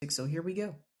music, so here we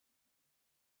go.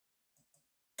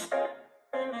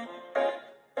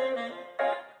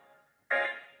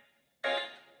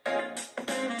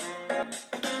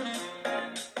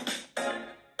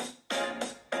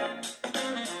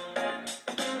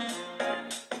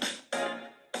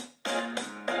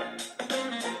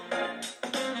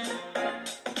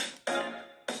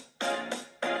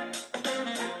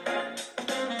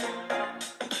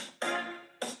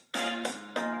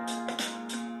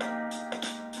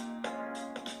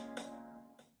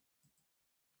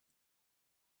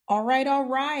 All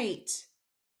right.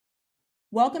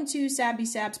 Welcome to Sabby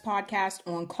Sab's podcast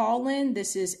on Call-In.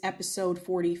 This is episode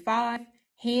 45,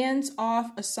 Hands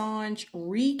Off Assange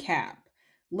Recap.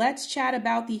 Let's chat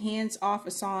about the Hands Off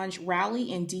Assange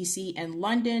rally in DC and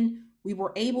London. We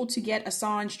were able to get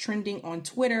Assange trending on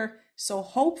Twitter, so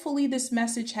hopefully this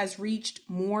message has reached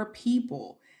more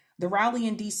people. The rally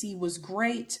in DC was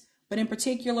great, but in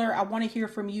particular, I want to hear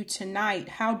from you tonight.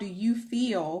 How do you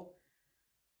feel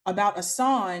about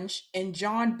Assange and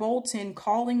John Bolton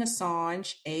calling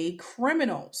Assange a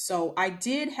criminal? So I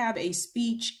did have a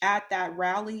speech at that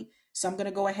rally, so I'm going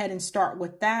to go ahead and start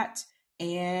with that,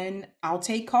 and I'll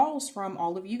take calls from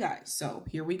all of you guys. So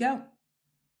here we go.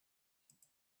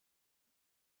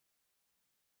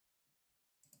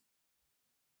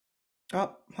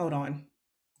 Oh, hold on.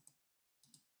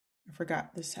 I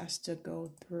forgot this has to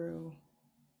go through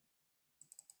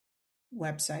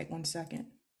website. 1 second.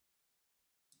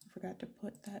 I forgot to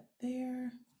put that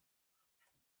there.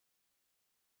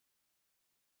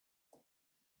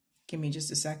 Give me just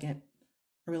a second.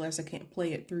 I realize I can't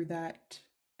play it through that.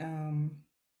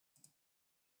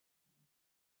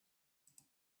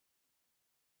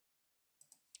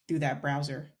 Through that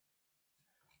browser.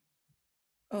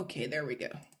 Okay, there we go.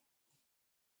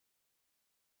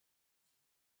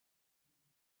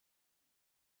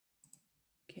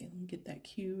 Okay, let me get that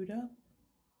queued up.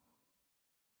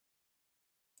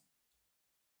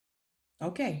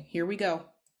 Okay, here we go.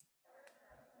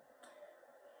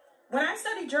 When I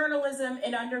studied journalism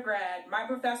in undergrad, my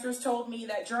professors told me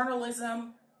that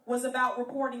journalism was about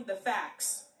reporting the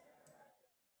facts.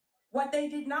 What they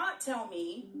did not tell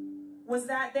me was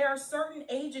that there are certain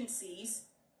agencies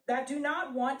that do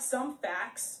not want some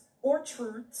facts or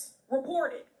truths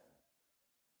reported.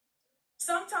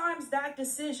 Sometimes that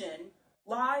decision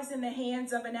lies in the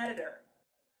hands of an editor,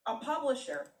 a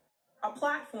publisher, a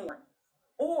platform,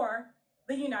 or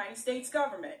the United States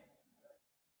government.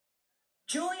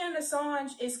 Julian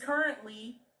Assange is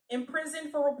currently in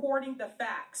prison for reporting the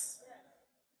facts,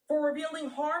 for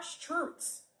revealing harsh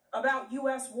truths about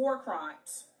U.S. war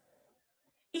crimes.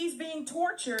 He's being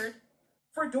tortured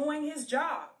for doing his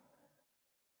job.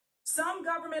 Some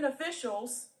government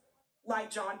officials,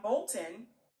 like John Bolton,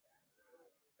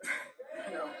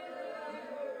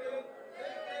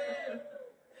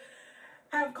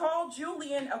 have called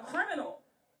Julian a criminal.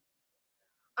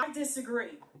 I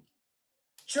disagree.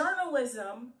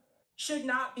 Journalism should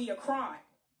not be a crime.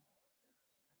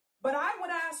 But I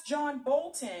would ask John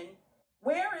Bolton,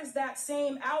 where is that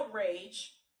same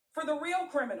outrage for the real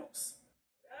criminals?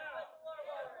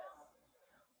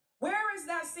 Where is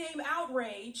that same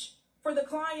outrage for the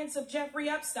clients of Jeffrey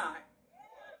Epstein?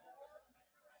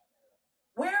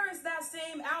 Where is that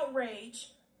same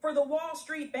outrage for the Wall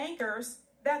Street bankers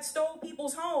that stole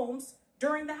people's homes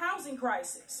during the housing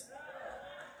crisis?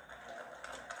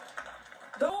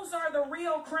 Those are the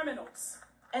real criminals,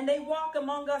 and they walk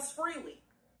among us freely.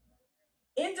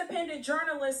 Independent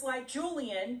journalists like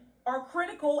Julian are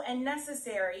critical and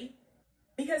necessary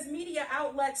because media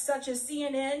outlets such as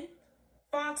CNN,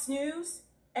 Fox News,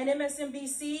 and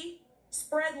MSNBC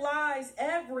spread lies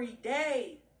every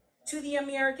day to the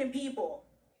American people.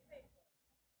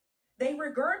 They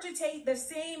regurgitate the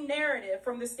same narrative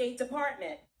from the State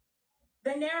Department,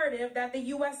 the narrative that the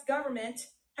U.S. government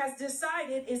has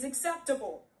decided is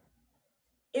acceptable.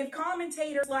 If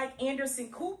commentators like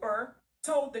Anderson Cooper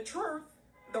told the truth,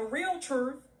 the real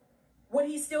truth, would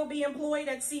he still be employed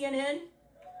at CNN?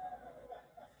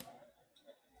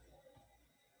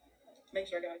 Make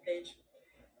sure I got a page.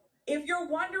 If you're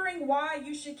wondering why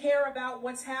you should care about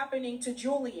what's happening to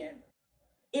Julian,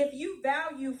 if you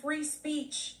value free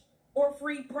speech or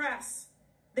free press,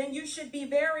 then you should be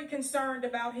very concerned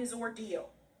about his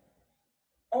ordeal.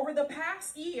 Over the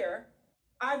past year,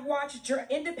 I've watched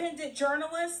independent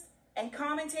journalists and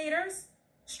commentators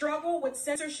struggle with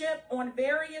censorship on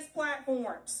various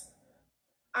platforms.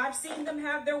 I've seen them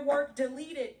have their work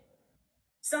deleted,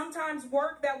 sometimes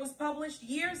work that was published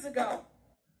years ago.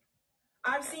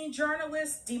 I've seen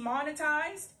journalists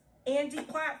demonetized and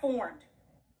deplatformed,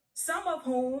 some of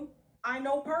whom I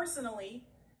know personally,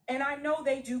 and I know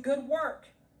they do good work.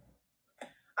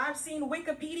 I've seen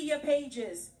Wikipedia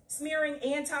pages smearing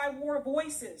anti-war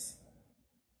voices.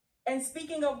 And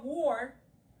speaking of war,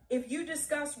 if you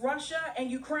discuss Russia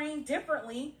and Ukraine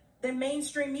differently than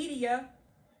mainstream media,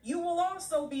 you will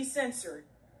also be censored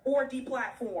or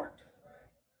deplatformed.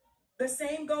 The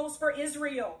same goes for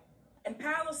Israel and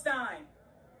Palestine,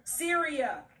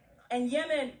 Syria and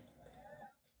Yemen.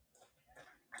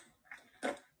 My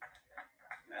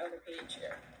other page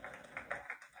here.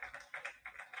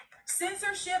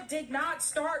 Censorship did not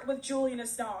start with Julian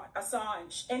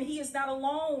Assange, and he is not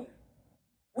alone.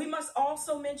 We must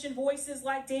also mention voices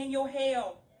like Daniel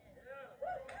Hale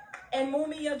and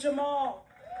Mumia Jamal.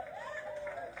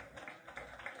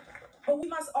 But we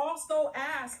must also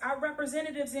ask our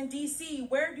representatives in DC,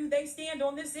 where do they stand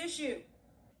on this issue?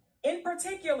 In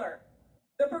particular,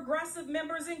 the progressive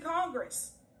members in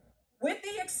Congress, with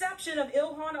the exception of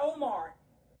Ilhan Omar,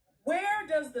 where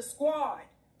does the squad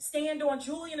stand on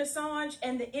Julian Assange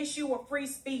and the issue of free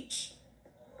speech?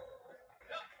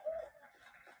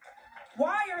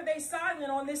 Why are they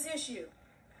silent on this issue?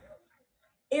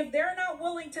 If they're not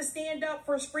willing to stand up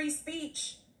for free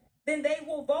speech, then they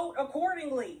will vote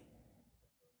accordingly.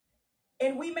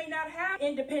 And we may not have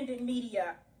independent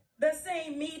media, the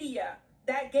same media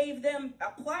that gave them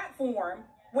a platform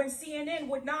when CNN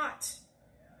would not,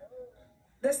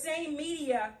 the same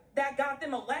media that got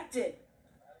them elected.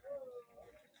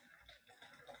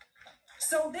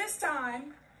 So this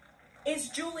time, it's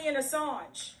Julian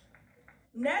Assange.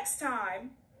 Next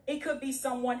time, it could be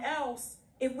someone else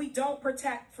if we don't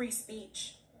protect free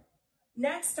speech.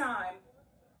 Next time,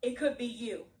 it could be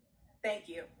you. Thank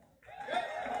you.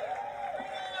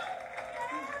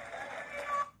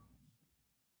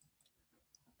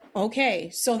 Okay,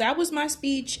 so that was my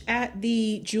speech at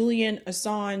the Julian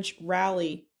Assange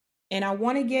rally. And I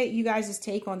want to get you guys'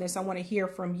 take on this. I want to hear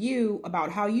from you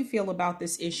about how you feel about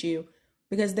this issue,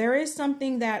 because there is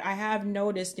something that I have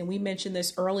noticed, and we mentioned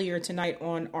this earlier tonight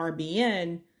on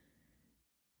RBN.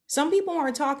 Some people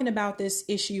aren't talking about this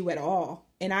issue at all.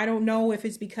 And I don't know if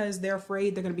it's because they're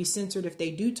afraid they're going to be censored if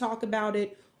they do talk about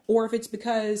it, or if it's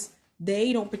because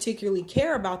they don't particularly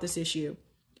care about this issue.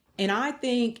 And I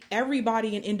think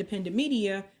everybody in independent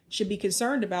media should be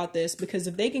concerned about this, because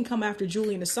if they can come after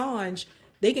Julian Assange,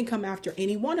 they can come after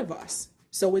any one of us.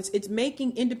 So it's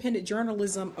making independent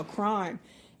journalism a crime,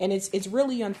 and it's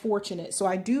really unfortunate. So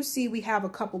I do see we have a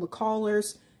couple of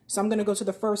callers. So I'm going to go to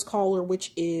the first caller,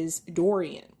 which is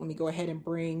Dorian. Let me go ahead and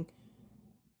bring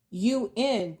you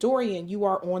in. Dorian, you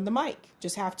are on the mic.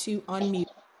 Just have to unmute.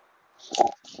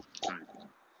 Hi,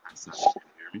 Can you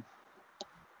hear me?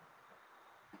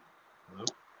 Hello?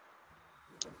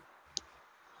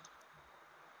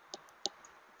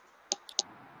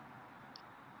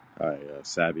 Hi,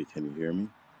 Sabby, can you hear me?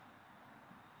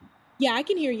 Yeah, I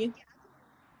can hear you.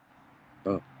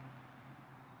 Oh,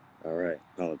 all right.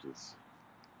 Apologies.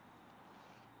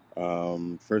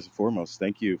 First and foremost,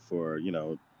 thank you for,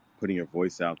 putting your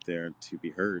voice out there to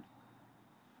be heard.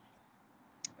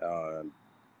 Uh,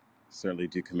 Certainly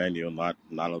do commend you. Not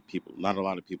a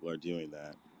lot of people are doing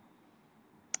that.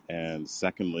 And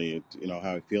secondly,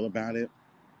 how I feel about it.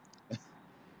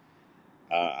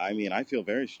 I feel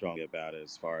very strongly about it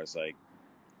as far as like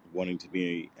wanting to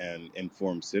be an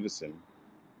informed citizen.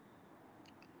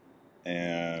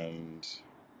 And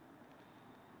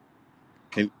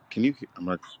can you? I'm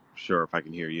not sure if I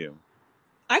can hear you.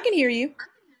 I can hear you.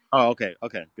 Oh, okay,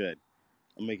 good.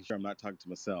 I'm making sure I'm not talking to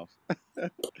myself.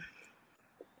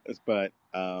 But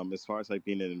as far as like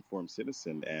being an informed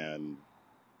citizen, and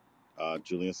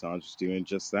Julian Assange is doing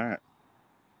just that.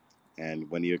 And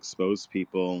when you expose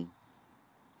people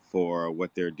for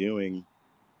what they're doing,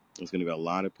 there's going to be a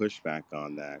lot of pushback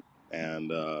on that. And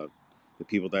the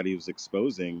people that he was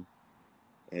exposing,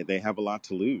 they have a lot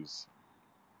to lose,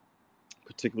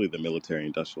 particularly the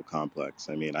military-industrial complex.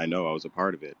 I mean, I know I was a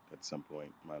part of it at some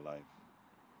point in my life,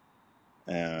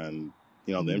 and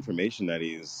the information that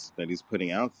he's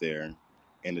putting out there,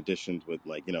 in addition with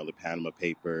like the Panama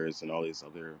Papers and all these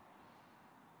other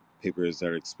papers that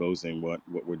are exposing what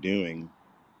we're doing,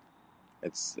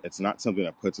 it's not something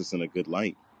that puts us in a good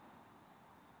light.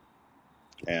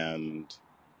 And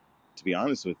to be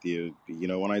honest with you,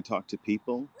 when I talk to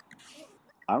people,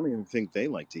 I don't even think they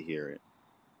like to hear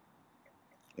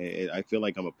it. I feel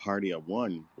like I'm a party of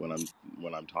one when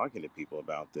I'm talking to people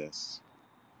about this.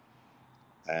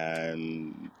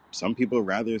 And some people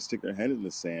rather stick their head in the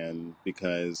sand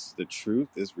because the truth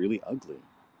is really ugly.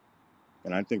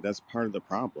 And I think that's part of the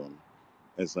problem,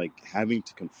 is like having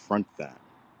to confront that.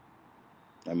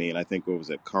 I mean, I think, what was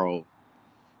it, Carl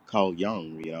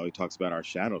Jung, he talks about our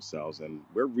shadow selves, and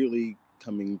we're really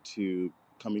coming to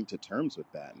terms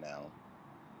with that now.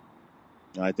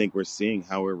 And I think we're seeing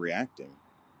how we're reacting.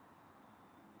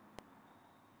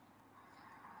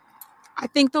 I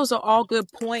think those are all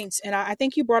good points, and I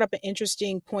think you brought up an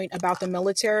interesting point about the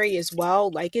military as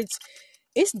well. Like it's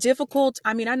difficult.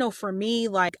 I mean, I know for me,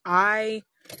 like I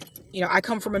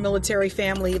come from a military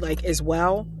family, like as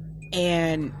well,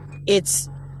 and it's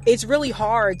it's really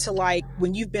hard to like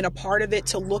when you've been a part of it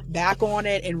to look back on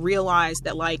it and realize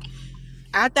that like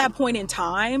at that point in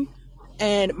time,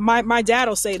 and my dad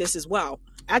will say this as well.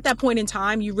 At that point in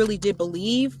time, you really did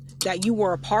believe that you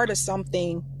were a part of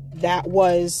something that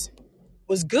was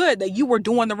good, that you were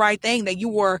doing the right thing, that you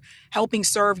were helping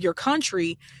serve your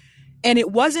country. And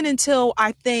it wasn't until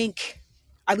I think,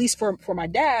 at least for my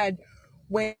dad,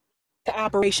 when to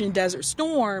Operation Desert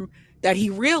Storm, that he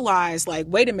realized, like,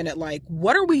 wait a minute, like,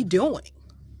 what are we doing?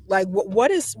 Like,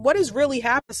 what is really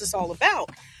happening? This is all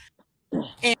about.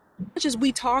 And as much as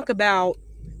we talk about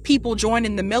people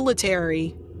joining the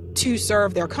military to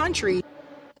serve their country,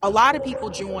 a lot of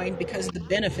people join because of the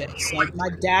benefits. Like my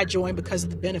dad joined because of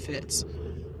the benefits,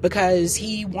 because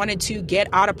he wanted to get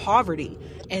out of poverty.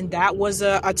 And that was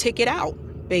a ticket out,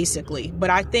 basically.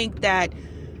 But I think that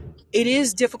it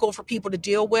is difficult for people to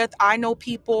deal with. I know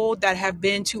people that have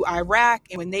been to Iraq,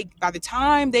 and by the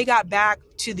time they got back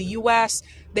to the US,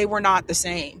 they were not the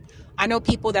same. I know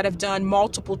people that have done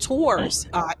multiple tours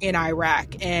in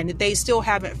Iraq, and they still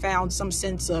haven't found some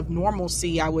sense of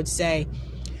normalcy, I would say,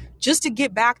 just to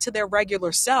get back to their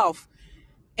regular self.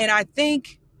 And I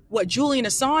think what Julian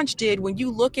Assange did, when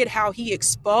you look at how he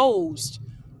exposed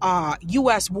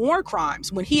U.S. war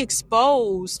crimes, when he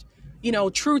exposed,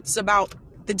 truths about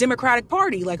the Democratic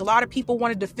Party, like a lot of people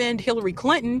want to defend Hillary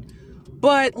Clinton,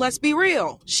 but let's be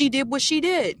real, she did what she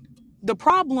did. The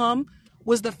problem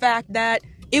was the fact that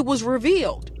it was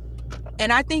revealed.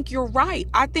 And I think you're right.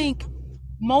 I think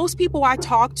most people I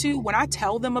talk to, when I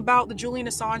tell them about the Julian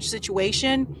Assange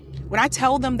situation, when I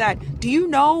tell them that, do you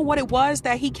know what it was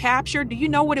that he captured? Do you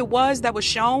know what it was that was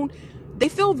shown? They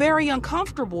feel very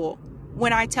uncomfortable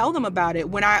when I tell them about it.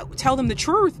 When I tell them the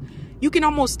truth, you can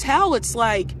almost tell it's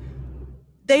like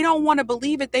they don't want to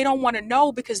believe it. They don't want to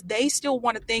know because they still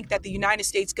want to think that the United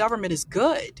States government is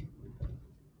good.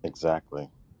 Exactly.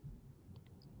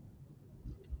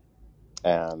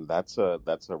 And that's a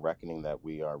reckoning that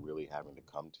we are really having to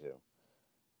come to,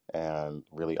 and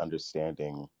really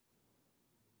understanding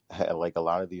like a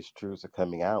lot of these truths are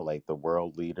coming out, like the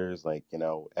world leaders, like,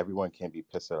 everyone can't be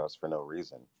pissed at us for no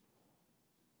reason.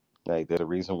 Like there's a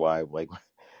reason why, like,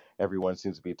 everyone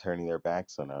seems to be turning their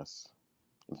backs on us.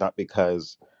 It's not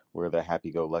because we're the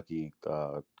happy-go-lucky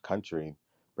country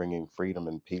bringing freedom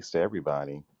and peace to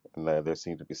everybody, and they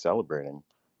seem to be celebrating,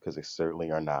 because they certainly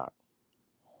are not.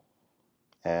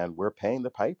 And we're paying the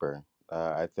piper.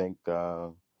 I think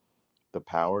the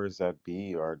powers that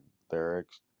be they're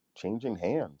changing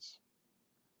hands,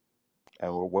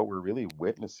 and what we're really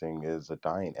witnessing is a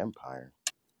dying empire.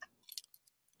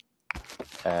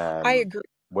 I And agree.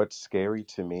 what's scary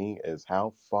to me is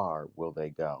how far will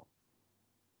they go?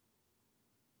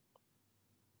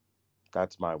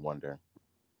 That's my wonder.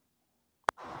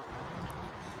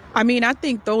 I mean, I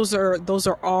think those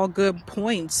are all good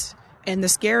points. And the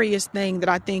scariest thing that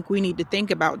I think we need to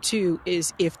think about too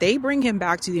is if they bring him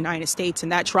back to the United States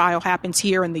and that trial happens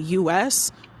here in the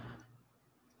US,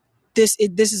 this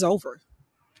is over.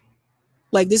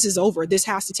 Like this is over. This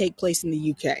has to take place in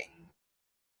the UK.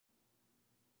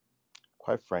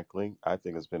 Quite frankly, I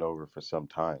think it's been over for some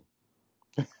time.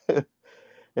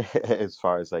 As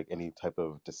far as like any type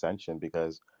of dissension,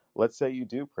 because let's say you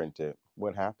do print it,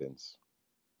 what happens?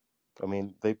 I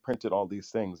mean, they printed all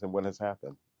these things, and what has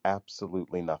happened?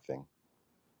 Absolutely nothing.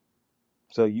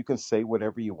 So you can say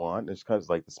whatever you want. It's kind of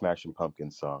like the Smashing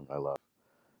Pumpkins song I love.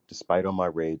 Despite all my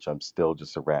rage, I'm still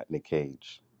just a rat in a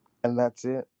cage. And that's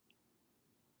it.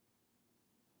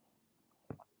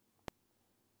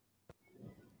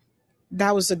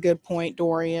 That was a good point,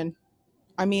 Dorian.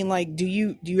 I mean, like, do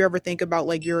you ever think about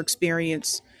like your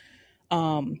experience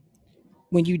um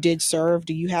when you did serve?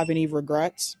 Do you have any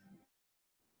regrets?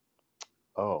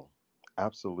 Oh,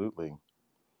 absolutely.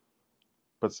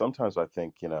 But sometimes I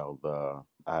think,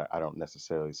 I don't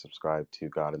necessarily subscribe to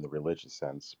God in the religious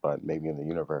sense, but maybe in the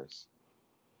universe,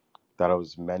 that I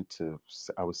was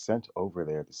sent over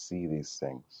there to see these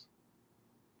things,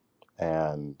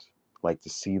 and like to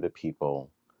see the people.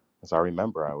 As I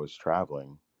remember, I was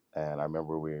traveling, and I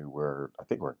remember I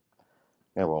think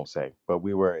I won't say, but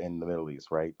we were in the Middle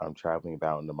East, right? I'm traveling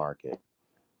about in the market,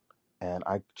 and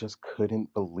I just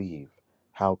couldn't believe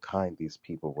how kind these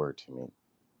people were to me.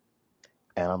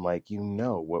 And I'm like,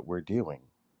 what we're doing.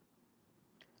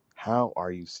 How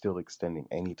are you still extending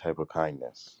any type of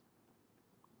kindness?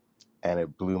 And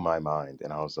it blew my mind.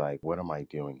 And I was like, what am I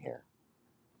doing here?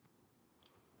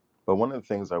 But one of the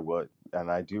things I would,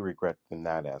 and I do regret in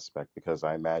that aspect, because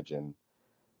I imagine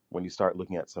when you start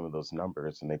looking at some of those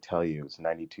numbers and they tell you it's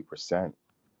 92%,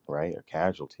 right, or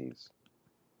casualties,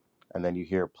 and then you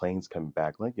hear planes coming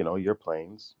back, like, your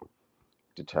planes,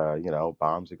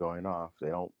 bombs are going off. They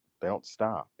don't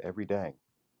stop every day.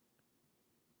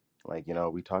 Like,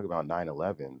 we talk about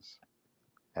 9/11s,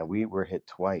 and we were hit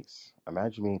twice.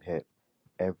 Imagine being hit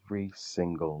every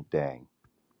single day.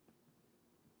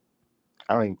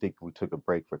 I don't even think we took a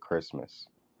break for Christmas.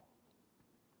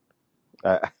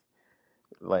 Uh,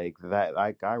 like that,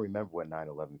 I remember what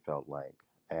 9/11 felt like,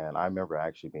 and I remember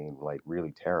actually being like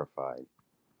really terrified.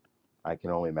 I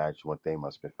can only imagine what they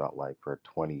must have felt like for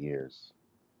 20 years.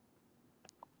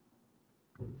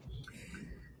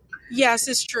 Yes,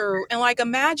 it's true. And like,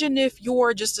 imagine if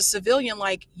you're just a civilian,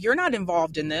 like, you're not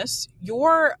involved in this.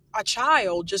 You're a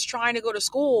child just trying to go to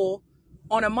school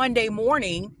on a Monday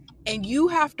morning, and you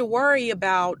have to worry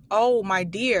about, oh, my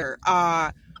dear,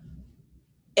 am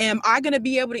I going to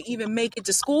be able to even make it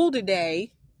to school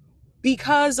today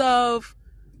because of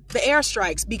the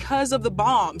airstrikes, because of the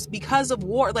bombs, because of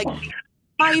war? Like,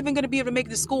 am I even going to be able to make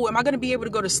it to school? Am I going to be able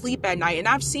to go to sleep at night? And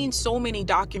I've seen so many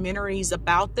documentaries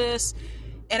about this.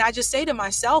 And I just say to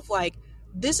myself, like,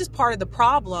 this is part of the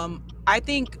problem. I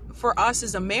think for us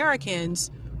as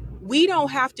Americans, we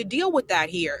don't have to deal with that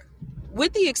here,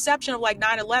 with the exception of like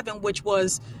 9/11,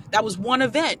 that was one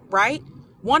event, right?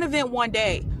 One event, one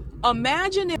day.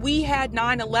 Imagine if we had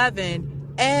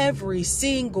 9/11 every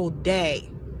single day.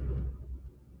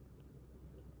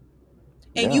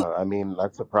 And you, Yeah, I mean,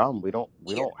 that's the problem. We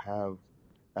here. don't have,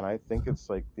 and I think it's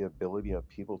like the ability of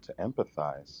people to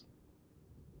empathize.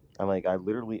 And like I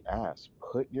literally asked,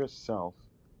 put yourself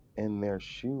in their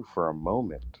shoe for a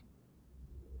moment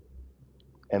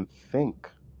and think,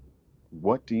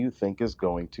 what do you think is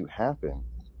going to happen?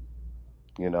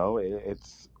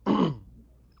 It's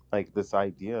like this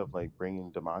idea of like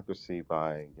bringing democracy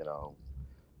by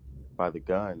the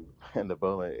gun and the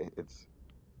bullet. It's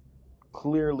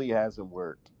clearly hasn't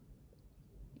worked.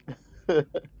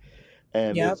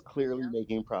 And Yep. it's clearly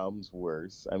making problems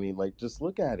worse. I mean, like, just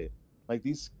look at it. Like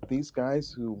these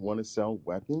guys who want to sell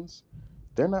weapons,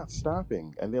 they're not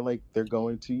stopping, and they're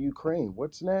going to Ukraine.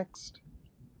 What's next?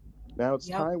 Now it's Yep.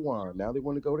 Taiwan. Now they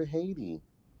want to go to Haiti.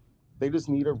 They just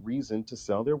need a reason to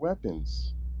sell their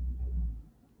weapons,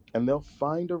 and they'll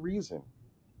find a reason.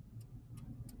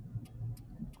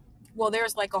 Well,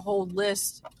 there's like a whole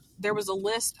list. There was a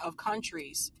list of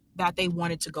countries that they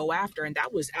wanted to go after, and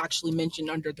that was actually mentioned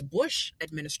under the Bush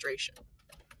administration.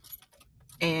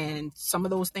 And some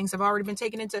of those things have already been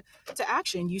taken into to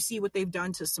action. You see what they've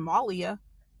done to Somalia,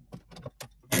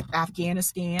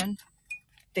 Afghanistan.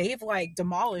 They've like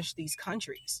demolished these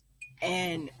countries.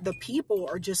 And the people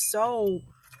are just so,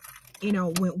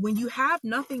 when you have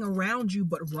nothing around you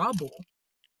but rubble,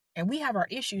 and we have our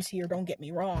issues here, don't get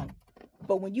me wrong,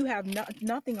 but when you have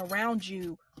nothing around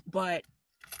you but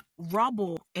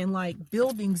rubble and like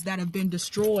buildings that have been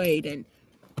destroyed, and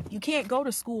you can't go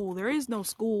to school, there is no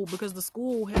school because the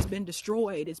school has been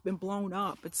destroyed, it's been blown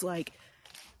up. It's like,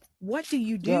 what do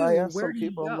you Yeah, I do? asked Where some do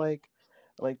you people. I'm go? like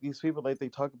these people, like they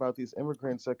talk about these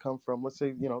immigrants that come from, let's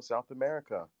say, South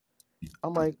America.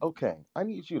 I'm like, okay, I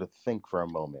need you to think for a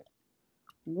moment.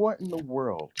 What in the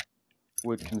world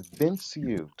would convince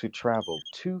you to travel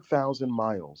 2,000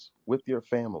 miles with your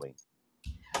family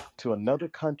to another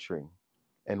country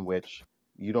in which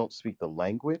you don't speak the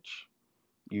language?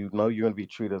 You know you're going to be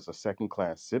treated as a second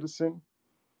class citizen.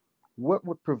 What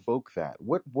would provoke that?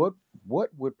 What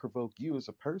would provoke you as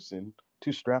a person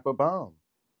to strap a bomb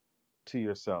to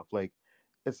yourself? Like,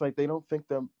 it's like they don't think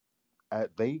them.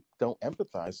 They don't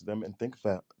empathize with them and think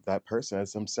that person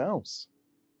as themselves.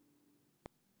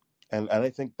 And I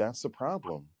think that's the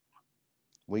problem.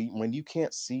 When you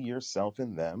can't see yourself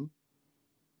in them,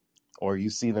 or you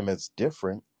see them as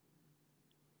different,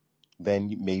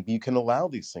 then maybe you can allow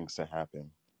these things to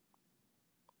happen.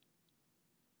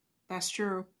 That's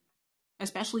true,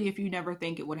 especially if you never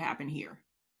think it would happen here.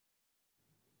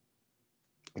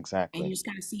 And you Exactly. just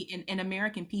kind of see, and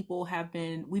American people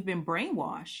we've been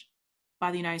brainwashed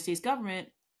by the United States government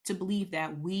to believe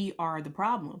that we are the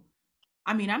problem.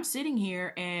 I mean, I'm sitting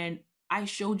here and I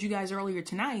showed you guys earlier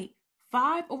tonight,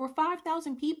 over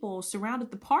 5,000 people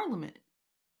surrounded the parliament,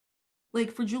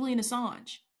 like for Julian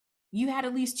Assange. You had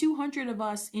at least 200 of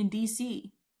us in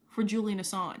DC for Julian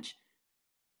Assange.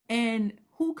 And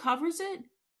who covers it?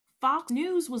 Fox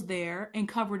News was there and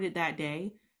covered it that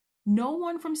day. No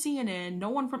one from CNN, no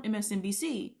one from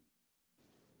MSNBC.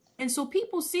 And so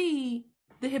people see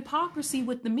the hypocrisy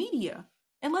with the media.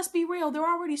 And let's be real, they're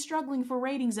already struggling for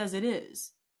ratings as it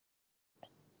is.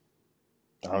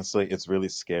 Honestly, it's really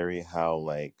scary how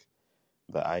like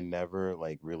that I never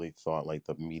like really thought like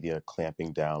the media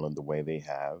clamping down on the way they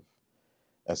have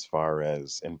as far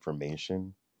as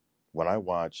information. When I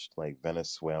watched like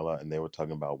Venezuela and they were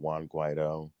talking about Juan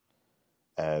Guaido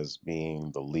as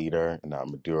being the leader and not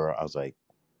Maduro, I was like,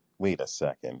 wait a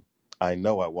second. I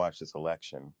know I watched this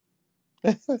election.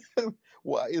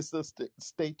 Why is the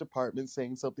State Department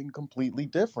saying something completely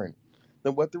different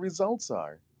than what the results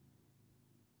are?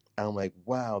 And I'm like,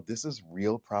 wow, this is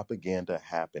real propaganda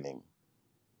happening.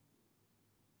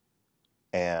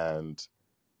 And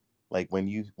like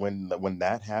when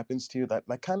that happens to you, that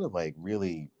kind of like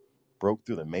really broke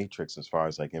through the matrix as far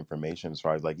as like information, as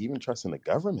far as like even trusting the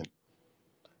government.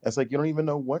 It's like you don't even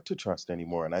know what to trust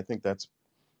anymore. And I think that's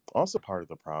also part of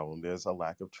the problem. There's a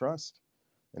lack of trust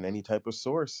in any type of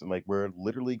source. And like we're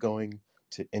literally going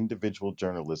to individual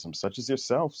journalism, such as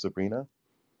yourself, Sabrina.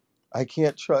 I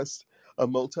can't trust a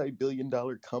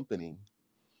multi-billion-dollar company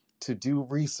to do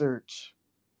research,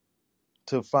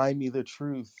 to find me the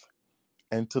truth,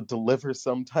 and to deliver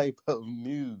some type of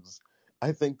news.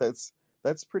 I think that's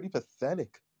pretty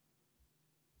pathetic.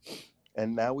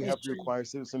 And now we It's have to true. require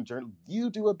citizen journal. You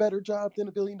do a better job than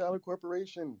a billion-dollar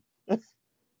corporation.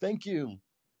 Thank you.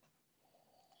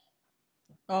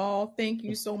 Oh, thank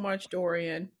you so much,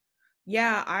 Dorian.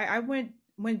 Yeah, I went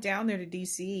down there to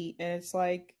DC, and it's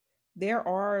like there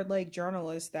are like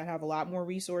journalists that have a lot more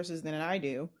resources than I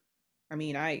do. I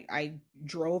mean, I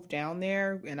drove down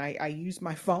there and I used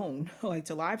my phone like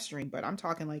to live stream, but I'm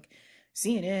talking like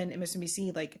CNN,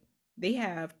 MSNBC, like they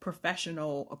have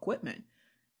professional equipment.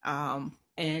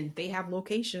 And they have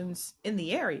locations in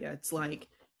the area. It's like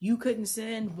you couldn't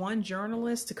send one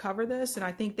journalist to cover this, and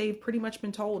I think they've pretty much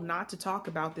been told not to talk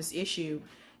about this issue.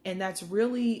 And that's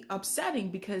really upsetting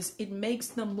because it makes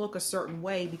them look a certain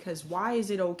way. Because why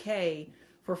is it okay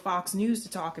for Fox News to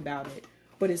talk about it,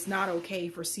 but it's not okay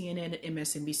for CNN and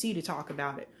MSNBC to talk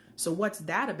about it? So what's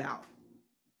that about?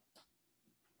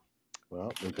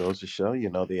 Well, it goes to show,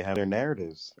 they have their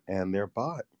narratives and they're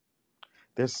bought.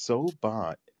 They're so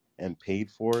bought and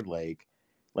paid for, like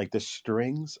the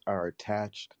strings are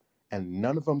attached and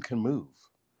none of them can move.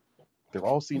 They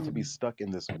all seem to be Mm. stuck in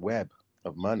this web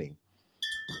of money.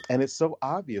 And it's so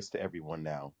obvious to everyone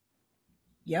now.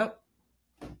 Yep.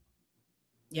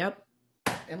 Yep.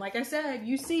 And like I said,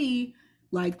 you see,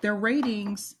 like their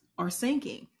ratings are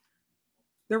sinking.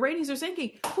 The ratings are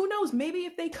sinking. Who knows? Maybe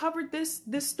if they covered this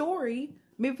story,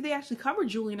 maybe if they actually covered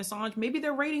Julian Assange, maybe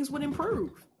their ratings would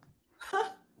improve. Huh,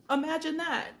 imagine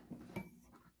that.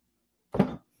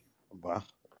 Well,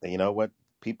 you know what?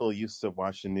 People used to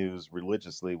watch the news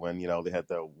religiously when, they had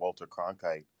the Walter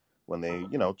Cronkite, when they,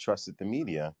 trusted the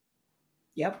media.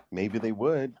 Yep. Maybe they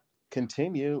would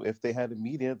continue if they had a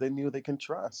media they knew they can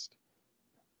trust.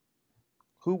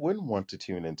 Who wouldn't want to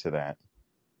tune into that?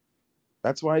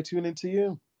 That's why I tune into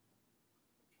you,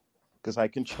 because I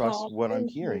can trust Oh, what I'm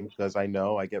thank you. hearing because I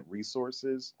know I get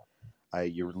resources.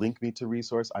 You link me to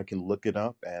resource, I can look it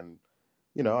up and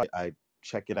I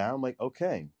check it out. I'm like,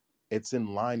 okay, it's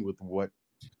in line with what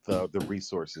the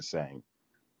resource is saying.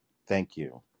 Thank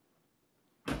you.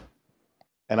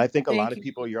 And I think a lot Thank of you.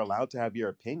 people, you're allowed to have your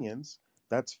opinions.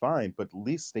 That's fine, but at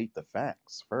least state the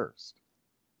facts first.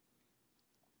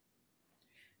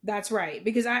 That's right.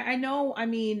 Because I know, I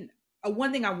mean,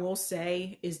 one thing I will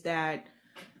say is that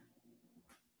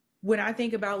when I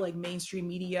think about like mainstream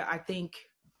media, I think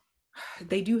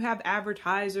they do have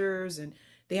advertisers and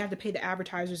they have to pay the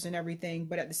advertisers and everything.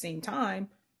 But at the same time,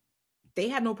 they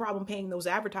had no problem paying those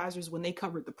advertisers when they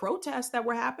covered the protests that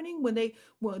were happening, when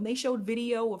they showed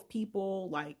video of people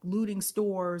like looting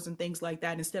stores and things like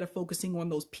that, instead of focusing on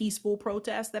those peaceful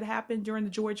protests that happened during the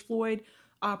George Floyd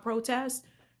protests.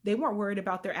 They weren't worried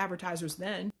about their advertisers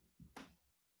then.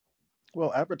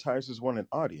 Well, advertisers want an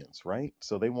audience, right?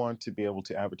 So they want to be able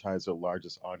to advertise their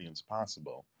largest audience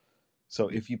possible. So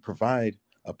if you provide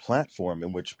a platform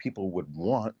in which people would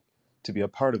want to be a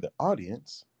part of the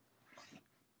audience,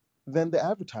 then the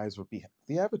advertisers will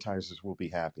be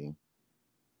happy.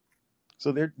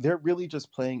 So they're really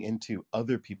just playing into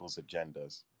other people's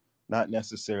agendas, not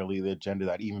necessarily the agenda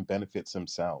that even benefits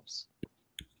themselves.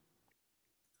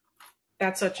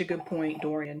 That's such a good point,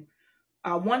 Dorian.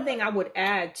 One thing I would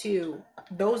add to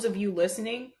those of you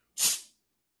listening,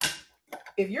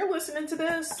 if you're listening to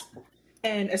this,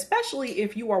 and especially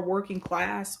if you are working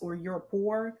class or you're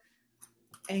poor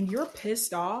and you're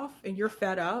pissed off and you're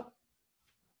fed up,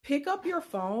 pick up your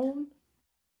phone,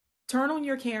 turn on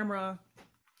your camera,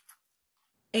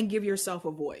 and give yourself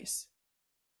a voice.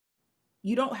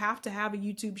 You don't have to have a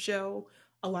YouTube show.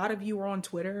 A lot of you are on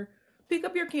Twitter. Pick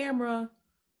up your camera.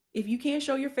 If you can't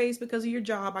show your face because of your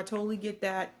job, I totally get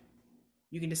that.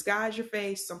 You can disguise your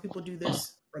face. Some people do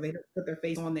this or they don't put their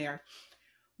face on there.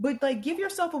 But like give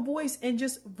yourself a voice and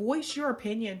just voice your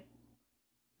opinion.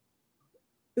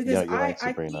 Yeah, Because you're right,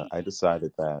 I Sabrina. think I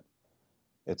decided that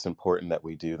it's important that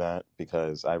we do that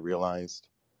because I realized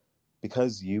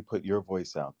because you put your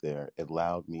voice out there, it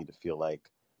allowed me to feel like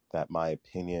that my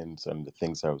opinions and the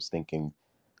things I was thinking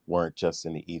weren't just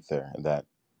in the ether, and that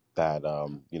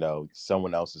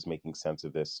someone else is making sense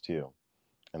of this too,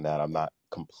 and that I'm not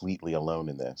completely alone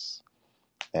in this.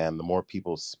 And the more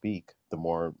people speak, the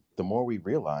more we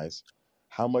realize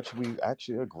how much we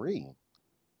actually agree.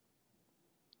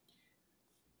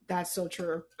 that's so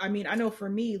true. I mean, I know for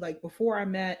me, like before I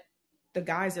met the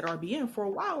guys at RBN for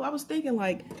a while, I was thinking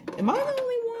like, am I the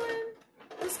only one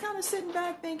that's kind of sitting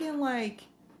back thinking like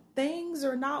things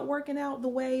are not working out the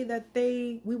way that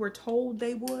we were told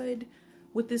they would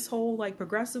with this whole like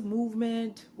progressive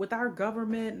movement with our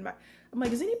government. I'm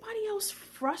like, is anybody else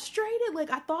frustrated?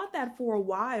 Like I thought that for a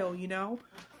while, you know?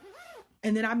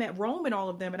 And then I met Rome and all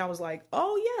of them, and I was like,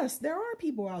 oh, yes, there are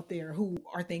people out there who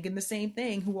are thinking the same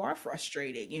thing, who are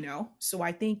frustrated, you know? So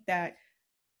I think that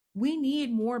we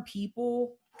need more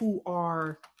people who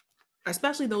are,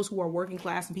 especially those who are working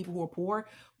class and people who are poor,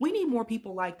 we need more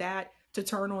people like that to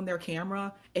turn on their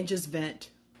camera and just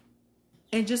vent.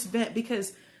 And just vent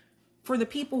because for the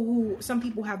people who, some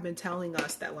people have been telling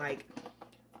us that, like,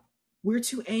 we're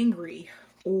too angry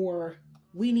or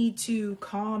we need to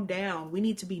calm down, we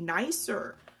need to be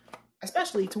nicer,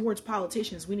 especially towards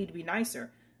politicians, we need to be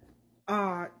nicer.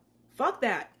 Uh, Fuck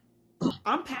that.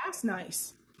 I'm past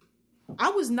nice.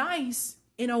 I was nice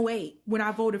in '08 when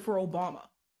I voted for Obama.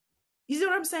 You see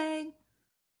what I'm saying?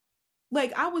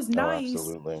 Like I was Oh, nice.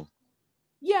 absolutely.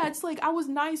 Yeah, it's like I was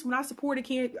nice when I supported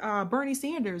Bernie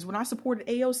Sanders, when I supported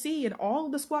AOC and all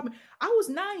of the squad. I was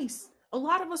nice. A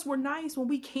lot of us were nice when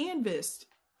we canvassed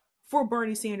for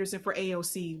Bernie Sanders and for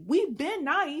AOC. We've been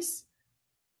nice.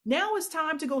 Now it's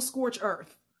time to go scorch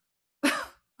earth.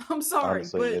 I'm sorry,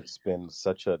 Honestly, but it's been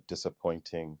such a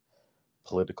disappointing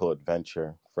political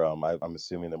adventure I'm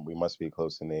assuming that we must be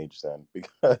close in age then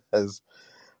because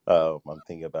I'm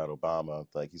thinking about Obama.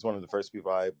 Like he's one of the first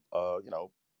people I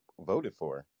voted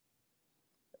for,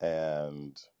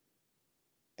 and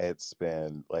it's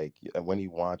been like when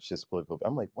you watch this political,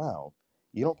 I'm like, wow,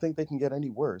 you don't think they can get any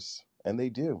worse, and they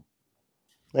do.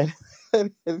 and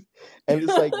and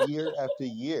it's like year after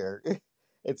year,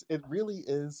 it really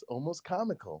is almost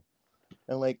comical,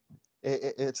 and like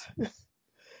it's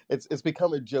it's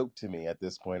become a joke to me at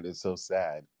this point. It's so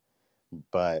sad,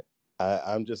 but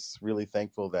I'm just really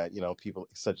thankful that people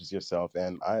such as yourself,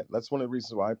 and I that's one of the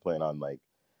reasons why I plan on like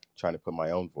trying to put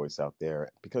my own voice out there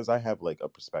because I have like a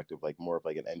perspective, like more of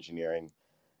like an engineering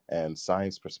and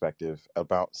science perspective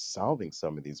about solving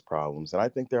some of these problems, and I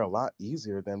think they're a lot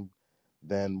easier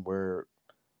than we're.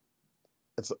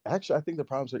 It's actually I think the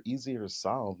problems are easier to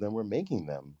solve than we're making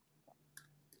them.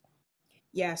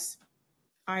 yes,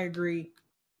 I agree.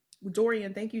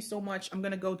 Dorian, thank you so much. I'm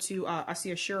gonna go to I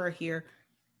see Ashura here.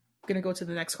 I'm gonna go to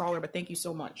the next caller, but thank you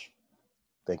so much.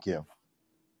 Thank you.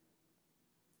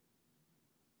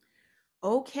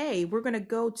 Okay, we're gonna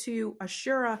go to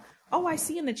Ashura. Oh, I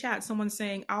see in the chat someone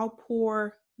saying I'll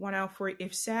pour one out for you.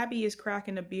 If Sabby is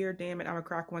cracking a beer, damn it, I'm gonna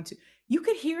crack one too. You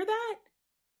could hear that?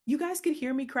 You guys could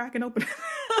hear me cracking open.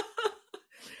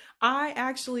 I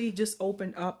actually just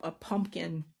opened up a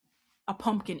pumpkin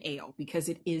ale because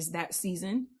it is that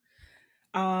season.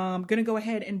 Gonna go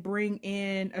ahead and bring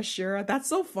in Ashura. That's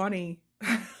so funny.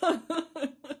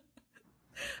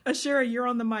 Ashura, you're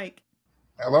on the mic.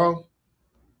 Hello?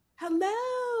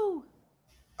 Hello.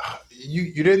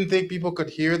 You didn't think people could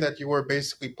hear that you were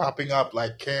basically popping up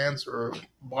like cans or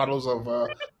bottles of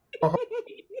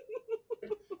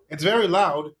it's very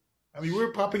loud. I mean, we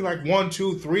were popping like one,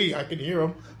 two, three. I can hear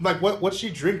them. I'm like, what's she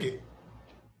drinking?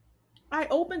 I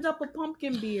opened up a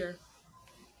pumpkin beer.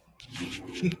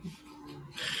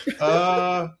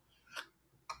 Uh,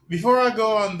 Before I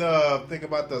go on the thing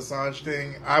about the Assange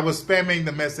thing, I was spamming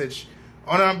the message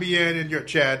on MBN in your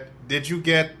chat. Did you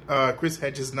get Chris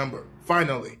Hedges' number?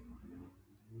 Finally.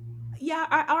 Yeah,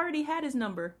 I already had his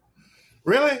number.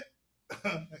 Really?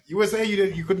 You were saying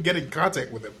you couldn't get in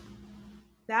contact with him.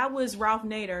 That was Ralph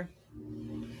Nader.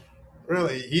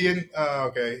 Really? He didn't.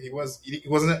 Okay. He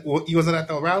wasn't at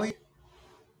the rally.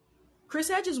 Chris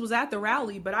Hedges was at the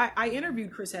rally, but I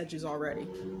interviewed Chris Hedges already.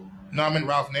 No, I'm in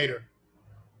Ralph Nader.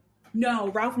 No,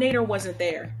 Ralph Nader wasn't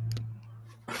there.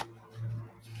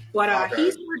 But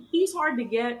Okay. he's hard to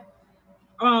get.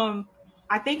 Um,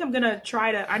 I think I'm gonna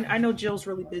try to. I know Jill's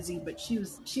really busy, but she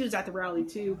was at the rally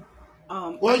too.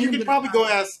 I Well, you think I'm could gonna probably try go to.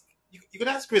 ask. You could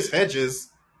ask Chris Hedges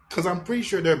because I'm pretty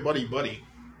sure they're buddy buddy.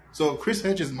 So Chris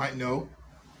Hedges might know.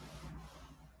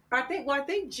 I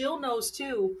think Jill knows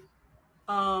too.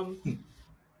 Um,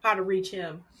 how to reach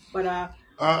him, but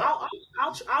Uh,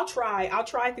 I'll I'll try. I'll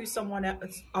try through someone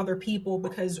else, other people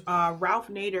because Ralph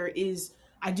Nader is.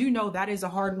 I do know that is a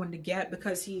hard one to get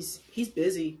because he's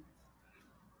busy.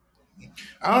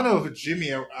 I don't know if Jimmy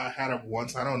had him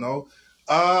once. I don't know.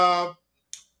 Uh,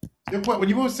 when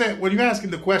you were saying when you were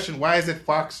asking the question, why is it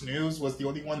Fox News was the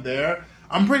only one there?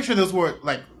 I'm pretty sure those were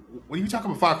like when you talk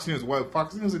about Fox News, what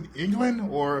Fox News in England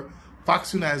or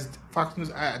Fox News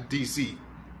at DC?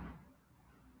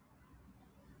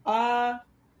 Uh,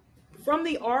 from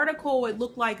the article, it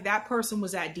looked like that person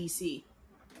was at DC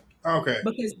Okay,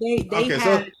 because they okay,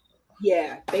 had, so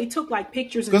yeah, they took like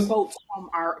pictures and because quotes from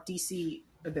our DC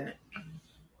event.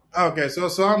 okay, so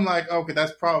I'm like, okay,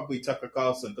 that's probably Tucker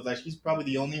Carlson because like he's probably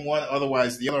the only one.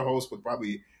 Otherwise, the other host would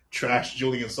probably trash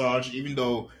Julian Assange, even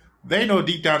though they know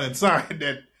deep down inside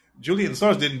that Julian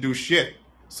Assange didn't do shit.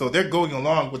 So they're going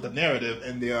along with the narrative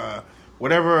and the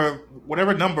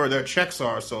whatever number their checks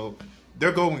are. So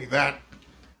they're going with that.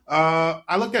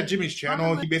 I looked at Jimmy's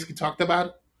channel. He basically talked about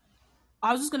it.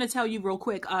 I was just going to tell you real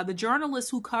quick. The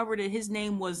journalist who covered it, his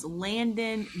name was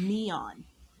Landon Neon.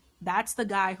 That's the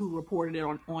guy who reported it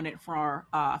on it for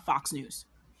Fox News.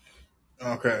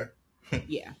 Okay.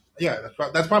 Yeah. Yeah,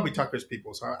 that's probably Tucker's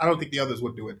people. So I don't think the others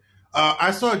would do it.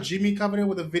 I saw Jimmy coming in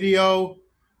with a video.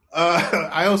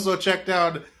 I also checked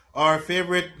out our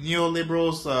favorite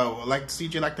neoliberals, like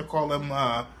CJ like to call them.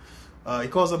 He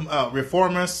calls them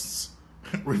reformists,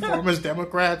 reformist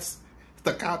Democrats,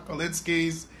 the Kyle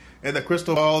Kalinskis and the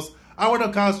Crystal Balls. I went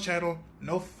on Kyle's channel.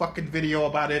 No fucking video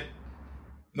about it.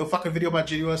 No fucking video about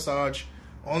Julian Assange.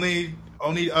 Only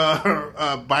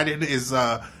Biden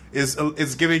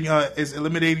is giving is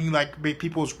eliminating like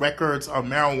people's records on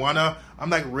marijuana. I'm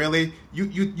like, really?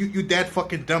 You that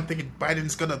fucking dumb thinking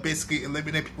Biden's gonna basically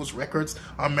eliminate people's records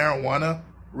on marijuana?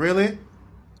 Really?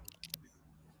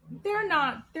 They're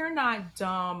not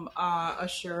dumb,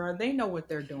 Ashura. They know what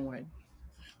they're doing.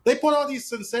 They put all these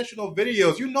sensational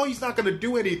videos. You know he's not gonna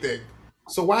do anything.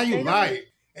 So why are you They know. lying?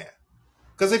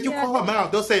 Because if you Yeah, call him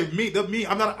out, they'll say me.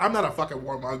 I'm not a fucking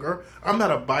warmonger. I'm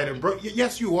not a Biden bro.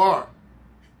 Yes, you are.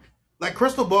 Like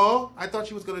Crystal Ball, I thought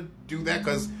she was gonna do that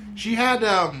because she had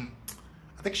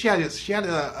I think she had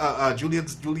a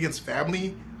Julian's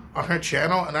family on her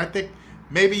channel, and I think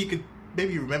maybe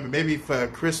you remember maybe if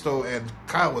Crystal and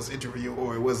Kyle was interviewed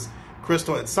or it was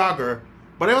Crystal and Sagar,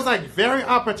 but it was like very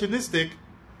opportunistic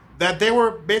that they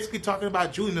were basically talking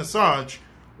about Julian Assange.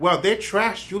 Well, they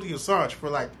trashed Julian Assange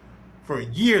for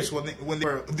years when they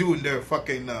were doing their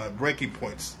fucking breaking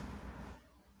points.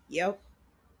 yep.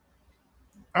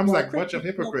 I was Well, like, bunch of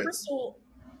hypocrites. Crystal,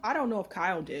 I don't know if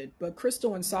Kyle did, but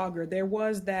Crystal and Sagar, there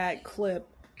was that clip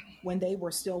when they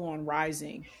were still on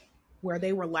Rising where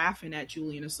they were laughing at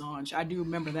Julian Assange. I do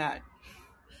remember that.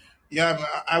 Yeah,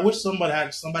 I wish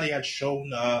somebody had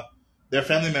shown their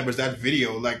family members that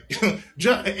video. Like,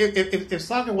 if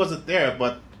Saga wasn't there,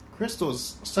 but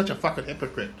Crystal's such a fucking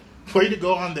hypocrite for you to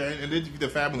go on there and interview the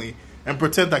family and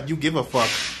pretend like you give a fuck,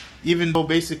 even though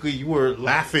basically you were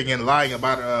laughing and lying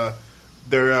about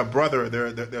their brother,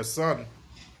 their son.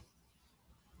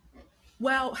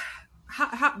 Well,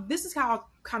 this is how I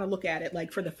kind of look at it.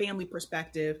 Like for the family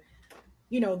perspective,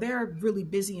 they're really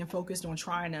busy and focused on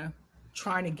trying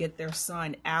to get their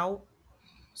son out.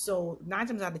 So 9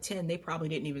 times out of 10, they probably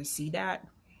didn't even see that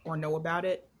or know about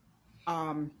it.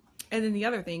 Um, and then the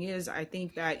other thing is, I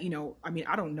think that I mean,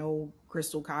 I don't know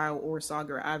Crystal, Kyle, or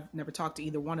Sagar. I've never talked to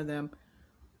either one of them,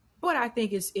 but I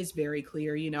think it's very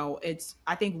clear. It's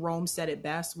I think Rome said it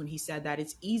best when he said that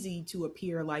it's easy to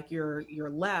appear like you're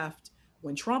left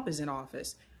when Trump is in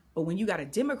office, but when you got a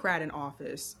Democrat in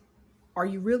office, are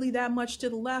you really that much to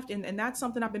the left? And that's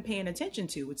something I've been paying attention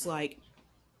to. It's like,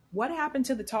 what happened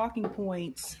to the talking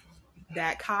points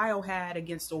that Kyle had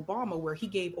against Obama, where he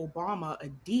gave Obama a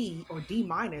D or D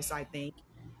minus, I think?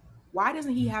 Why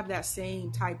doesn't he have that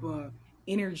same type of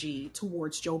energy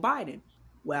towards Joe Biden?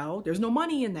 Well, there's no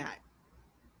money in that.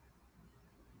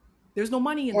 There's no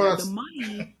money in Well, that. The that's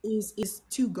money is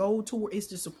to go to is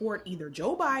to support either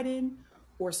Joe Biden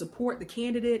or support the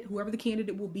candidate, whoever the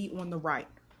candidate will be on the right.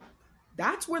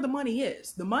 That's where the money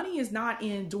is. The money is not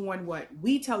in doing what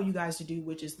we tell you guys to do,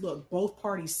 which is look, both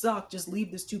parties suck. Just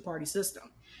leave this two-party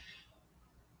system.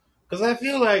 because I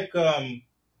feel like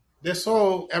this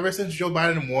whole ever since Joe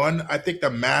Biden won, I think the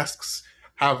masks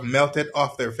have melted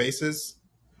off their faces.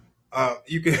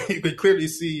 You can you can clearly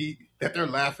see that they're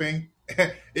laughing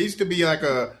it used to be like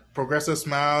a progressive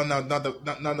smile. Now, not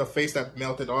the face that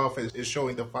melted off is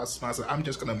showing the false smile. So I'm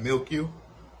just gonna milk you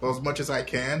for as much as I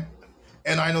can.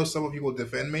 And I know some of you will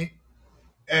defend me.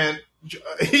 And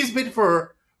he's been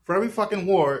for every fucking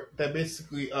war that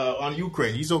basically on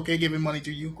Ukraine. He's okay giving money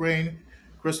to Ukraine.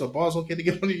 Crystal Ball's okay to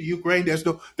give money to Ukraine. There's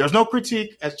no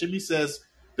critique, as Jimmy says.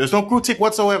 There's no critique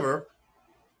whatsoever.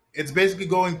 It's basically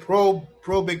going pro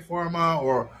big pharma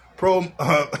or pro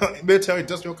military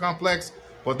industrial complex.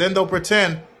 But then they'll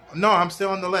pretend, no, I'm still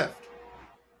on the left.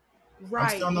 I'm still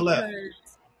Right, on the left.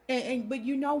 because but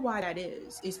you know why that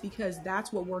is? It's because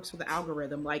that's what works for the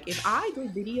algorithm. Like if I do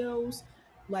videos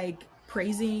like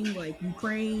praising like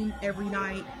Ukraine every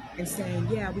night and saying,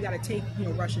 "Yeah, we got to take,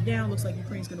 Russia down. Looks like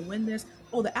Ukraine's going to win this."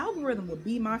 Oh, the algorithm would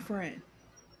be my friend.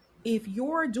 If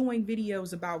you're doing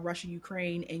videos about Russia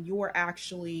Ukraine and you're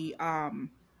actually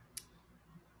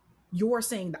you're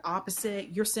saying the opposite.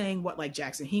 You're saying what like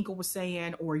Jackson Hinkle was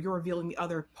saying, or you're revealing the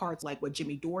other parts like what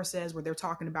Jimmy Dore says, where they're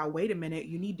talking about, wait a minute,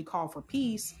 you need to call for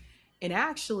peace. And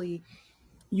actually,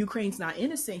 Ukraine's not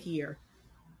innocent here.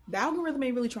 The algorithm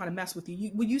ain't really trying to mess with you.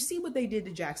 When you see what they did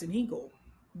to Jackson Hinkle,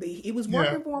 it was Yeah.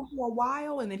 working for him for a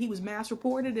while, and then he was mass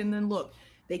reported, and then look,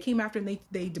 they came after and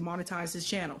they demonetized his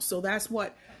channel. So that's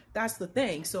the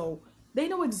thing. So they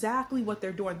know exactly what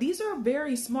they're doing. These are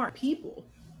very smart people.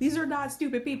 These are not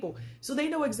stupid people. So they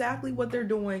know exactly what they're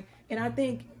doing. And I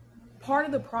think part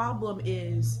of the problem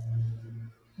is,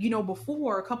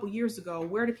 before a couple years ago,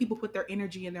 where did people put their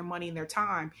energy and their money and their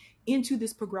time into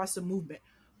this progressive movement,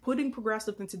 putting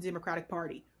progressive into the Democratic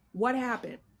Party? What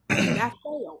happened? That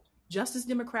failed. Justice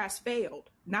Democrats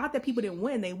failed. Not that people didn't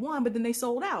win, they won, but then they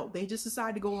sold out. They just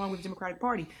decided to go along with the Democratic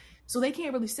Party. So they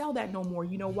can't really sell that no more.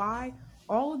 You know why?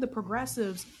 All of the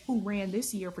progressives who ran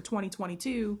this year for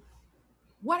 2022,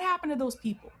 what happened to those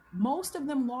people? Most of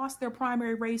them lost their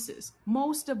primary races.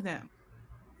 Most of them.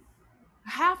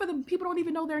 Half of them people don't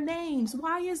even know their names.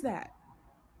 Why is that?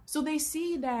 So they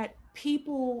see that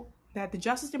that the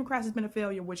Justice Democrats has been a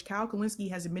failure, which Kyle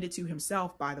Kalinske has admitted to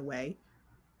himself, by the way.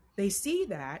 They see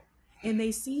that, and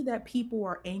they see that people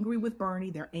are angry with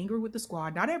Bernie. They're angry with the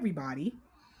squad. Not everybody,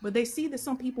 but they see that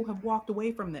some people have walked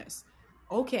away from this.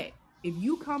 Okay, if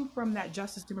you come from that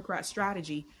Justice Democrat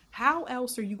strategy, how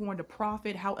else are you going to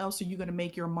profit? How else are you going to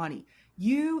make your money?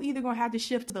 You either going to have to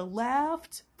shift to the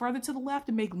left, further to the left,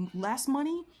 and make less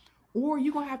money, or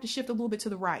you're going to have to shift a little bit to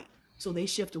the right. So they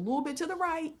shift a little bit to the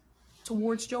right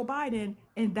towards Joe Biden,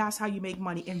 and that's how you make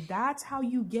money. And that's how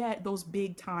you get those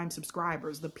big time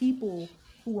subscribers, the people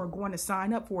who are going to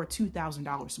sign up for a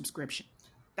 $2,000 subscription.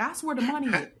 That's where the money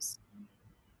is.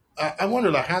 I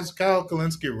wonder, like, has Kyle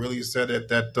Kalinske really said it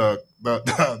that the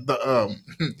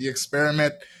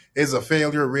experiment is a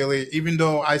failure? Really, even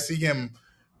though I see him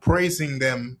praising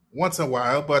them once in a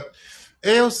while, but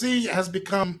AOC has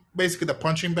become basically the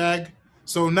punching bag.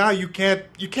 So now you can't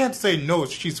say no,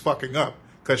 she's fucking up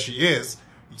because she is.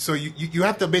 So you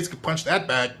have to basically punch that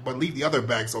bag, but leave the other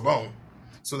bags alone,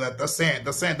 so that the sand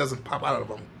doesn't pop out of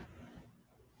them.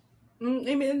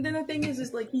 I mean, and then the thing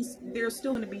is like there's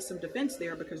still going to be some defense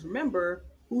there because remember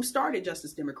who started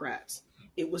Justice Democrats?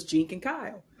 It was Jink and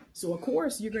Kyle. So of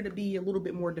course you're going to be a little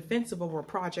bit more defensive over a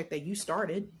project that you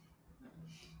started.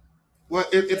 Well,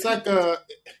 it's like the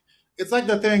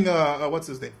thing. What's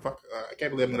his name? Fuck, I can't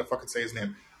believe I'm gonna fucking say his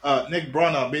name. Nick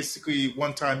Brana. Basically,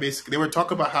 one time, basically, they were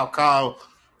talking about how Kyle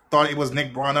thought it was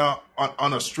Nick Brana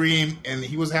on a stream, and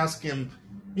he was asking him.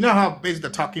 You know how basically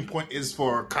the talking point is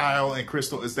for Kyle and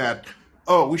Crystal is that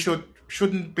we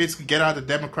shouldn't basically get out of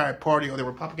the Democratic Party or the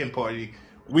Republican Party.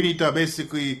 We need to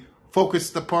basically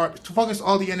focus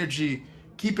all the energy,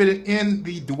 keep it in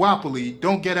the duopoly.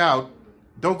 Don't get out.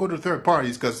 Don't go to third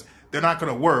parties because they're not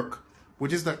going to work.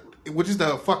 Which is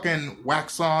the fucking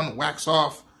wax on, wax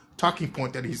off talking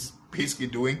point that he's basically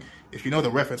doing. If you know the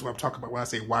reference, what I'm talking about when I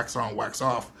say wax on, wax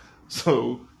off.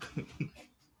 So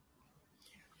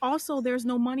Also, there's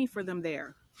no money for them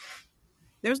there.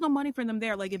 There's no money for them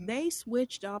there. Like if they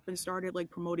switched up and started like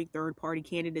promoting third party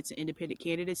candidates and independent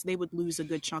candidates, they would lose a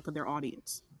good chunk of their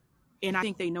audience. And I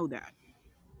think they know that.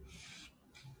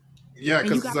 yeah, And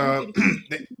you because got to look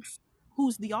at it,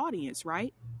 who's the audience,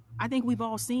 right? I think we've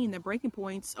all seen that Breaking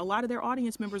Points, a lot of their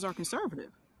audience members are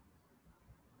conservative.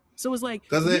 So it's like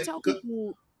because when you tell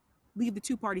people leave the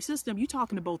two-party system, you're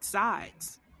talking to both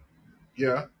sides.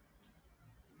 yeah,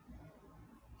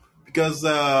 because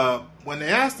when they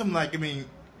asked him, like, I mean,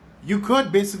 you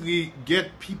could basically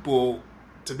get people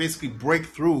to basically break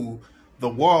through the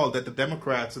wall that the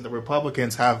Democrats and the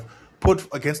Republicans have put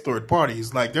against third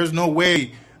parties. Like, there's no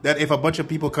way that if a bunch of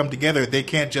people come together, they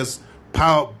can't just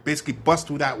basically bust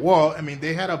through that wall. I mean,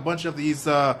 they had a bunch of these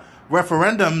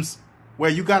referendums where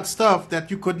you got stuff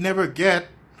that you could never get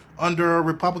under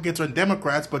Republicans or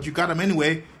Democrats, but you got them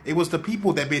anyway. It was the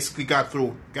people that basically got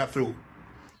through. Got through.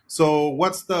 So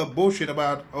what's the bullshit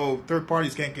about third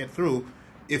parties can't get through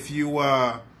if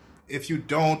if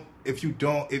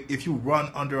you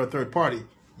run under a third party,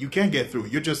 you can get through.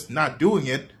 You're just not doing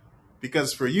it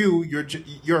because for you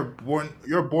you're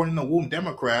born in a womb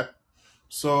Democrat,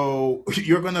 so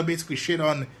you're gonna basically shit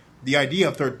on the idea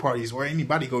of third parties or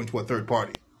anybody going to a third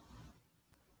party.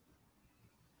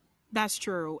 That's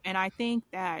true. And I think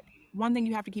that one thing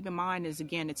you have to keep in mind is,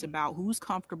 again, it's about who's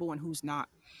comfortable and who's not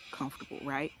comfortable,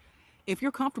 right? If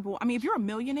you're comfortable, I mean, if you're a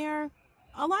millionaire,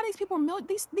 a lot of these people are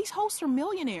these hosts are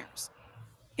millionaires.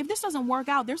 If this doesn't work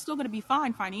out, they're still going to be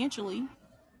fine financially.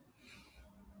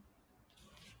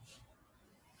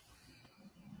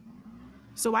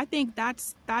 So I think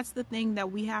that's the thing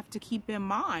that we have to keep in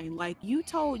mind. Like you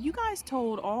guys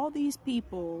told all these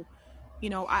people,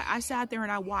 I sat there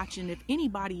and I watched, and if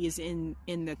anybody is in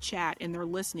the chat and they're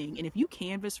listening, and if you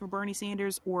canvass for Bernie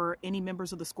Sanders or any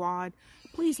members of the squad,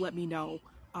 please let me know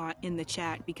in the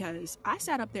chat, because I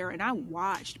sat up there and I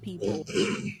watched people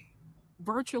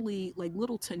virtually like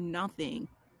little to nothing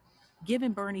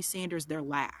giving Bernie Sanders their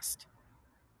last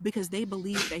because they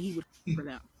believed that he would fight for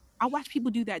them. I watched people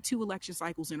do that 2 election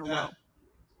cycles in a Uh, row.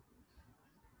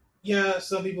 yeah,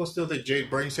 some people still think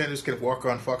Bernie Sanders can walk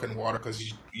on fucking water because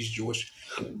he's Jewish.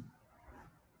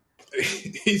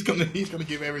 He's gonna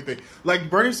give everything. Like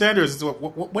Bernie Sanders is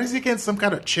what is he against? Some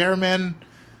kind of chairman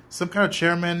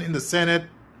in the Senate.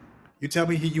 You tell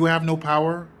me you have no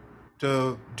power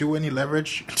to do any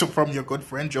leverage from your good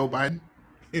friend Joe Biden.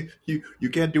 You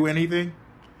can't do anything.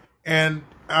 And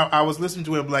I was listening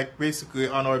to him like basically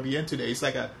on RBN today. He's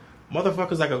like a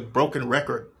motherfucker's like a broken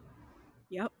record.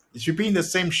 Yep. You're being the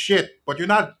same shit, but you're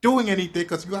not doing anything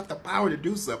because you have the power to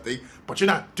do something, but you're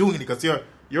not doing it because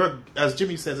you're as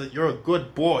Jimmy says, you're a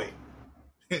good boy.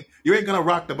 You ain't gonna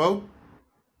rock the boat.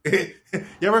 You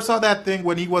ever saw that thing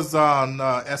when he was on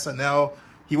SNL?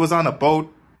 He was on a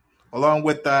boat along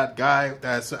with that guy.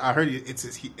 That's I heard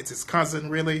it's his cousin,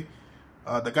 really.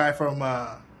 The guy from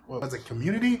what was it,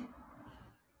 Community?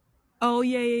 Oh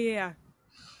yeah, yeah, yeah.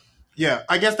 Yeah,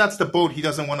 I guess that's the boat he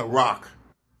doesn't want to rock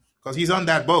because he's on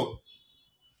that boat,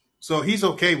 so he's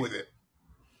okay with it.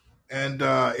 And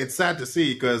it's sad to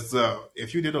see because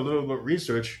if you did a little bit of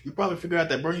research, you probably figure out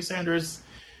that Bernie Sanders,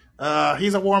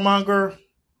 he's a warmonger.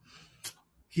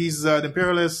 He's an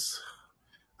imperialist.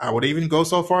 I would even go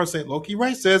so far as say low-key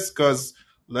racist because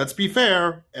let's be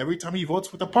fair, every time he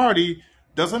votes with the party,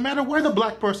 doesn't matter where the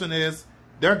black person is,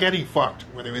 they're getting fucked,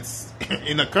 whether it's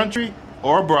in the country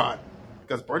or abroad.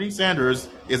 Because Bernie Sanders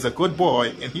is a good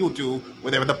boy and he'll do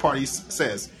whatever the party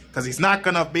says. Because he's not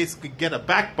going to basically get a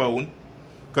backbone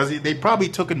because they probably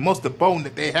took in most of the bone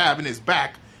that they have in his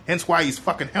back, hence why he's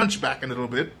fucking hunchback a little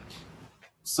bit.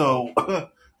 So,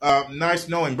 nice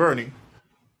knowing Bernie.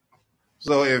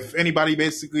 So if anybody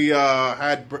basically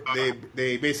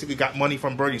they basically got money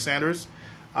from Bernie Sanders,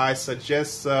 I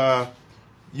suggest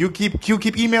you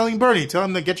keep emailing Bernie, tell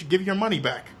him to give you your money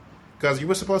back because you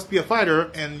were supposed to be a fighter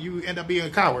and you end up being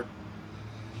a coward.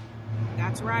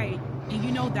 That's right.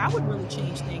 And that would really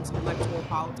change things in electoral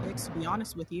politics, to be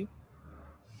honest with you.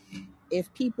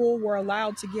 If people were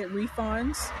allowed to get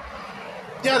refunds,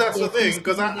 Yeah, that's the if thing these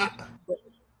because candidates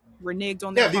reneged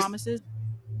on their yeah these promises.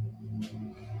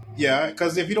 yeah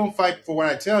because if you don't fight for what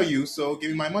I tell you, so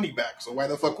give me my money back. So why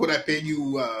the fuck would I pay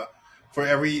you for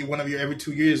every one of your every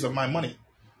 2 years of my money?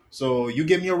 So you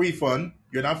give me a refund.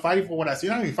 You're not fighting for what I say.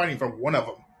 You're not even fighting for one of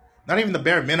them. Not even the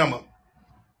bare minimum.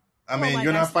 I Well, mean, like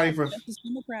you're I not said, fighting for. Justice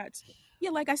Democrats.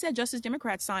 Yeah, like I said, Justice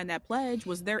Democrats signed that pledge.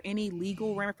 Was there any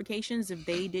legal ramifications if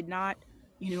they did not,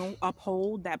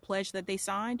 uphold that pledge that they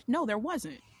signed? No, there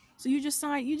wasn't. So you just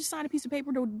signed a piece of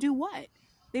paper to do what?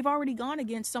 They've already gone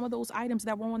against some of those items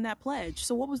that were on that pledge.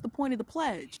 So what was the point of the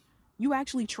pledge? You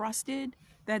actually trusted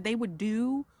that they would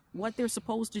do what they're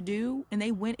supposed to do, and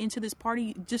they went into this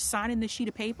party just signing this sheet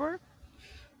of paper.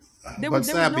 But There was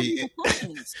no Sabby,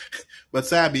 repercussions. but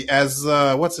Sabby, as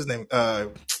what's his name?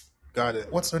 God,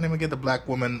 what's her name again? The black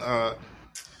woman. Her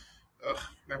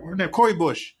name Cory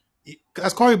Bush.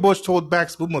 As Cory Bush told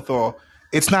Max Blumenthal,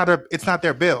 it's not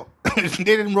their bill. They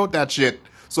didn't wrote that shit.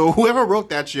 So whoever wrote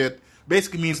that shit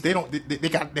basically means they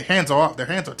got their hands are off, their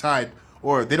hands are tied,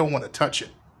 or they don't want to touch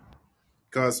it.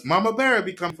 Because Mama Bear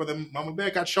be coming for them. Mama Bear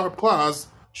got sharp claws,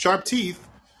 sharp teeth,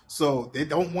 so they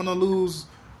don't want to lose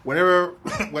whatever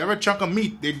whatever chunk of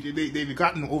meat they've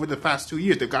gotten over the past 2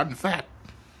 years. They've gotten fat,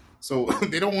 so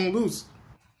they don't want to lose.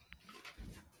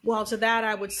 Well, to that,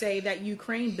 I would say that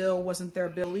Ukraine bill wasn't their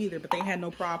bill either, but they had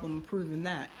no problem approving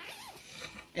that.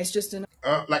 It's just an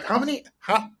Like how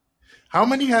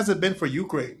many has it been for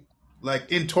Ukraine?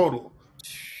 Like in total,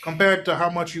 compared to how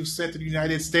much you sent to the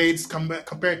United States,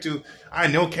 compared to I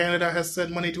know Canada has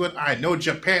sent money to it. I know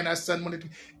Japan has sent money to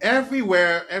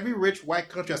everywhere. Every rich white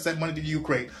country has sent money to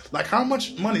Ukraine. Like how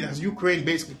much money has Ukraine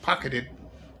basically pocketed,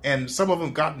 and some of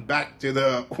them gotten back to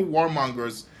the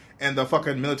warmongers and the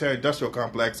fucking military industrial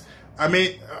complex. I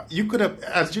mean, you could have,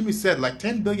 as Jimmy said, like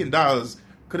 $10 billion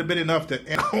could have been enough to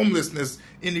end homelessness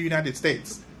in the United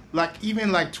States. Like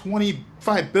even like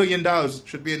 $25 billion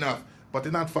should be enough, but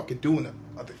they're not fucking doing it.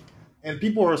 I think, and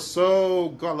people are so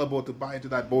gullible to buy into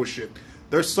that bullshit.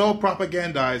 They're so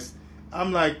propagandized.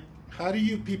 I'm like, how do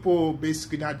you people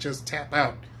basically not just tap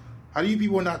out? How do you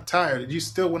people not tired? Do you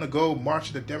still want to go march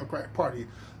to the Democratic Party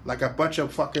like a bunch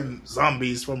of fucking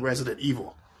zombies from Resident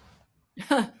Evil?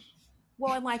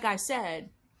 well, and like I said,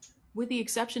 with the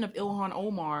exception of Ilhan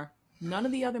Omar, none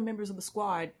of the other members of the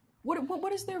squad.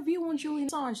 What is their view on Julian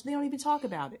Assange? They don't even talk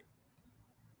about it.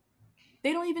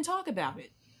 They don't even talk about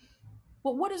it.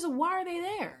 But what is it? Why are they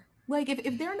there? Like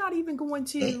if they're not even going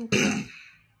to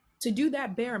do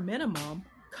that bare minimum,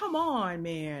 come on,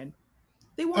 man.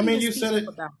 They I won't mean, even you speak said up it.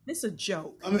 about it. It's a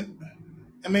joke.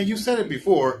 I mean, you said it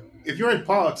before. If you're in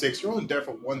politics, you're only there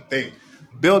for one thing: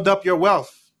 build up your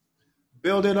wealth,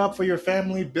 build it up for your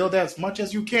family, build as much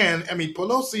as you can. I mean,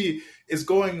 Pelosi is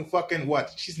going fucking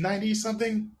what? She's 90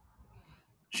 something.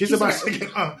 She's She's in about her to get.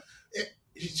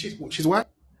 80s. She's what?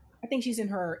 I think she's in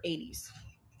her 80s.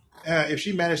 If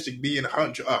she managed to be in a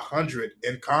hundred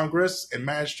in Congress and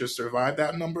managed to survive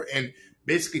that number and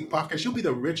basically pocket, she'll be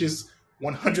the richest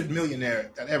 100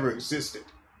 millionaire that ever existed.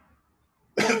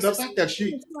 Well, it's The the fact same that thing. she,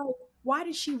 It's like, why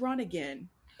did she run again?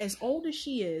 As old as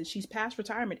she is, she's past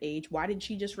retirement age. Why didn't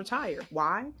she just retire?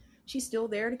 Why? She's still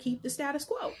there to keep the status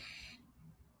quo.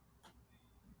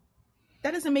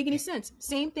 That doesn't make any sense.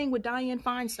 Same thing with Dianne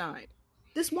Feinstein.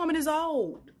 This woman is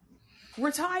old.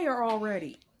 Retire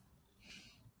already.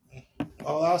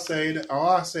 all I'll say,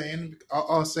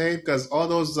 because all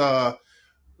those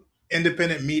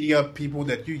independent media people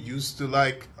that you used to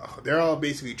like, they're all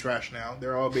basically trash now.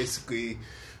 They're all basically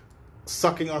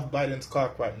sucking off Biden's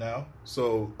cock right now.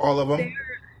 So all of They're them,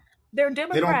 they're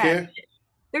they don't Democrats. care.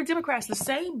 They're Democrats, the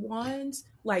same ones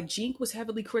like Jink was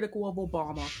heavily critical of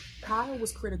Obama, Kyle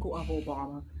was critical of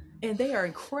Obama, and they are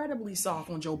incredibly soft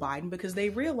on Joe Biden because they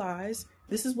realize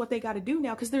this is what they got to do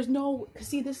now. Because there's no,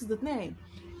 see, this is the thing.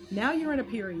 Now you're in a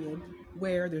period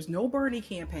where there's no Bernie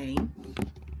campaign.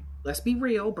 Let's be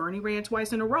real, Bernie ran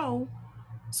twice in a row.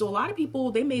 So a lot of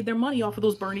people, they made their money off of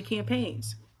those Bernie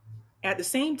campaigns. At the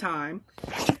same time,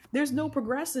 there's no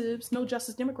progressives, no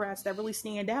Justice Democrats that really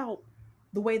stand out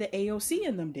the way that AOC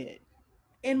and them did.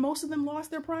 And most of them lost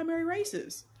their primary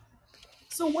races.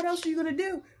 So what else are you gonna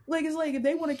do? Like it's like if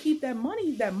they want to keep that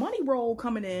money roll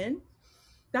coming in,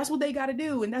 that's what they got to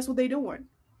do, and that's what they're doing.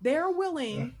 They're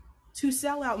willing to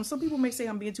sell out. And some people may say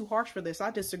I'm being too harsh for this.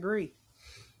 I disagree.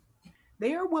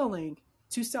 They are willing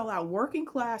to sell out working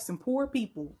class and poor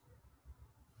people,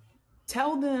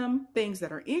 tell them things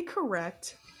that are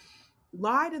incorrect,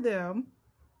 lie to them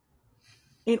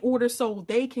in order so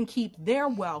they can keep their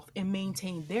wealth and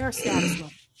maintain their status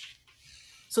level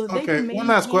so that they Okay, can one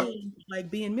last question. maintain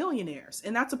like being millionaires.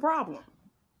 And that's a problem.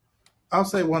 I'll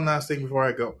say one last thing before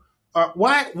I go.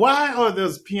 Why are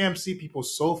those PMC people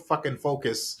so fucking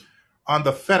focused on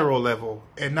the federal level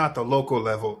and not the local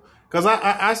level? Because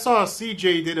I saw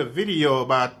CJ did a video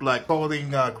about like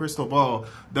calling Crystal Ball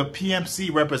the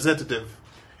PMC representative,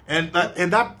 and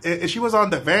she was on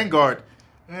the Vanguard,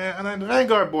 and then the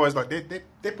Vanguard boys like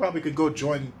they probably could go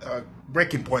join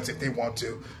Breaking Points if they want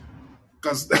to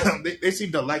because they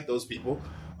seem to like those people.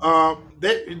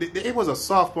 It was a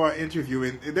softball interview,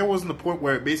 and there wasn't a point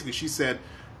where basically she said,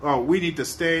 "Oh, we need to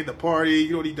stay in the party.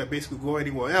 You don't need to basically go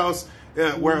anywhere else.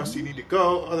 Where else do you need to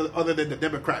go other than the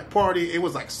Democratic Party?" It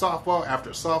was like softball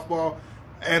after softball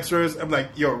answers. I'm like,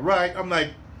 "You're right." I'm like,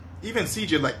 even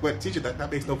CJ like, "But CJ,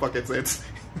 that makes no fucking sense.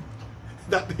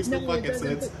 That makes No, no it fucking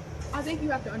doesn't. sense." But I think you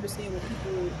have to understand what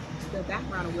people, the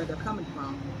background of where they're coming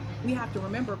from. We have to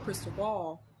remember Crystal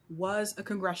Ball was a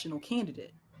congressional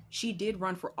candidate. She did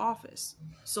run for office.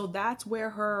 So that's where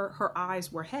her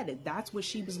eyes were headed. That's what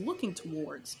she was looking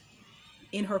towards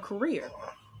in her career.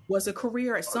 Was a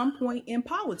career at some point in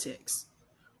politics.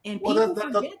 And Well,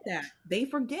 people forget that. They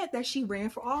forget that she ran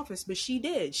for office, but she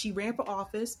did. She ran for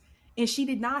office and she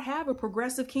did not have a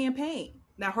progressive campaign.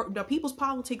 Now, the people's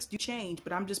politics do change,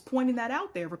 but I'm just pointing that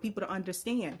out there for people to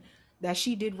understand that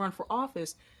she did run for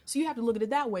office. So you have to look at it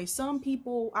that way. Some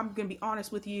people, I'm going to be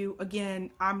honest with you,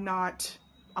 again, I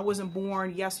wasn't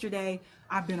born yesterday.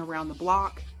 I've been around the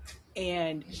block.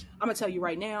 And I'm going to tell you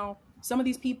right now, some of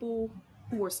these people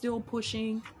who are still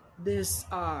pushing this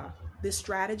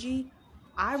strategy,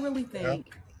 I really Yeah. think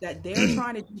that they're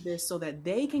trying to do this so that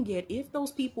they can get, if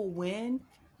those people win,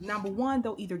 number one,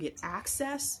 they'll either get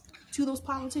access to those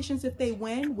politicians if they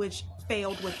win, which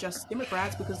failed with just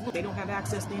Democrats because look, they don't have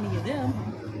access to any of them.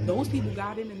 Those people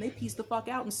got in and they pieced the fuck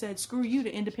out and said, screw you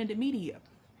to independent media,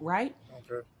 right?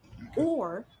 Okay. Okay.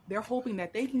 Or they're hoping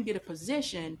that they can get a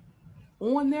position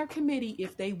on their committee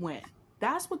if they win.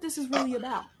 That's what this is really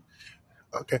about.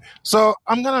 Okay. So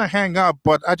I'm gonna hang up,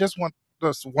 but I just want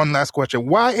just one last question.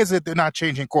 Why is it they're not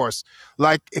changing course?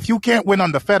 Like, if you can't win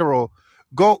on the federal,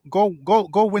 go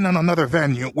win on another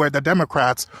venue where the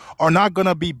Democrats are not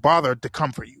gonna be bothered to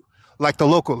come for you, like the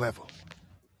local level.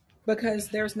 Because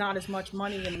there's not as much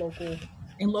money in local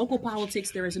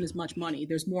politics. There isn't as much money.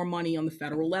 There's more money on the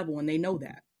federal level, and they know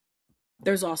that.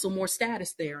 There's also more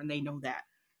status there, and they know that.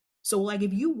 So, like,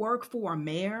 if you work for a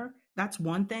mayor, that's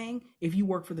one thing. If you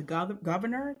work for the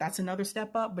governor, that's another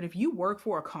step up. But if you work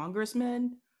for a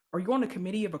congressman or you're on a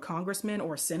committee of a congressman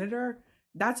or a senator,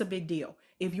 that's a big deal.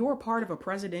 If you're a part of a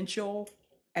presidential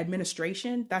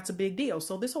administration, that's a big deal.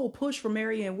 So, this whole push for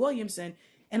Marianne Williamson,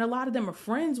 and a lot of them are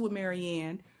friends with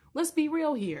Marianne, let's be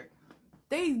real here.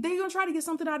 They gonna try to get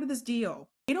something out of this deal.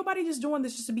 Ain't nobody just doing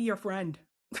this just to be your friend.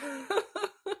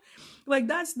 Like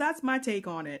that's my take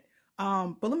on it.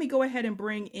 But let me go ahead and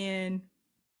bring in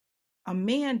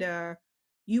Amanda.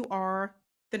 You are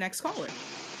the next caller.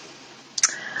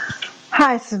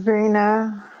 Hi,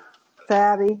 Sabrina,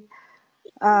 Fabby.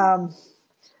 Um,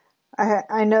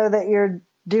 I know that you're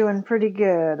doing pretty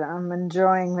good. I'm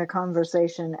enjoying the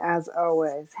conversation as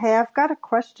always. Hey, I've got a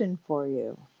question for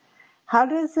you. How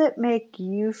does it make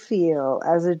you feel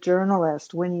as a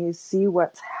journalist when you see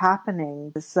what's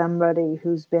happening to somebody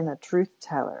who's been a truth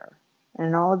teller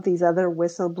and all of these other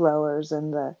whistleblowers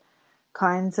and the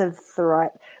kinds of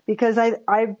threat, because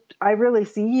I really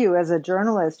see you as a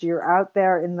journalist. You're out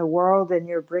there in the world and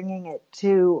you're bringing it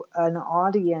to an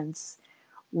audience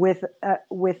with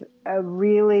a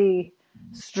really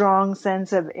strong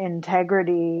sense of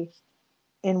integrity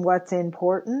in what's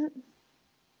important.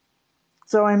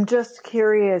 So I'm just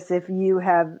curious if you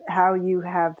have how you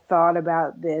have thought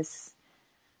about this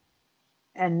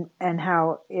and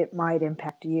how it might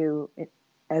impact you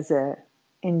as a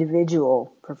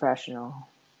individual professional.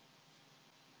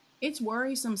 It's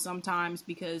worrisome sometimes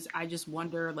because I just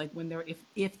wonder, like, when they're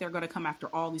if they're going to come after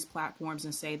all these platforms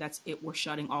and say that's it, we're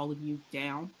shutting all of you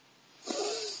down.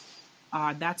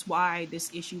 That's why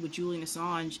this issue with Julian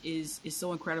Assange is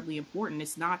so incredibly important.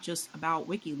 It's not just about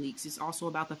WikiLeaks. It's also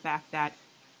about the fact that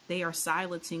they are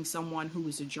silencing someone who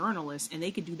is a journalist, and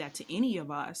they could do that to any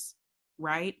of us,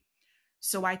 right?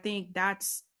 So I think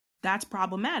that's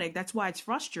problematic. That's why it's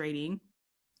frustrating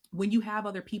when you have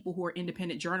other people who are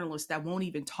independent journalists that won't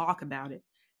even talk about it.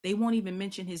 They won't even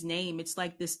mention his name. It's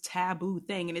like this taboo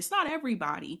thing. And it's not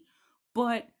everybody,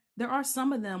 but there are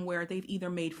some of them where they've either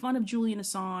made fun of Julian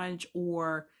Assange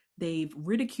or they've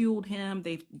ridiculed him.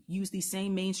 They've used these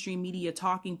same mainstream media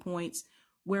talking points.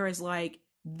 Whereas, like,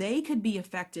 they could be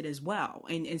affected as well.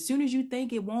 And as soon as you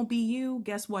think it won't be you,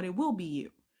 guess what? It will be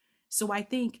you. So I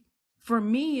think for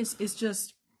me, it's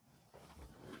just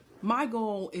my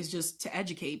goal is just to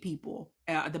educate people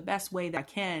the best way that I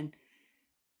can.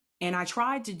 And I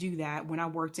tried to do that when I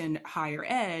worked in higher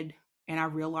ed, and I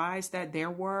realized that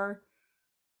there were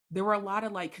a lot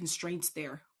of like constraints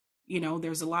there.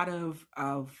 There's a lot of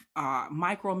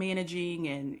micromanaging,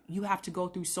 and you have to go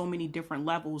through so many different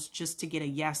levels just to get a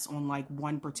yes on like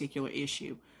one particular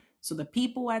issue. So the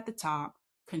people at the top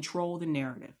control the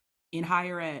narrative in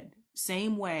higher ed,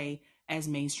 same way as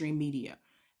mainstream media.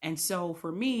 And so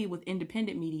for me, with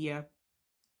independent media,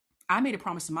 I made a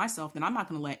promise to myself that I'm not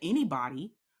going to let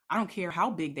anybody, I don't care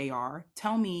how big they are,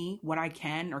 tell me what I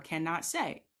can or cannot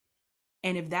say.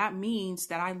 And if that means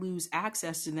that I lose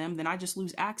access to them, then I just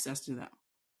lose access to them.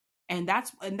 And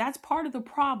that's part of the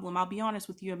problem. I'll be honest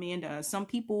with you, Amanda. Some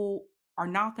people are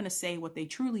not going to say what they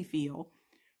truly feel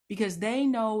because they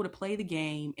know to play the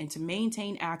game and to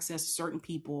maintain access to certain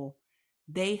people,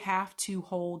 they have to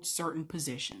hold certain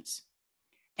positions.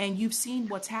 And you've seen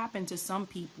what's happened to some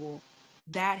people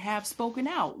that have spoken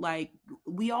out. Like,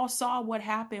 we all saw what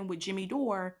happened with Jimmy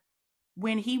Dore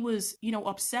when he was,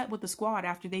 upset with the squad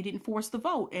after they didn't force the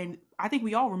vote. And I think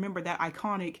we all remember that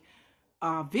iconic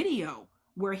video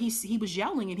where he was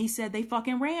yelling and he said they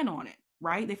fucking ran on it,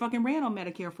 right? They fucking ran on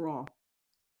Medicare for all.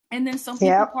 And then some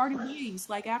people Yep. parted ways.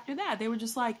 Like, after that, they were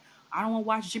just like, I don't want to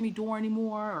watch Jimmy Dore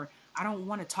anymore, or I don't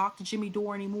want to talk to Jimmy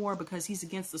Dore anymore because he's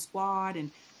against the squad.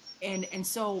 And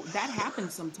so that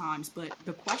happens sometimes. But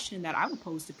the question that I would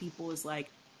pose to people is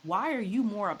like, why are you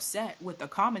more upset with a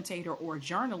commentator or a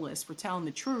journalist for telling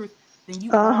the truth than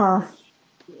you are Uh-huh.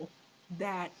 with people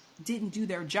that didn't do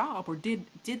their job or did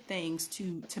things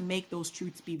to make those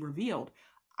truths be revealed?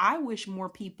 I wish more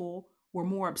people were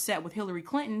more upset with Hillary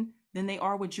Clinton than they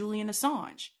are with Julian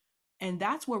Assange. And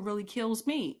that's what really kills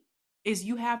me is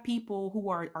you have people who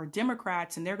are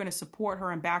Democrats and they're going to support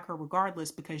her and back her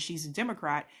regardless because she's a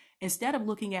Democrat, instead of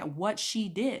looking at what she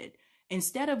did,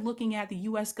 instead of looking at the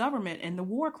US government and the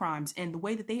war crimes and the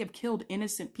way that they have killed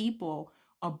innocent people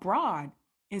abroad.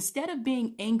 Instead of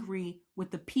being angry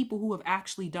with the people who have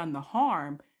actually done the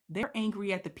harm, they're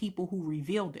angry at the people who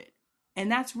revealed it.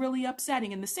 And that's really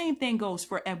upsetting. And the same thing goes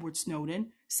for Edward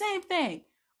Snowden. Same thing.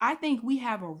 I think we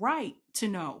have a right to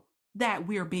know that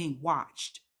we're being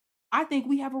watched. I think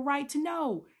we have a right to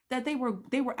know that they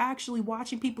were actually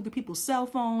watching people through people's cell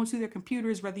phones, through their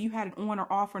computers, whether you had it on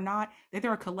or off or not, that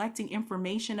they're collecting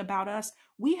information about us.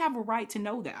 We have a right to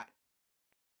know that.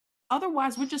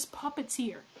 Otherwise, we're just puppets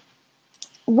here.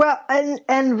 Well,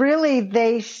 and really,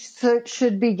 they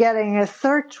should be getting a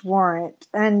search warrant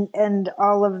and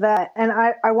all of that. And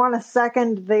I want to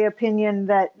second the opinion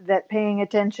that paying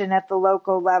attention at the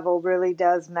local level really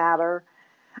does matter.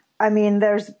 I mean,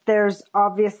 there's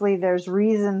obviously there's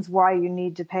reasons why you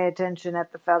need to pay attention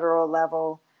at the federal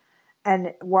level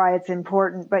and why it's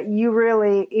important, but you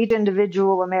really, each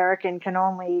individual American can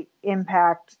only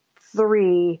impact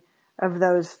three of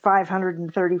those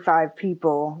 535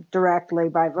 people directly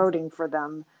by voting for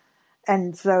them.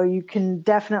 And so you can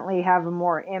definitely have a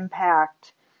more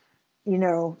impact, you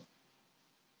know,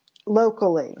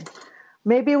 locally.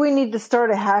 Maybe we need to start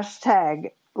a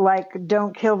hashtag like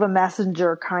 "Don't kill the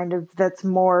messenger," kind of, that's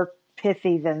more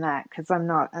pithy than that, because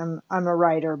I'm a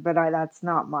writer, but that's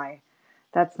not my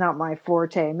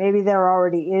forte. Maybe there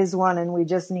already is one and we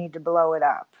just need to blow it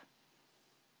up.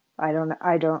 I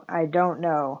don't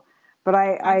know. But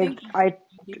I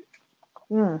think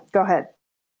go ahead.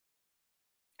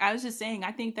 I was just saying,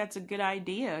 I think that's a good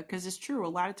idea because it's true. A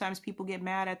lot of times people get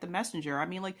mad at the messenger. I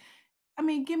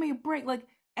mean, give me a break. Like,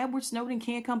 Edward Snowden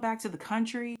can't come back to the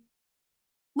country.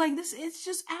 Like, this, it's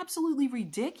just absolutely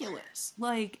ridiculous.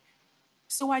 Like,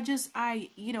 so and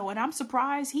I'm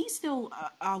surprised he's still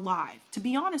alive. To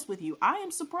be honest with you, I am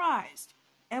surprised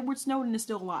Edward Snowden is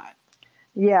still alive.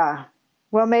 Yeah.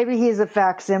 Well, maybe he's a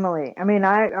facsimile. I mean,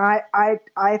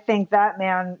 I think that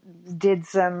man did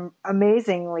some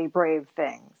amazingly brave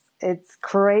things. It's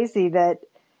crazy that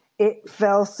it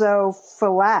fell so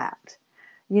flat.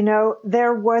 You know,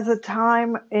 there was a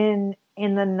time in the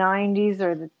 90s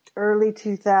or the early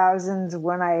 2000s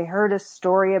when I heard a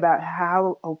story about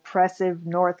how oppressive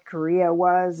North Korea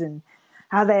was and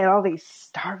how they had all these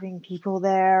starving people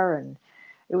there, and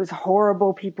it was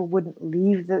horrible. People wouldn't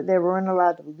leave. They weren't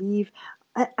allowed to leave.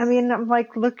 I mean, I'm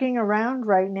like looking around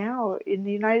right now in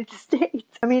the United States.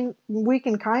 I mean, we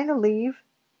can kind of leave.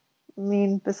 I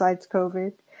mean, besides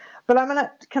COVID. But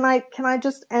can I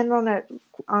just end on a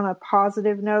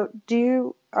positive note?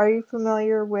 Are you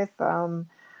familiar with the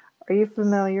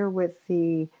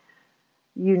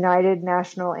United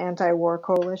National Anti-War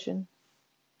Coalition?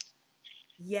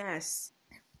 Yes,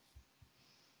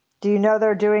 Do you know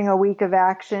they're doing a week of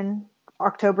action,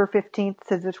 October 15th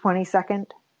to the 22nd?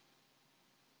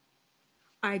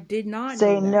 I did not know that.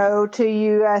 Say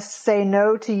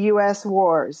no to US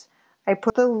wars. I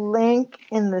put the link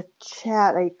in the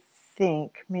chat, I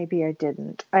think. Maybe I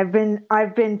didn't. I've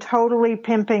been totally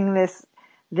pimping this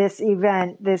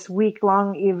event, this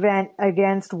week-long event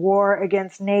against war,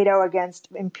 against NATO, against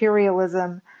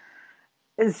imperialism,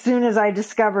 as soon as I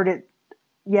discovered it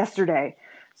yesterday.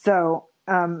 So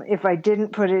if I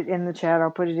didn't put it in the chat,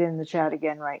 I'll put it in the chat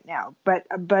again right now. But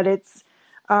it's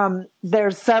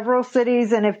there's several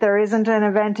cities, and if there isn't an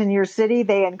event in your city,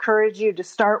 they encourage you to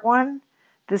start one.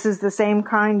 This is the same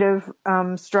kind of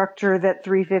structure that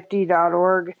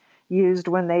 350.org used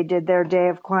when they did their Day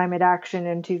of Climate Action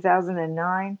in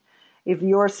 2009. If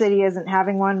your city isn't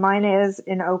having one, mine is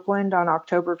in Oakland on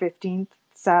October 15th,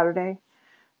 Saturday.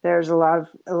 There's a lot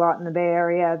in the Bay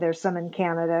Area. There's some in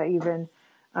Canada even.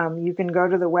 You can go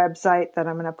to the website that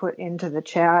I'm going to put into the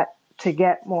chat to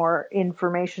get more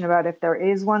information about if there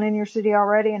is one in your city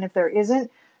already. And if there isn't,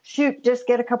 shoot, just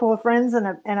get a couple of friends and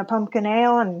a pumpkin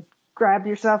ale and grab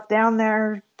yourself down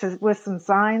there with some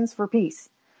signs for peace.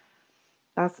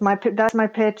 That's my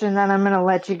pitch, and then I'm going to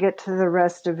let you get to the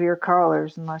rest of your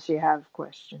callers unless you have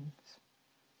questions.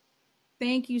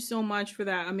 Thank you so much for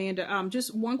that, Amanda.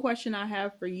 Just one question I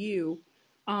have for you.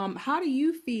 How do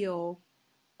you feel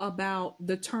about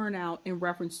the turnout in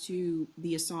reference to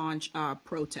the Assange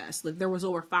protest? Like, there was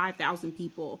over 5,000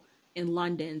 people in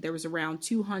London. There was around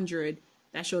 200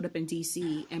 that showed up in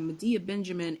DC, and Medea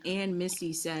Benjamin and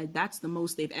Missy said that's the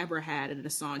most they've ever had at an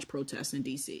Assange protest in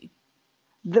DC.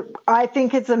 I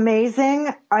think it's amazing.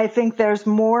 I think there's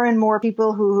more and more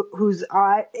people whose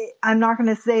I'm not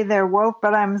going to say they're woke,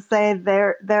 but I'm saying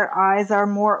their eyes are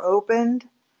more opened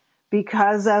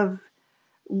because of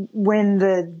when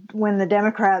the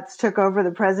Democrats took over the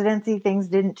presidency, things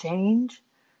didn't change.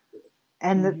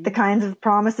 And the kinds of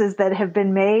promises that have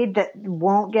been made that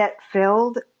won't get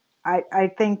filled,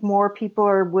 I think more people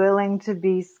are willing to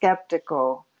be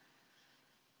skeptical.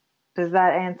 Does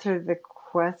that answer the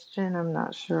question? I'm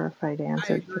not sure if I'd I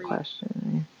answered the agree.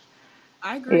 question.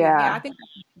 I agree. Yeah, I Yeah, think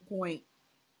that's the point.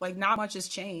 Like, not much has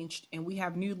changed, and we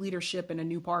have new leadership and a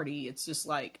new party. It's just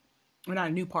like, well, not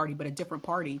a new party, but a different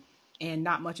party, and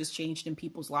not much has changed in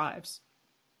people's lives.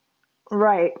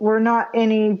 right. We're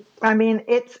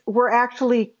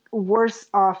actually worse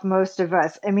off, most of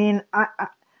us. I mean,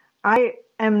 I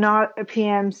am not a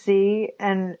PMC,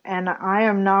 and I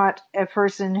am not a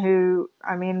person who,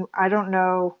 I don't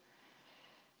know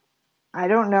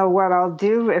what I'll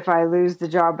do if I lose the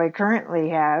job I currently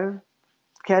have,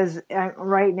 because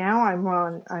right now I'm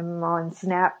on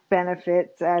SNAP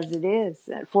benefits as it is.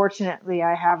 Fortunately,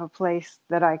 I have a place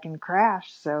that I can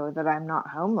crash so that I'm not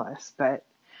homeless. But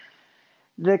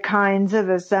the kinds of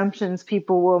assumptions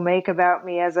people will make about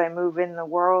me as I move in the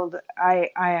world, I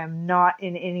am not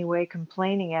in any way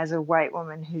complaining as a white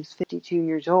woman who's 52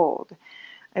 years old.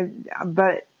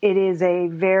 But it is a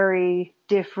very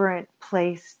different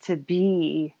place to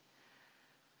be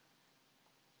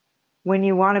when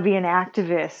you want to be an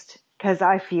activist, because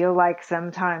I feel like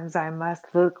sometimes I must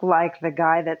look like the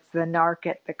guy that's the narc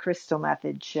at the Crystal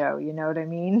Method show. You know what I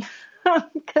mean?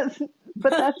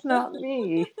 But that's not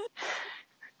me.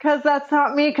 Because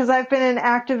I've been an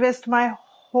activist my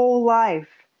whole life.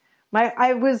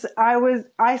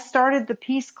 I started the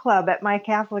Peace Club at my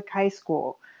Catholic high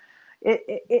school.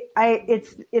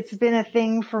 It's been a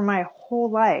thing for my whole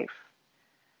life.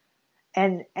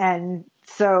 And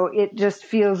so it just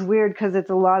feels weird because it's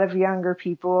a lot of younger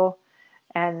people,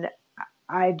 and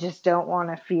I just don't want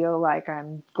to feel like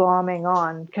I'm glomming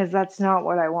on, because that's not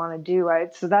what I want to do.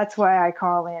 So that's why I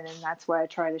call in, and that's why I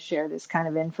try to share this kind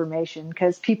of information,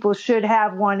 because people should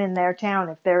have one in their town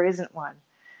if there isn't one.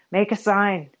 Make a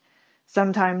sign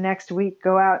sometime next week.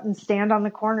 Go out and stand on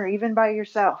the corner, even by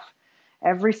yourself.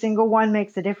 Every single one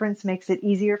makes a difference, makes it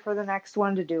easier for the next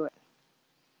one to do it.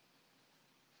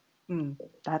 Mm.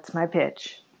 That's my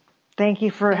pitch. Thank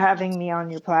you for Thank you. having me on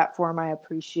your platform. I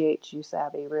appreciate you,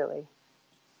 Sabby, really.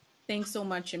 Thanks so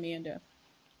much, Amanda.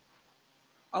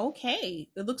 Okay,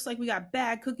 it looks like we got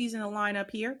bad cookies in the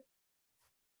lineup here.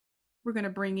 We're gonna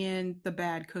bring in the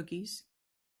bad cookies.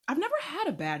 I've never had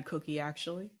a bad cookie,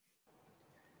 actually.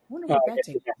 I wonder what that Yes,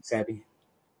 you tastes. can, Sabby.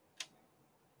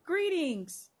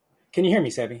 Greetings. Can you hear me,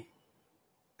 Sabby?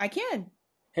 I can.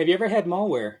 Have you ever had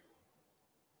malware?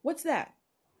 What's that?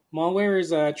 Malware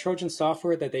is a Trojan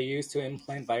software that they use to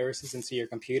implant viruses into your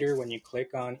computer when you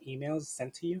click on emails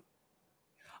sent to you.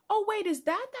 Oh, wait, is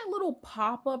that little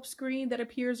pop-up screen that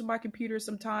appears on my computer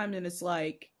sometime, and it's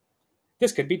like,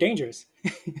 This could be dangerous.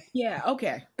 yeah,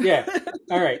 okay. Yeah.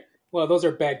 All right. Well, those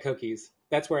are bad cookies.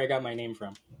 That's where I got my name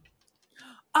from.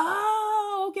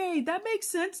 Oh, okay, that makes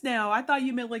sense now. I thought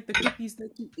you meant like the cookies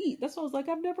that you eat. That's why I was like,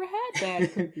 I've never had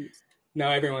bad cookies. No,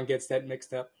 everyone gets that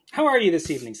mixed up. How are you this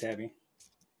evening, Sabby?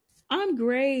 I'm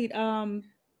great.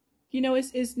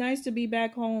 It's nice to be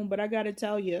back home, but I gotta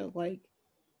tell you, like,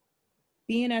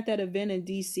 being at that event in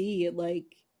DC, it like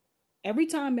every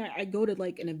time I go to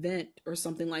like an event or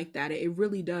something like that, it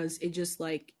really does. It just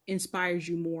like inspires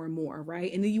you more and more,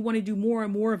 right? And then you want to do more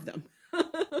and more of them.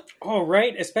 All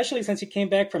right, especially since you came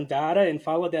back from Dada and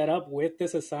followed that up with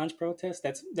this Assange protest.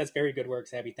 That's very good work,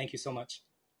 Sabby. Thank you so much.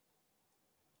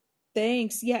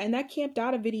 Thanks. Yeah, and that Camp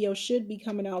Data video should be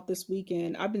coming out this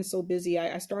weekend. I've been so busy.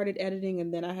 I started editing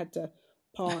and then I had to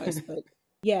pause. But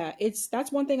yeah,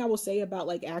 that's one thing I will say about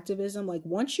like activism. Like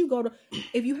once you go to,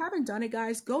 if you haven't done it,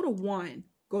 guys, go to one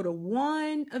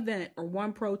event or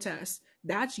one protest.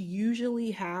 That's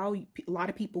usually how a lot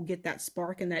of people get that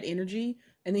spark and that energy,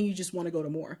 and then you just want to go to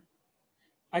more.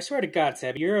 I swear to God,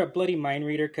 Sabby, you're a bloody mind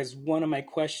reader because one of my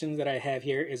questions that I have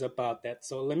here is about that.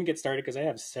 So let me get started because I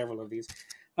have several of these.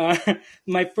 Uh,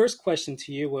 my first question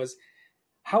to you was,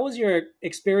 how was your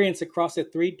experience across the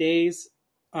 3 days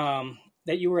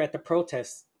that you were at the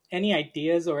protest? Any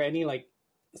ideas or any like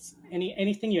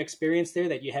anything you experienced there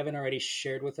that you haven't already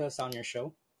shared with us on your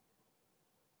show?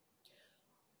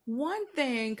 One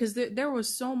thing, because there was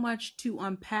so much to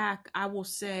unpack, I will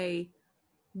say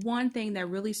one thing that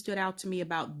really stood out to me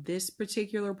about this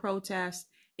particular protest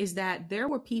is that there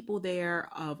were people there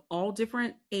of all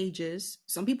different ages.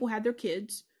 Some people had their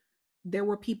kids. There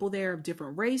were people there of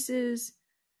different races.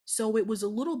 So it was a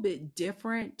little bit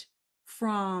different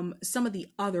from some of the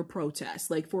other protests.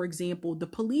 Like, for example, the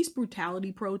police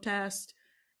brutality protest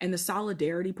and the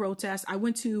solidarity protest. I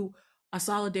went to a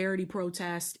solidarity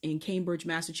protest in Cambridge,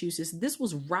 Massachusetts. This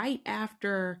was right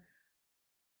after,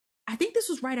 I think this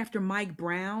was right after Mike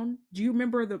Brown. Do you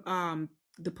remember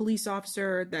the police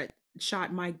officer that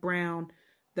shot Mike Brown,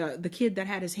 the kid that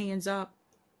had his hands up?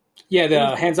 Yeah, It was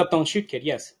the hands up, don't shoot kid.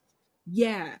 Yes.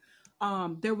 Yeah.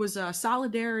 There was a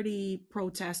solidarity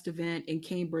protest event in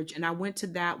Cambridge, and I went to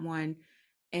that one.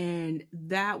 And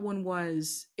that one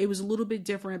was, it was a little bit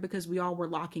different because we all were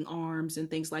locking arms and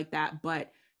things like that,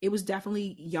 but it was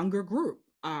definitely younger group.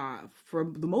 For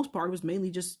the most part, it was mainly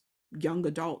just young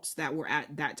adults that were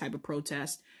at that type of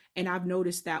protest. And I've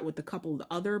noticed that with a couple of the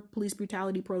other police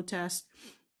brutality protests,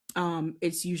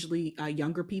 it's usually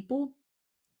younger people.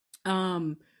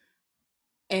 Um,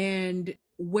 and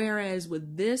whereas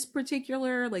with this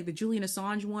particular, like the Julian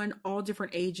Assange one, all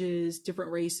different ages,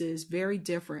 different races, very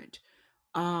different.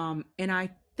 And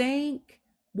I think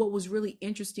what was really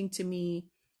interesting to me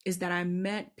is that I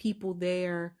met people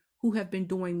there who have been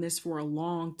doing this for a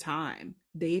long time.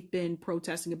 They've been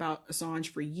protesting about Assange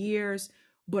for years,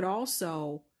 but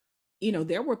also,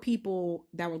 there were people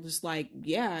that were just like,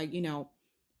 yeah,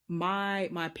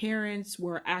 my parents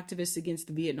were activists against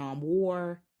the Vietnam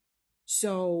War.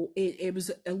 So it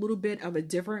was a little bit of a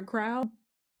different crowd.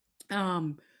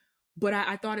 Um, but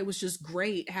I thought it was just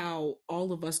great how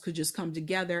all of us could just come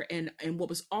together. And what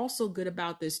was also good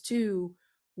about this too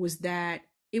was that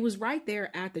it was right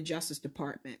there at the Justice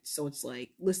Department. So it's like,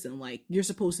 listen, like you're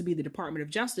supposed to be the Department of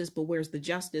Justice, but where's the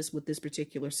justice with this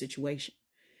particular situation?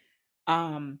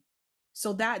 Um,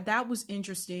 so that was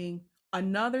interesting.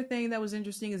 Another thing that was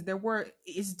interesting is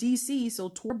it's DC, so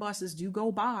tour buses do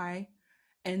go by,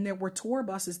 and there were tour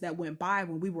buses that went by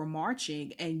when we were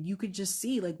marching, and you could just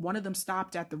see like one of them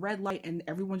stopped at the red light and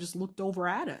everyone just looked over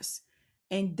at us,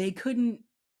 and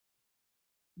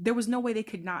there was no way they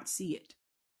could not see it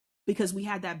because we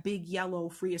had that big yellow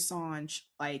Free Assange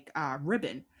like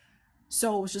ribbon.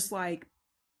 So it was just like,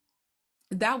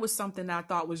 that was something that I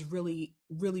thought was really,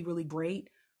 really, really great.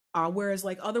 Whereas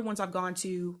like other ones I've gone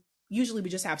to, usually we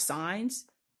just have signs,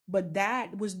 but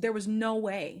there was no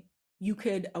way you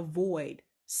could avoid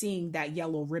seeing that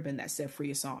yellow ribbon that said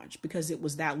Free Assange because it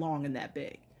was that long and that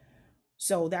big.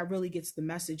 So that really gets the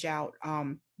message out.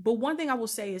 But one thing I will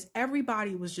say is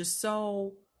everybody was just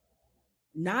so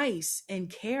nice and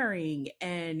caring,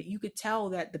 and you could tell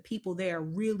that the people there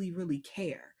really, really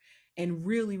care and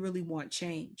really, really want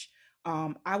change.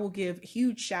 I will give a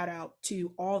huge shout out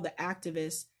to all the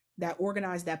activists that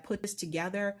organized, that put this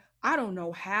together. I don't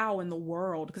know how in the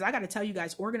world, because I got to tell you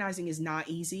guys, organizing is not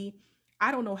easy.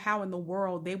 I don't know how in the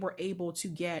world they were able to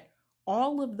get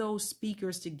all of those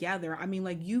speakers together. I mean,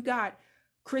 like you got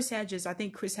Chris Hedges. I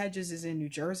think Chris Hedges is in New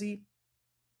Jersey.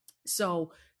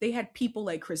 So they had people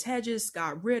like Chris Hedges,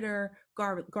 Scott Ritter,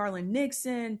 Garland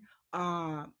Nixon,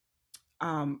 uh,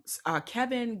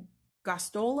 Kevin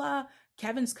Gostola.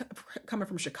 Kevin's coming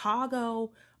from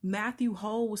Chicago. Matthew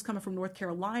Ho was coming from North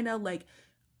Carolina. Like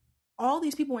all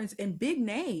these people and big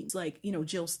names, like,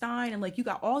 Jill Stein. And like you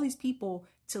got all these people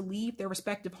to leave their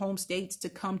respective home states to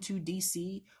come to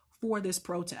DC for this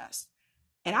protest.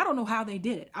 And I don't know how they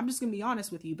did it. I'm just going to be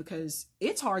honest with you because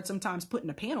it's hard sometimes putting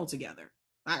a panel together.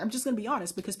 I'm just going to be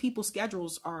honest because people's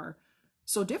schedules are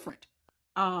so different.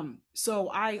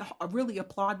 So I really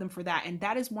applaud them for that. And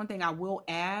that is one thing I will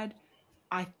add.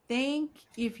 I think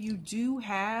if you do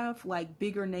have like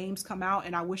bigger names come out,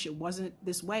 and I wish it wasn't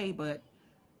this way, but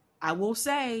I will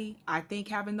say, I think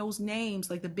having those names,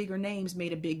 like the bigger names,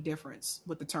 made a big difference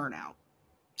with the turnout.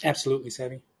 Absolutely,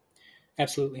 Savvy.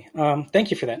 Absolutely.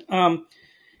 Thank you for that.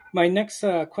 My next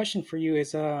question for you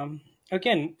is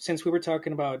again, since we were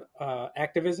talking about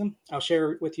activism, I'll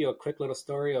share with you a quick little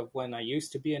story of when I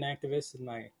used to be an activist in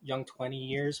my young 20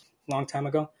 years, long time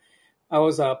ago. I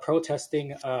was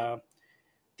protesting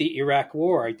the Iraq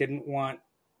War. I didn't want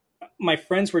my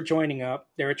friends were joining up.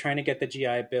 They were trying to get the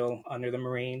GI Bill under the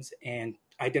Marines, and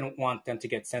I didn't want them to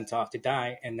get sent off to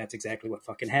die. And that's exactly what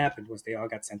fucking happened. Was they all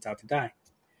got sent out to die.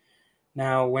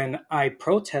 Now, when I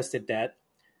protested that,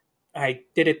 I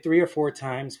did it 3 or 4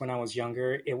 times when I was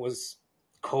younger. It was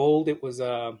cold. It was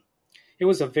a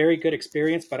very good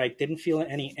experience, but I didn't feel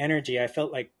any energy. I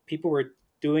felt like people were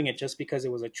doing it just because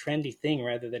it was a trendy thing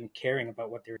rather than caring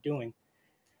about what they were doing.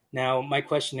 Now, my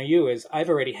question to you is I've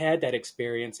already had that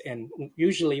experience. And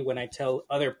usually, when I tell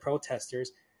other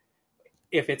protesters,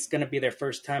 if it's going to be their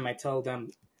first time, I tell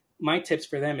them my tips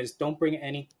for them is don't bring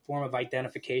any form of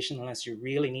identification unless you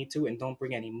really need to, and don't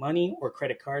bring any money or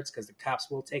credit cards because the cops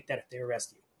will take that if they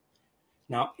arrest you.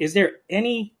 Now, is there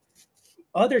any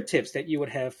other tips that you would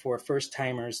have for first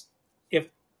timers if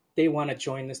they want to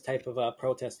join this type of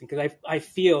protesting? Because I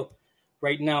feel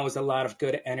right now is a lot of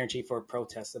good energy for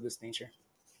protests of this nature.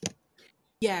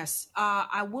 Yes,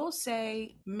 I will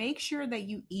say make sure that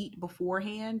you eat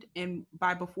beforehand. And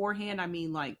by beforehand, I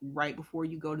mean like right before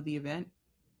you go to the event.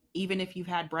 Even if you've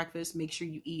had breakfast, make sure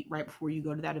you eat right before you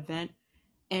go to that event,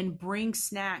 and bring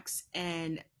snacks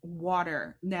and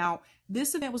water. Now,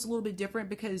 this event was a little bit different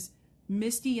because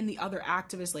Misty and the other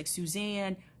activists, like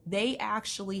Suzanne, they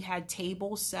actually had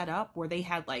tables set up where they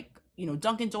had like,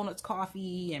 Dunkin' Donuts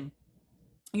coffee and,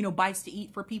 bites to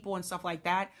eat for people and stuff like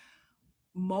that.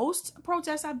 Most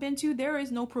protests I've been to, there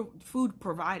is no food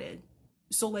provided.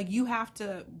 So like you have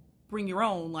to bring your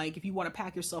own. Like if you want to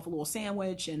pack yourself a little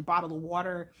sandwich and bottle of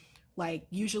water, like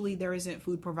usually there isn't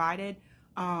food provided.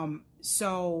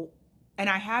 So and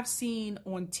I have seen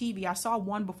on TV, I saw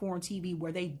one before on TV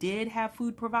where they did have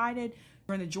food provided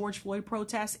during the George Floyd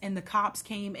protests, and the cops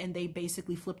came and they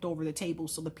basically flipped over the table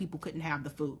so the people couldn't have the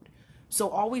food. So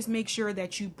always make sure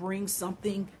that you bring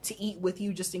something to eat with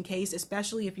you just in case,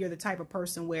 especially if you're the type of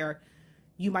person where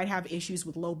you might have issues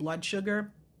with low blood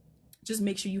sugar. Just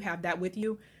make sure you have that with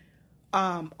you.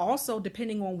 Also,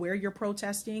 depending on where you're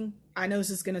protesting, I know this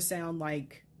is going to sound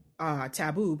like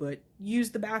taboo, but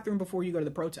use the bathroom before you go to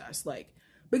the protest. Like,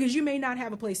 because you may not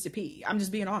have a place to pee. I'm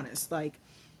just being honest. Like,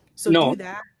 so do No,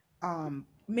 that.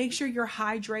 Make sure you're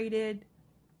hydrated,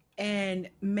 and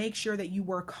make sure that you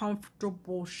wear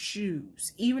comfortable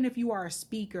shoes. Even if you are a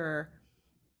speaker,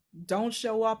 don't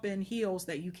show up in heels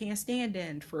that you can't stand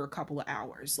in for a couple of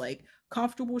hours. Like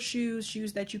comfortable shoes,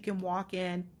 shoes that you can walk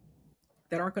in,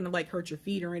 that aren't going to like hurt your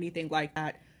feet or anything like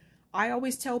that. I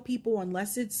always tell people,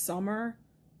 unless it's summer,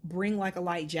 bring like a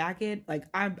light jacket. Like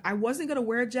I wasn't going to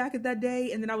wear a jacket that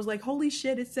day, and then I was like, holy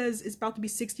shit, it says it's about to be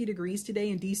 60 degrees today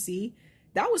in DC.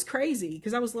 That was crazy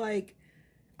because I was like,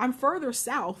 I'm further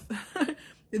south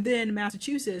than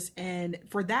Massachusetts. And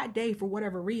for that day, for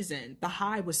whatever reason, the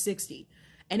high was 60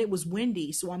 and it was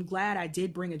windy. So I'm glad I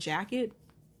did bring a jacket.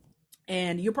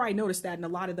 And you'll probably notice that in a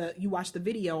lot of you watch the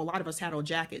video, a lot of us had on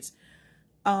jackets.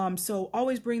 So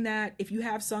always bring that. If you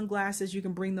have sunglasses, you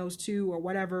can bring those too or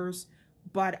whatever's.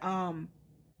 But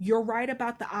you're right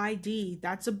about the ID.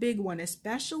 That's a big one,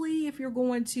 especially if you're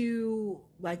going to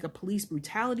like a police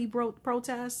brutality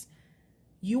protest.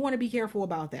 You want to be careful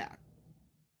about that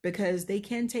because they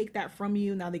can take that from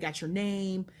you. Now they got your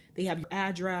name, they have your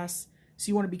address. So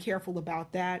you want to be careful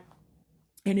about that.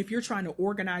 And if you're trying to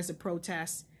organize a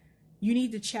protest, you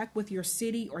need to check with your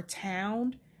city or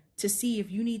town to see if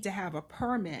you need to have a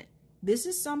permit. This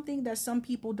is something that some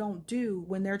people don't do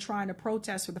when they're trying to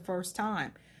protest for the first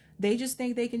time. They just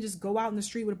think they can just go out in the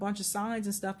street with a bunch of signs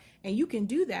and stuff, and you can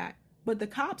do that. But the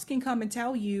cops can come and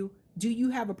tell you, do you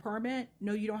have a permit?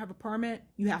 No, you don't have a permit.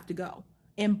 You have to go.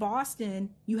 In Boston,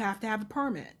 you have to have a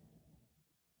permit.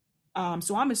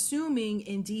 So I'm assuming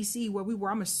in DC where we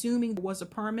were, I'm assuming there was a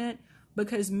permit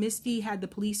because Misty had the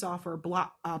police officer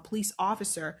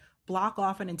block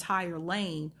off an entire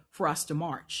lane for us to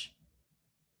march.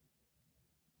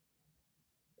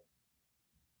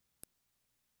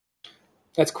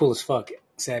 that's cool as fuck,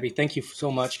 Sabby. Thank you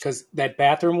so much. Because that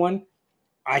bathroom one,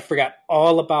 I forgot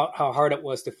all about how hard it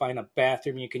was to find a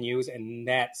bathroom you can use, and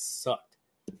that sucked.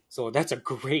 So that's a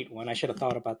great one. I should have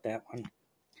thought about that one.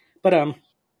 But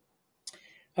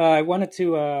I wanted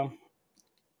to.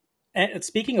 And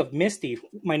speaking of Misty,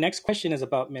 my next question is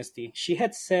about Misty. She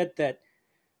had said that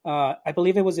I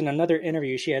believe it was in another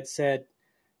interview. She had said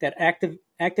that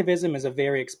activism is a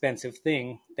very expensive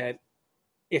thing. That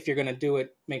if you're going to do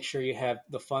it, make sure you have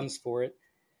the funds for it.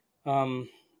 Um,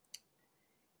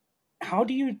 how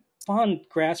do you fund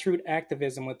grassroots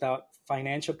activism without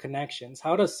financial connections?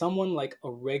 How does someone like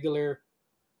a regular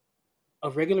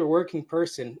working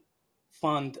person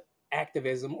fund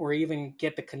activism or even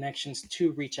get the connections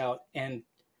to reach out and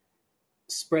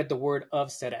spread the word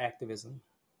of said activism?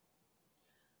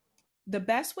 The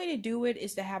best way to do it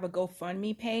is to have a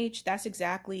GoFundMe page. That's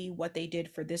exactly what they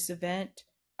did for this event.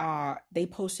 They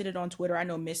posted it on Twitter. I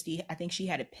know Misty, I think she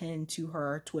had it pinned to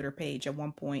her Twitter page at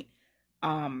one point.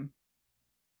 Um,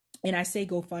 and I say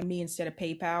GoFundMe instead of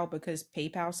PayPal because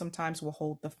PayPal sometimes will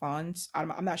hold the funds.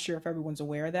 I'm not sure if everyone's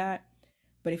aware of that,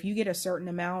 but if you get a certain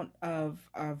amount of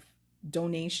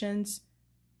donations,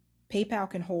 PayPal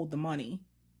can hold the money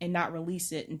and not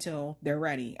release it until they're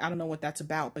ready. I don't know what that's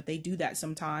about, but they do that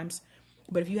sometimes.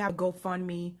 But if you have a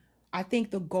GoFundMe, I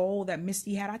think the goal that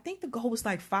Misty had, I think the goal was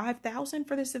like 5,000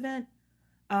 for this event.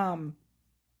 Um,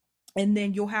 And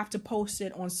then you'll have to post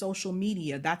it on social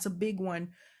media. That's a big one.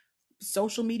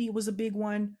 Social media was a big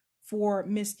one for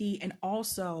Misty. And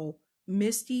also,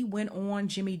 Misty went on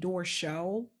Jimmy Dore's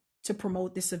show to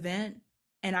promote this event.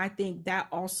 And I think that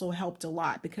also helped a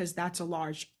lot because that's a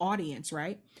large audience,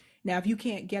 right? Now, if you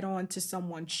can't get on to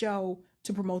someone's show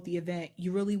to promote the event,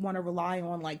 you really want to rely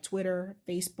on like Twitter,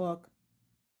 Facebook,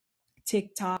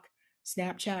 TikTok,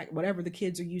 Snapchat, whatever the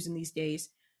kids are using these days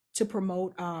to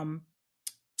promote activist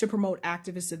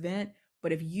event.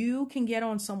 But if you can get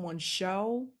on someone's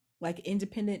show, like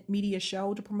independent media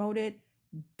show to promote it,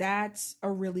 that's a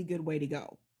really good way to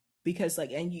go. Because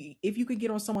like, and you, if you could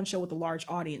get on someone's show with a large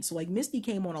audience, so like Misty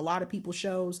came on a lot of people's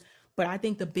shows, but I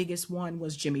think the biggest one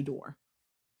was Jimmy Dore.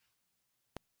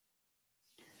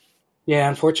 Yeah,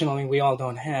 unfortunately, we all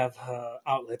don't have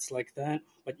outlets like that.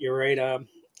 But you're right.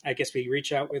 I guess we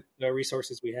reach out with the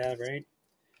resources we have, right?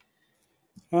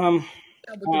 Um,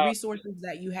 With the uh, resources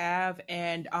that you have,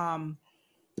 and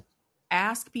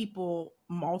ask people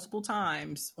multiple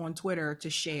times on Twitter to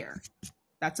share.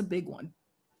 That's a big one.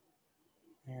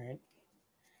 all right,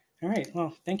 all right.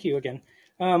 Well, thank you again.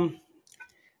 Um,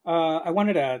 I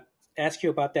wanted to ask you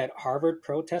about that Harvard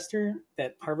protester,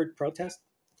 that Harvard protest.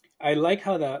 I like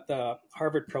how the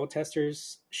Harvard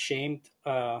protesters shamed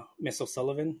Miss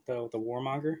O'Sullivan, the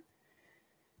warmonger.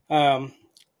 Um,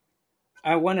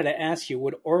 I wanted to ask you: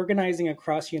 would organizing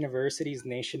across universities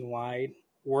nationwide,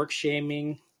 work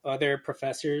shaming other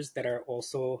professors that are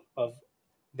also of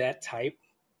that type,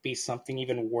 be something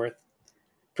even worth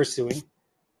pursuing?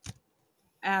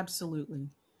 Absolutely.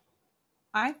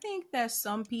 I think that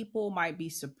some people might be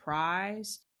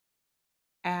surprised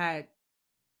at,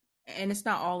 and it's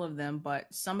not all of them,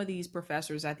 but some of these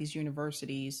professors at these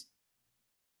universities,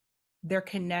 their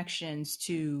connections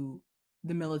to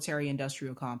the military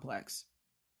industrial complex.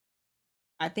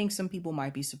 I think some people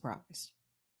might be surprised.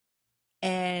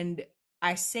 And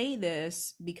I say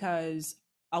this because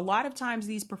a lot of times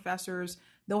these professors,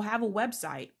 they'll have a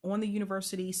website on the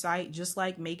university site, just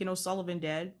like Macon O'Sullivan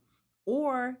did,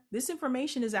 or this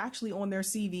information is actually on their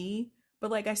CV.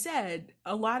 But like I said,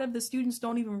 a lot of the students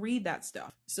don't even read that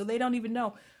stuff. So they don't even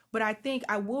know. But I think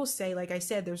I will say, like I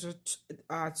said, there's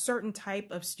a certain type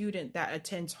of student that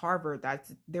attends Harvard that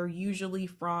they're usually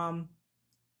from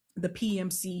the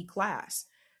PMC class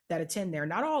that attend there.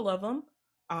 Not all of them,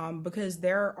 because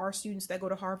there are students that go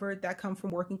to Harvard that come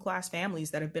from working class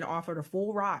families that have been offered a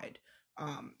full ride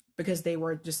because they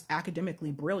were just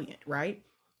academically brilliant, right?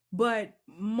 But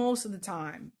most of the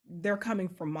time, they're coming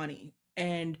from money,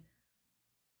 and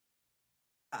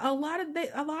a lot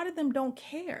of them don't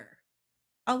care.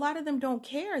 A lot of them don't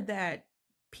care that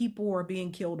people are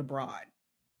being killed abroad.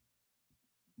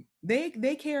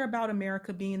 They care about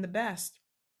America being the best.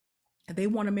 They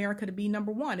want America to be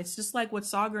number one. It's just like what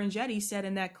Sagar and Jetty said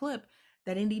in that clip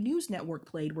that Indie News Network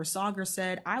played, where Sagar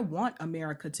said, I want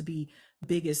America to be the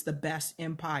biggest, the best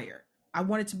empire. I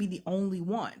want it to be the only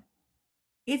one.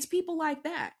 It's people like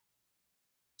that.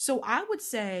 So I would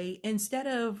say instead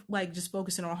of like just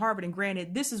focusing on Harvard, and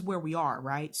granted, this is where we are,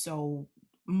 right? So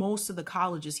most of the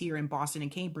colleges here in Boston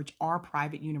and Cambridge are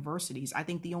private universities. I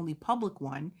think the only public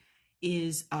one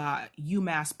is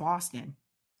UMass Boston.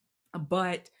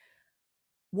 But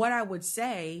what I would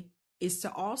say is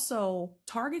to also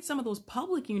target some of those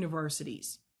public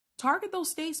universities. Target those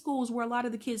state schools where a lot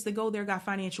of the kids that go there got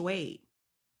financial aid.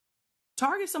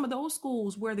 Target some of those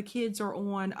schools where the kids are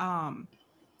on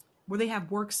where they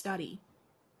have work study,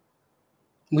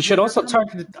 We should where they're also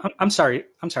coming target.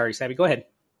 I'm sorry, Sabby. Go ahead.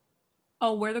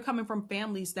 where they're coming from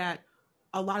families that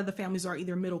a lot of the families are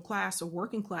either middle class or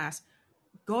working class.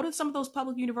 Go to some of those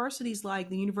public universities like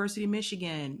the University of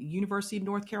Michigan, University of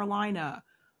North Carolina.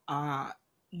 Uh,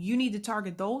 you need to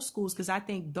target those schools because I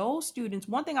think those students,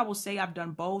 one thing I will say, I've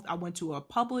done both. I went to a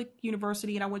public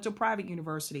university and I went to a private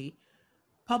university,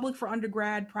 public for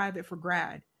undergrad, private for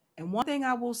grad. And one thing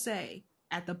I will say,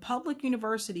 at the public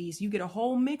universities, you get a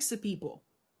whole mix of people,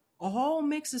 a whole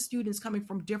mix of students coming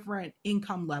from different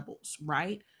income levels,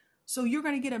 right? So you're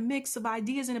going to get a mix of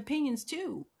ideas and opinions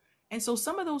too. And so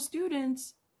some of those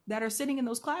students that are sitting in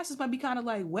those classes might be kind of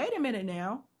like, wait a minute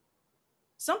now,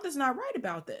 something's not right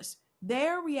about this.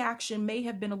 Their reaction may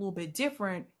have been a little bit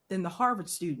different than the Harvard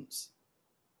students.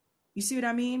 You see what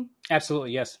I mean?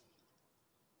 Absolutely, yes.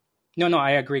 No, no,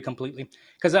 I agree completely.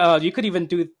 Because you could even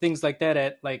do things like that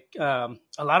at like a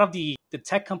lot of the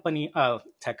tech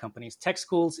companies, tech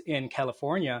schools in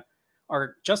California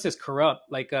are just as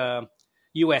corrupt. Like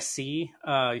USC,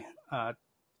 uh,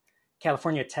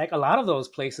 California Tech. A lot of those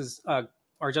places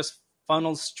are just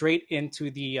funneled straight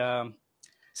into the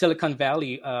Silicon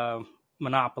Valley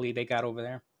monopoly they got over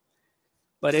there.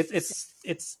 But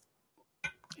it's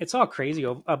it's all crazy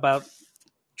about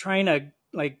trying to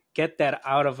like get that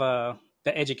out of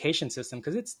the education system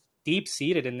because it's deep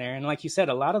seated in there. And like you said,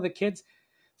 a lot of the kids,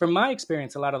 from my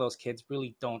experience, a lot of those kids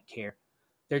really don't care.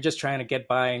 They're just trying to get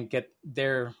by and get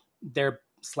their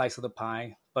slice of the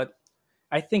pie. But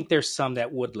I think there's some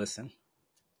that would listen.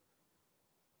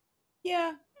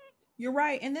 Yeah, you're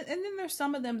right. And then there's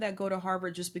some of them that go to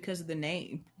Harvard just because of the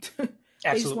name.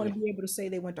 They just want Absolutely. to be able to say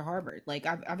they went to Harvard. Like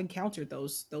I've encountered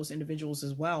those individuals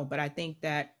as well. But I think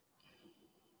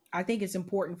it's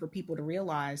important for people to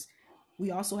realize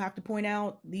we also have to point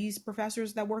out these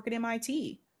professors that work at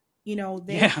MIT. You know,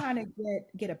 they Yeah. kind of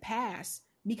get a pass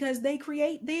because they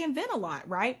invent a lot,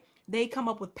 right? They come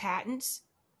up with patents,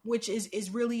 which is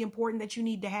really important that you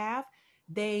need to have.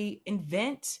 They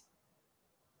invent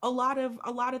a lot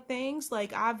of things.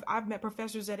 Like I've met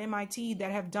professors at MIT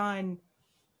that have done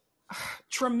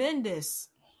tremendous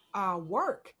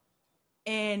work,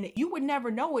 and you would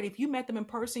never know it if you met them in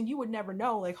person. You would never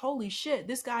know, like, holy shit,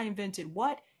 this guy invented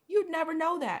what. You'd never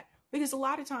know that because a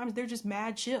lot of times they're just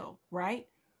mad chill, right?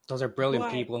 Those are brilliant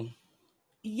But people.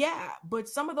 yeah, but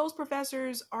some of those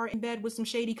professors are in bed with some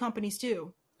shady companies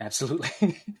too. Absolutely.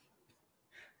 And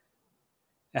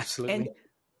Absolutely.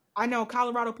 I know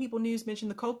Colorado People News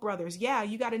mentioned the Koch brothers. Yeah,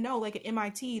 you got to know, like at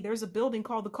MIT there's a building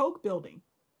called the Koch building.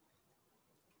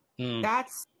 Mm.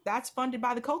 That's funded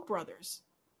by the Koch brothers.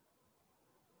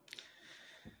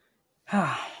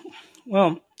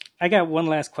 Well, I got one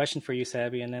last question for you,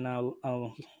 Sabby, and then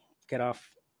I'll get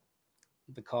off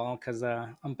the call because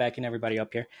I'm backing everybody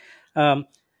up here. Um,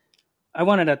 I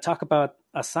wanted to talk about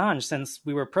Assange since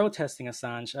we were protesting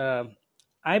Assange.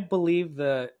 I believe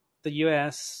the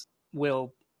U.S.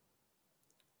 will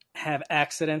have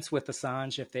accidents with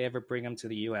Assange if they ever bring him to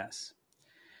the U.S.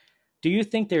 Do you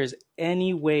think there's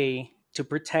any way to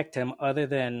protect him other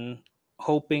than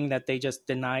hoping that they just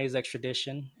deny his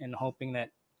extradition and hoping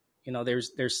that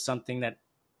there's something that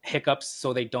hiccups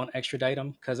so they don't extradite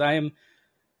him? Because I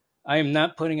am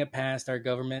not putting it past our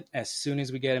government. As soon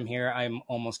as we get him here, I'm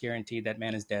almost guaranteed that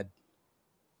man is dead.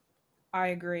 I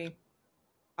agree.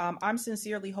 I'm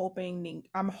sincerely hoping.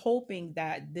 I'm hoping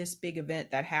that this big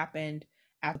event that happened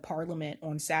at the Parliament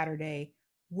on Saturday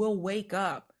will wake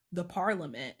up the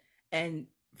Parliament, and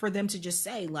for them to just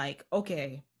say, like,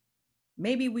 okay,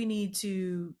 maybe we need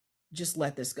to just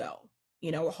let this go.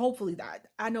 You know, hopefully that.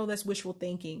 I know that's wishful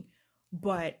thinking,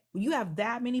 but when you have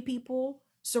that many people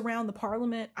surround the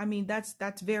Parliament, I mean,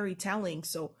 that's very telling.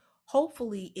 So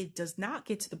hopefully it does not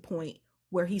get to the point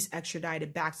where he's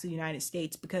extradited back to the United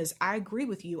States, because I agree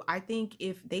with you. I think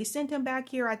if they send him back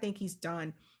here, I think he's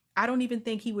done. I don't even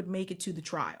think he would make it to the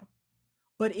trial.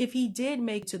 But if he did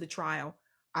make it to the trial,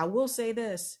 I will say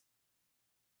this: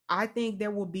 I think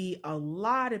there will be a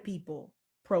lot of people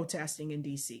protesting in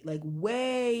DC, like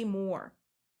way more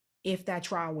if that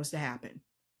trial was to happen.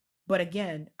 But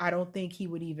again, I don't think he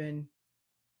would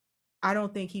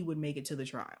make it to the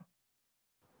trial.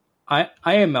 I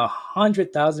am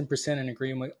 100,000% in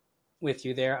agreement with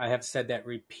you there. I have said that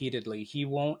repeatedly. He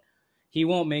won't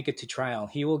make it to trial.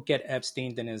 He will get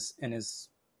Epstein in his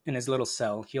little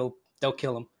cell. They'll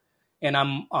kill him, and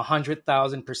I'm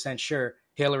 100,000% sure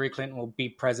Hillary Clinton will be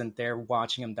present there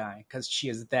watching him die because she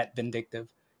is that vindictive.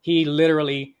 He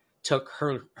literally took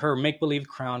her make believe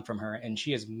crown from her, and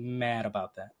she is mad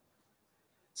about that.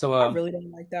 So I really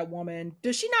don't like that woman.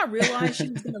 Does she not realize she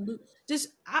was going to lose?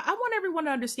 I want everyone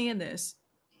to understand this.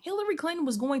 Hillary Clinton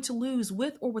was going to lose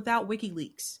with or without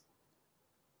WikiLeaks.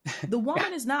 The yeah,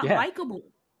 woman is not yeah. likable.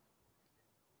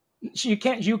 She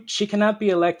cannot be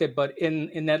elected, but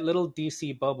in that little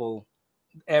DC bubble,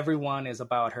 everyone is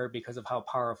about her because of how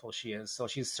powerful she is. So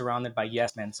she's surrounded by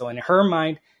yes men. So in her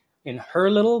mind, in her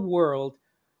little world,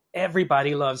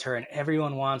 everybody loves her and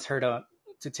everyone wants her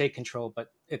to take control,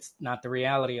 but it's not the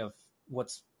reality of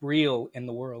what's real in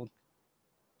the world.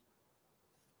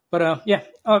 But yeah.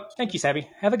 Thank you, Sabby.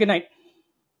 Have a good night.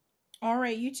 All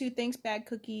right, you two. Thanks, bad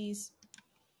cookies.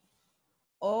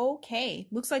 Okay,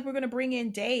 looks like we're going to bring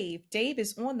in Dave. Dave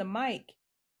is on the mic.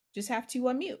 Just have to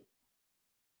unmute.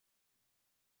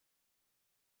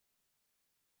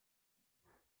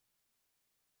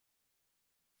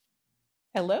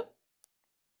 Hello?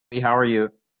 Hey, how are you?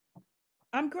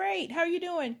 I'm great. How are you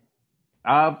doing?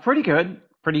 Pretty good,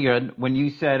 pretty good.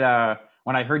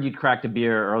 When I heard you'd cracked a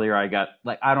beer earlier, I got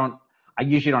like I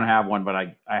usually don't have one, but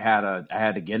I had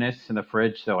a Guinness in the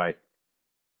fridge, so I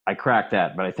cracked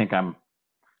that. But I think I'm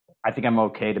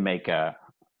okay to make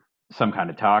some kind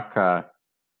of talk.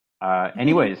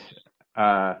 Anyways,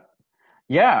 uh,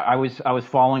 yeah, I was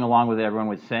following along with what everyone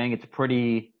was saying.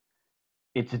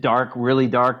 It's dark, really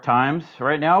dark times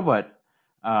right now, but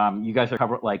You guys are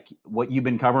covering like what you've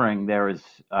been covering there is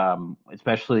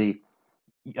especially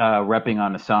repping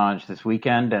on Assange this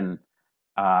weekend and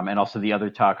also the other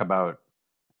talk about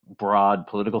broad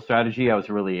political strategy. I was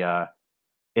really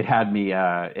it had me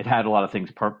it had a lot of things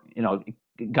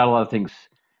it got a lot of things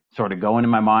sort of going in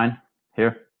my mind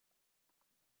here.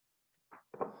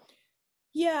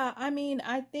 Yeah, I mean,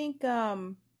 I think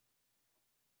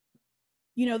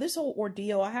this whole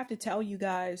ordeal, I have to tell you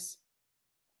guys,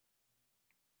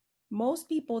 most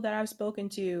people that I've spoken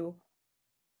to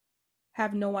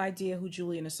have no idea who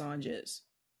Julian Assange is.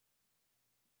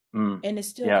 Mm, And it's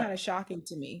still yeah, kind of shocking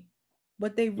to me.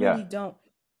 But they yeah. really don't.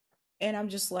 And I'm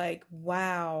just like,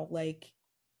 wow, like,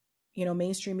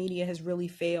 mainstream media has really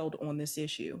failed on this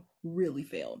issue. Really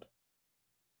failed.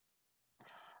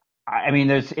 I mean,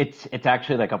 it's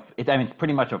actually like I mean, it's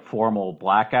pretty much a formal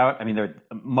blackout. I mean,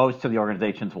 most of the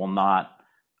organizations will not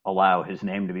allow his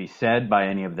name to be said by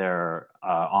any of their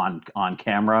on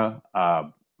camera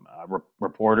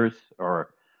reporters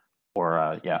or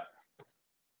yeah.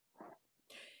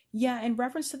 Yeah, in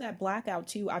reference to that blackout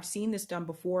too, I've seen this done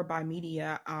before by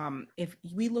media. If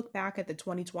we look back at the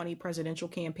 2020 presidential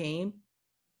campaign,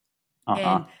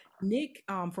 Uh-huh. and Nick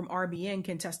from RBN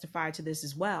can testify to this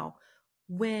as well.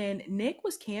 When Nick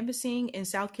was canvassing in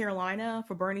South Carolina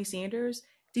for Bernie Sanders,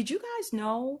 did you guys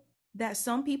know that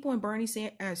some people in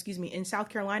in South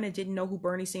Carolina didn't know who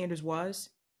Bernie Sanders was?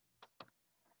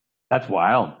 That's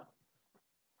wild.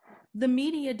 The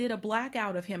media did a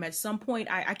blackout of him at some point.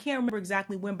 I can't remember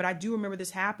exactly when, but I do remember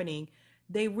this happening.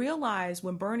 They realized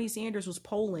when Bernie Sanders was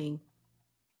polling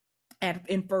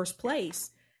in first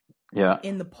place Yeah.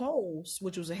 in the polls,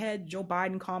 which was ahead Joe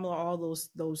Biden, Kamala, all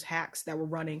those hacks that were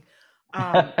running.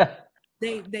 Um,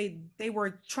 they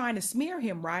were trying to smear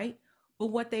him, right? But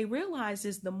what they realized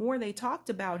is the more they talked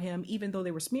about him, even though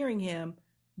they were smearing him,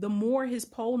 the more his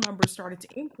poll numbers started to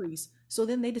increase. So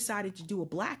then they decided to do a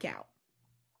blackout.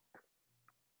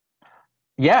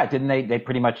 Yeah, didn't they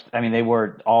pretty much I mean they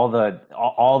were all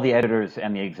the editors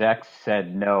and the execs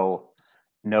said no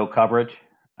coverage,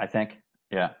 I think.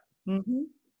 Yeah. Mm-hmm.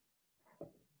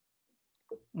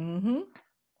 Mm-hmm.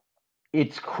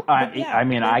 But yeah, I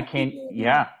mean there I were can't people,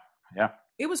 yeah. Yeah.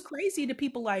 it was crazy to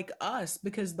people like us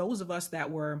because those of us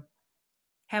that were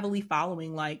heavily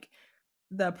following like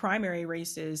the primary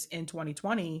races in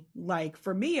 2020, like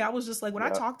for me, I was just like when I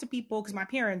Yeah. talked to people because my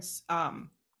parents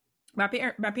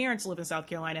my parents live in South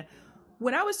Carolina.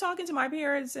 When I was talking to my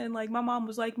parents and like my mom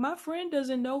was like, my friend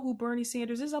doesn't know who Bernie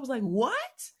Sanders is, I was like,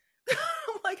 what?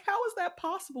 I'm like, how is that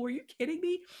possible? Are you kidding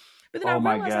me? But then I Oh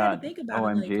my realized I had to God. think about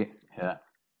it like, OMG. Yeah.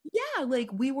 yeah, like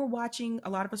we were watching, a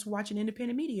lot of us were watching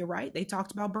independent media, right? They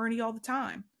talked about Bernie all the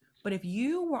time. But if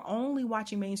you were only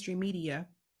watching mainstream media,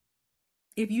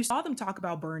 if you saw them talk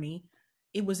about Bernie,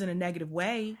 it was in a negative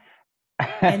way.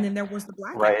 And then there was the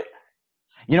Right. blackout.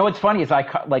 You know what's funny is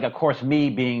like of course me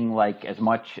being like as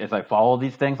much as I follow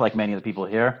these things like many of the people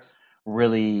here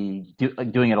really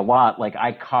doing it a lot like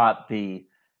I caught the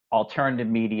alternative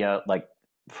media like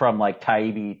from like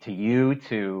Taibbi to you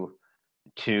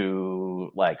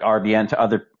to like RBN to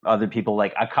other people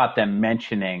like I caught them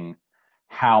mentioning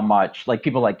how much like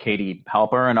people like Katie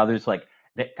Halper and others like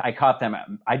I caught them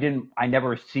I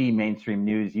never see mainstream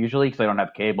news usually because I don't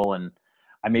have cable and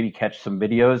I maybe catch some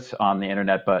videos on the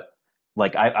internet but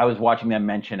like I was watching them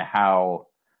mention how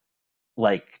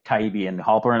like Taibbi and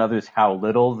Halper and others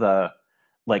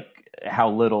like how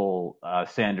little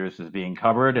Sanders was being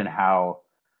covered and how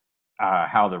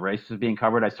the race was being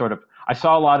covered. I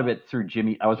saw a lot of it through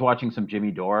Jimmy. I was watching some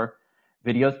Jimmy Dore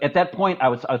videos. At that point, I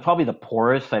was probably the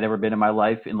poorest I'd ever been in my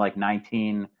life in like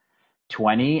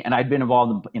 1920, and I'd been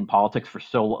involved in politics for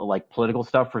so like political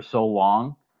stuff for so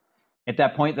long. At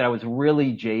that point, that I was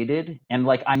really jaded, and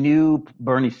like I knew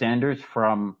Bernie Sanders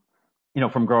from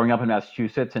from growing up in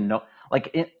Massachusetts, and no,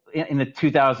 like in the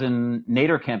 2000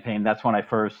 Nader campaign, that's when I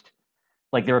first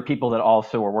like there were people that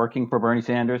also were working for Bernie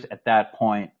Sanders at that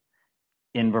point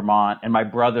in Vermont, and my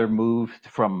brother moved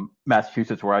from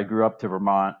Massachusetts, where I grew up, to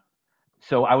Vermont.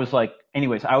 So I was like,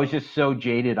 anyways, I was just so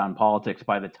jaded on politics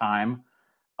by the time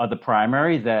of the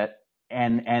primary that,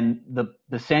 and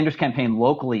the Sanders campaign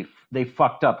locally, they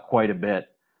fucked up quite a bit,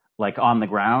 like on the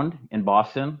ground in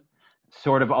Boston,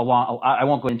 sort of along. I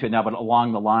won't go into it now, but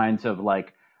along the lines of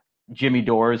like Jimmy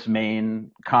Dore's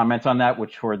main comments on that,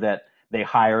 which were that they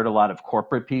hired a lot of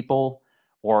corporate people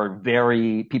or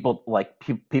very people like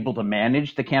people to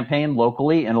manage the campaign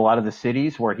locally in a lot of the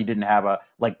cities where he didn't have a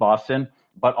like Boston,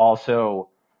 but also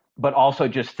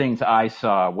just things I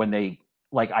saw when they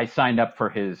like I signed up for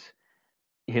his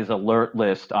alert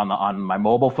list on my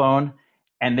mobile phone,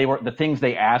 and they were the things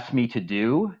they asked me to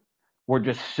do were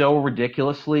just so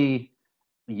ridiculously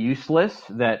useless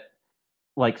that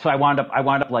like so I wound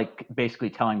up like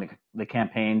basically telling the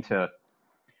campaign to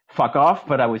fuck off,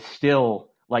 but I was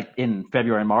still like in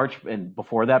February and March and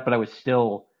before that, but I was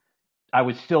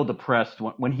still depressed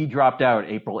when he dropped out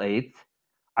April 8th.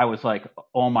 I was like,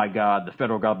 oh my God, the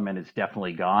federal government is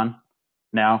definitely gone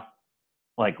now.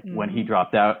 Like when he Mm-hmm.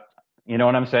 dropped out, you know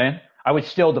what I'm saying? I was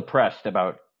still depressed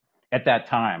about at that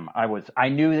time. I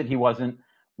knew that he wasn't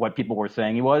what people were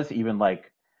saying he was, even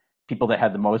like people that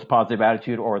had the most positive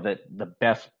attitude or that the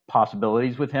best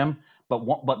possibilities with him. But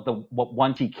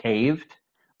once he caved,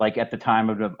 like at the time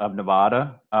of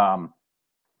Nevada,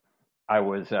 I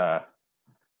was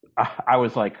I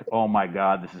was like, oh my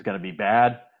God, this is going to be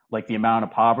bad. Like the amount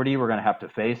of poverty we're going to have to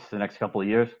face the next couple of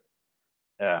years.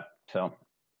 Yeah. So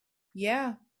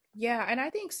Yeah. Yeah. And I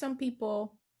think some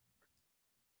people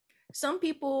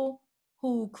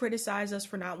who criticize us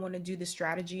for not wanting to do the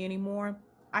strategy anymore,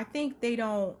 I think they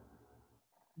don't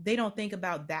think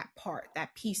about that part,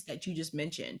 that piece that you just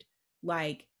mentioned,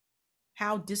 like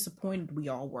how disappointed we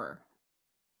all were,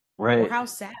 or right. how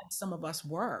sad some of us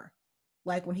were.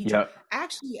 Like when he Yeah.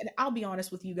 actually, and I'll be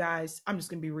honest with you guys, I'm just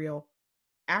gonna be real.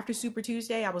 After Super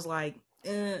Tuesday, I was like,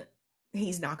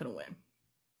 he's not gonna win.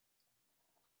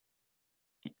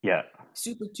 Yeah.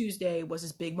 Super Tuesday was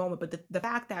his big moment, but the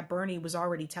fact that Bernie was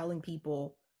already telling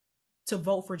people to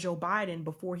vote for Joe Biden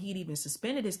before he'd even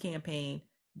suspended his campaign,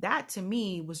 that to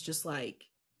me was just like,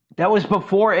 That was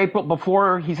before April,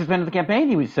 before he suspended the campaign.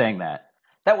 He was saying that.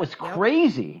 That was yep.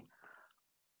 crazy.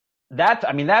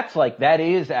 I mean, that's like, that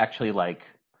is actually like,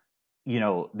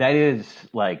 that is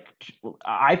like,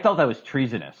 I felt that was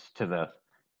treasonous to the,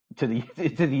 to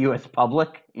the U.S.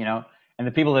 public, and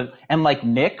the people that, and like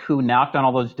Nick, who knocked on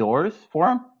all those doors for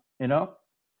him, you know?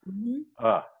 Mhm.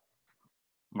 Oh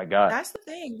my God. That's the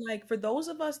thing. Like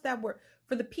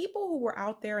for the people who were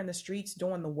out there in the streets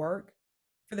doing the work,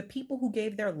 for the people who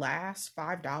gave their last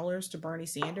 $5 to Bernie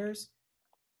Sanders,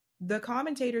 the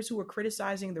commentators who were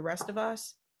criticizing the rest of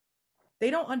us,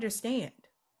 they don't understand.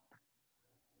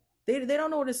 They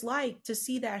don't know what it's like to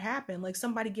see that happen. Like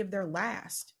somebody give their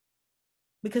last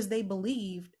because they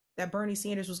believed that Bernie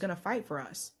Sanders was going to fight for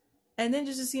us. And then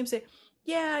just to see him say,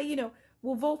 yeah,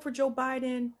 we'll vote for Joe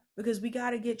Biden because we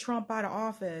got to get Trump out of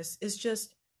office. It's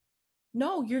just,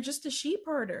 no, you're just a sheep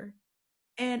herder.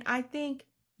 And I think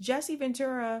Jesse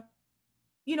Ventura,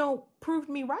 proved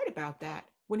me right about that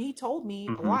when he told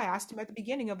me, well, Hmm. I asked him at the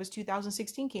beginning of his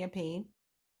 2016 campaign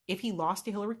if he lost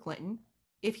to Hillary Clinton,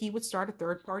 if he would start a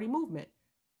third party movement.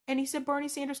 And he said Bernie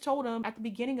Sanders told him at the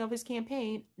beginning of his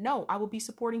campaign, no, I will be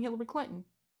supporting Hillary Clinton.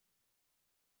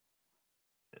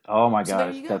 Oh my So there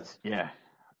gosh. you go.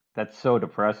 That's so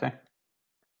depressing.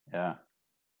 Yeah.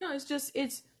 No,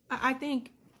 I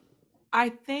think, I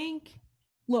think,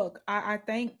 look, I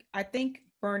thank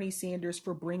Bernie Sanders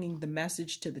for bringing the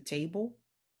message to the table.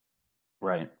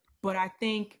 Right. But I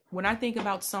think when I think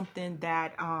about something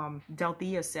that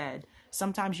Delthea said,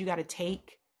 sometimes you got to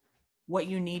take what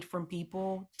you need from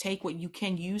people, take what you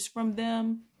can use from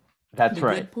them, That's the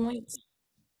right. good points,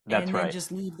 That's and then right.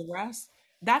 just leave the rest.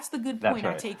 That's the good That's point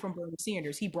I right. take from Bernie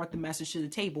Sanders. He brought the message to the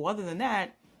table. Other than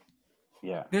that,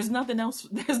 Yeah. there's nothing else.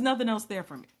 There's nothing else there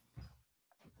for me.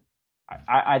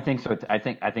 I think so. I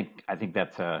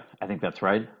think that's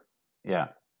right. Yeah.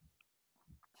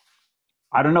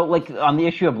 I don't know, like on the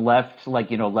issue of left,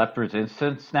 like, left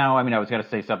resistance now. I mean, I was going to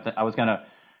say something. I was going to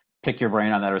pick your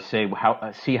brain on that or say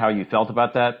see how you felt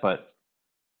about that. But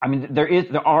I mean,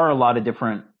 there are a lot of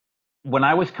different, when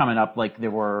I was coming up, like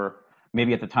there were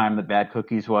maybe at the time the Bad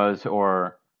Cookies was,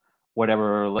 or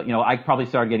whatever, I probably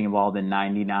started getting involved in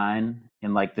 99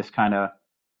 in like this kind of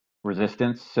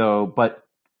resistance. So, but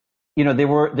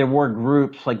there were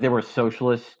groups, like there were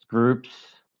socialist groups,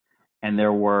 and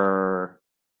there were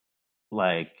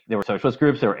socialist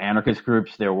groups, there were anarchist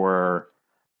groups, there were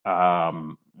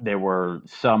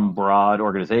some broad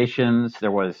organizations,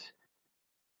 there was,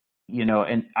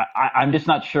 and I'm just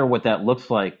not sure what that looks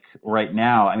like right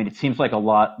now. I mean, it seems like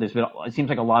it seems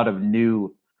like a lot of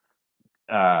new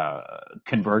uh,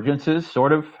 convergences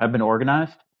sort of have been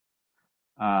organized.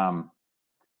 Um,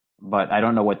 but I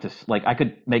don't know what to like. I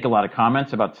could make a lot of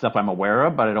comments about stuff I'm aware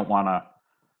of, but I don't want to.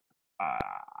 Uh,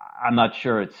 I'm not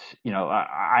sure it's,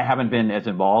 I haven't been as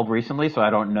involved recently, so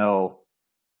I don't know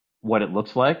what it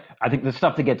looks like. I think the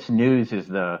stuff that gets news is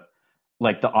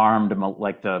like the armed,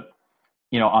 like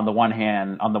on the one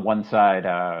hand, on the one side,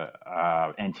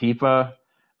 Antifa,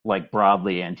 like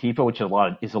broadly Antifa, which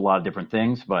is a lot of different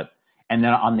things, and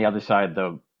then on the other side,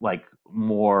 the like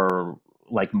more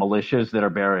like militias that are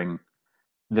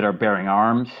bearing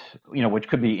arms, which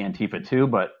could be Antifa too,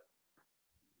 but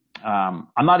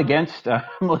I'm not against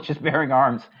malicious bearing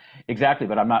arms exactly,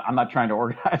 but I'm not trying to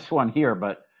organize one here.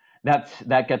 But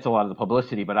that gets a lot of the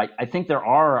publicity. But I think there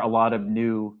are a lot of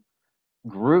new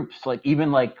groups, like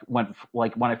even like when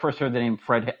I first heard the name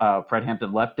Fred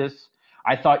Hampton Leftists,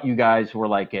 I thought you guys were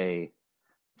like a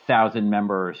 1,000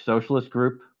 member socialist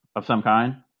group of some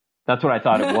kind. That's what I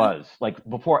thought it was. Like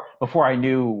before I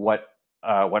knew what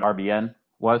RBN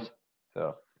was.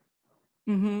 So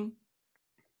Hmm.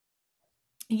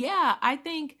 Yeah, I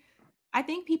think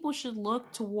people should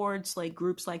look towards like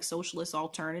groups like Socialist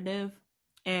Alternative,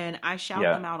 and I shout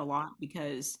yeah, them out a lot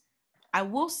because I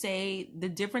will say the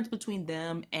difference between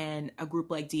them and a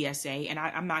group like DSA, and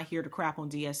I'm not here to crap on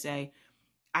DSA.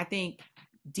 I think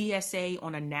DSA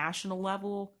on a national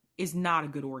level is not a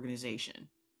good organization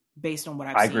based on what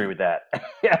I've I agree seen. with that.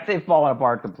 Yeah, they've fallen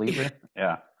apart completely.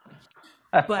 Yeah.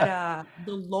 But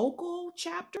the local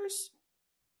chapters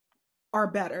are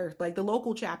better. Like the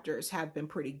local chapters have been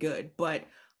pretty good, but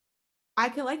I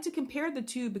could like to compare the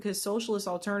two because Socialist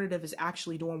Alternative is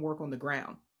actually doing work on the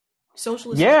ground.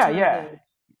 Socialist Yeah, yeah, Alternative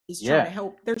is trying to yeah.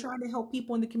 help, they're trying to help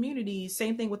people in the community.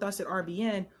 Same thing with us at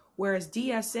RBN. Whereas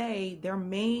DSA, their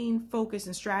main focus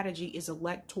and strategy is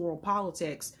electoral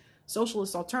politics.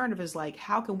 Socialist Alternative is like,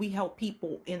 how can we help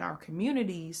people in our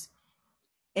communities?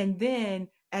 And then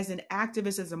as an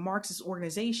activist, as a Marxist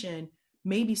organization,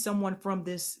 maybe someone from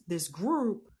this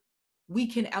group, we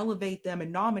can elevate them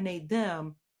and nominate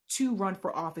them to run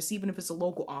for office, even if it's a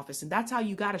local office. And that's how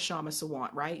you got a Shama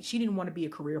Sawant, right? She didn't want to be a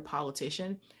career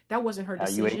politician. That wasn't her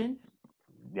You ain't. decision.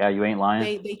 Yeah, you ain't lying.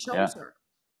 They Yeah. chose her.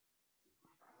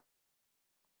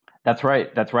 That's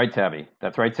right. That's right, Tabby.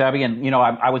 That's right, Tabby. And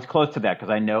I was close to that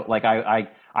because I know, like,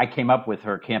 I came up with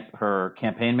her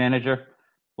campaign manager,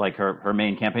 like her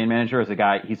main campaign manager is a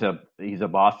guy. He's a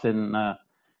Boston.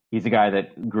 He's a guy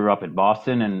that grew up in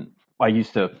Boston, and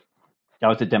I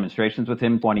was at demonstrations with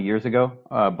him 20 years ago.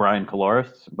 Brian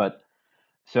Caloris. But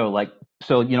so like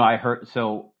I heard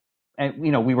and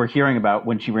we were hearing about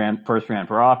when she first ran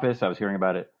for office. I was hearing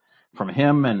about it from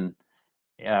him and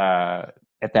uh,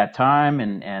 at that time,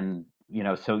 and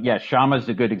so yeah, Shama's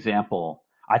a good example.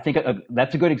 I think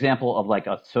that's a good example of like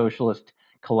a socialist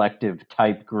collective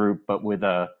type group, but with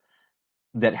a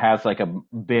that has like a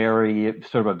very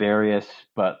sort of a various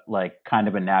but like kind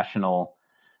of a national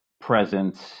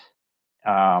presence.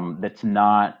 That's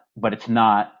not, but it's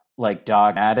not like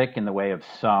dogmatic in the way of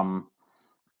some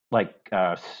like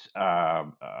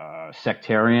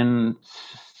sectarian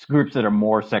groups that are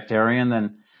more sectarian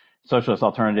than socialist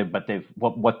alternative, but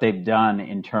what they've done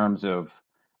in terms of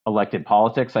elected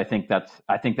politics. I think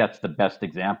that's the best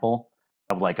example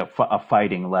of like a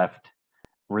fighting left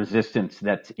resistance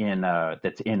that's in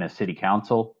a city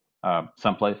council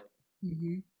someplace.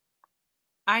 Hmm.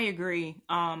 I agree.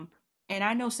 And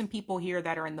I know some people here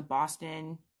that are in the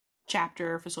Boston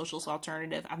chapter for Socialist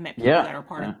Alternative. I've met people Yeah, that are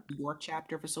part of yeah. the New York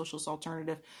chapter for Socialist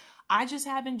Alternative. I just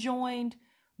haven't joined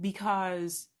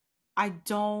because I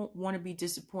don't want to be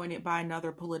disappointed by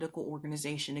another political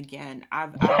organization again.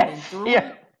 I've Yes, been through yeah.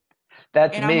 it.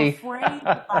 That's And I'm me. afraid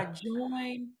if I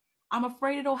join, I'm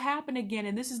afraid it'll happen again.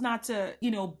 And this is not to,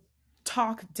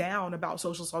 talk down about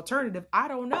Socialist Alternative. I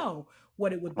don't know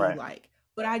what it would be Right. like.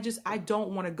 But I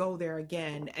don't want to go there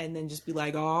again and then just be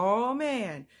like, oh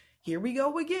man, here we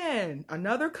go again.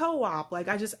 Another co-op. Like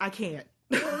I can't.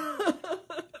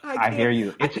 I I hear can't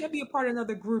you. I It's can't be a part of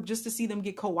another group just to see them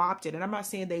get co-opted. And I'm not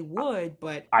saying they would,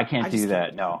 but I I can't do just can't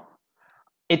that. do it. No.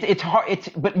 It's hard.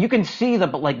 But you can see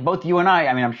but like both you and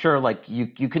I mean, I'm sure like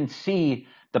you can see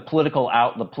the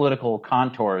political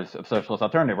contours of socialist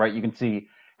alternative, right? You can see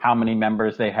how many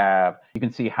members they have. You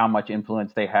can see how much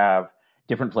influence they have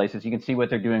different places. You can see what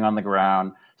they're doing on the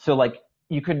ground. So like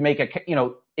you could make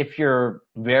if you're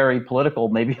very political,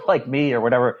 maybe like me or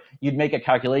whatever, you'd make a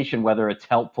calculation whether it's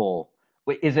helpful.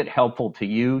 Is it helpful to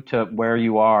you to where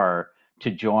you are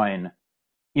to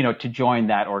join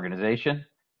that organization?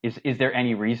 Is there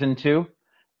any reason to?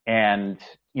 And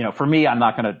for me, I'm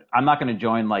not gonna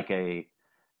join like a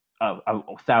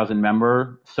 1,000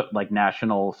 member like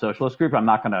national socialist group. I'm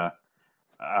not gonna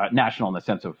national in the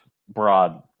sense of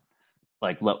broad.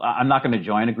 Like I'm not gonna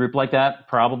join a group like that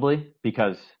probably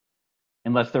because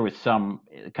unless there was some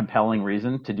compelling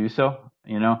reason to do so.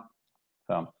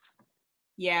 So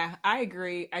Yeah, I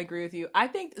agree. I agree with you. I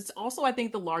think it's also, I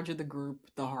think the larger the group,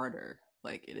 the harder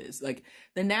like it is. Like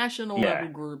the national yeah, level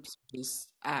groups just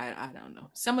I don't know.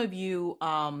 Some of you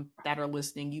that are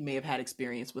listening, you may have had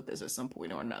experience with this at some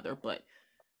point or another, but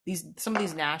these some of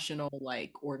these national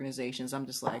like organizations, I'm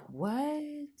just like, what?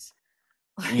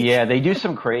 Like yeah,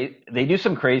 they do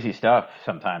some crazy stuff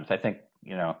sometimes. I think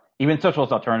even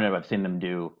socialist alternative, I've seen them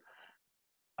do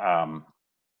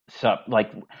so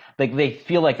like they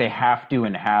feel like they have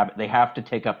to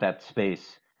take up that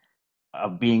space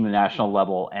of being the national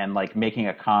level and like making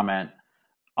a comment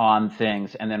on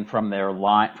things, and then from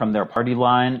their party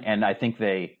line. And I think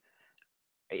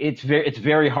it's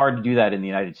very hard to do that in the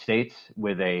United States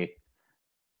with a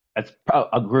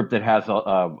group that has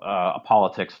a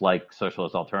politics like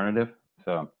socialist alternative.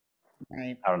 So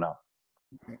Right. I don't know.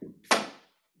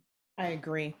 I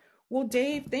agree. Well,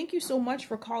 Dave, thank you so much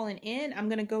for calling in. I'm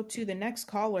going to go to the next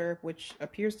caller, which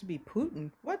appears to be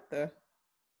Putin. What the?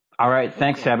 All right,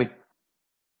 thanks, Okay. Sabby.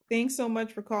 Thanks so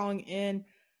much for calling in.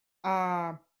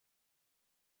 Uh,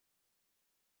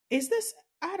 is this,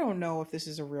 I don't know if this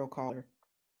is a real caller.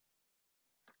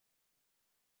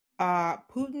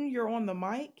 Putin, you're on the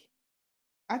mic.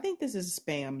 I think this is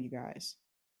spam, you guys.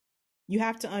 You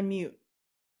have to unmute.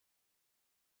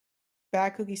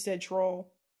 Bad Cookie said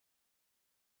troll.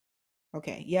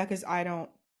 Okay. Yeah, because I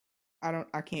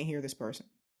can't hear this person.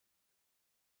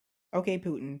 Okay,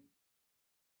 Putin.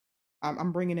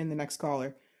 I'm bringing in the next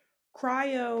caller.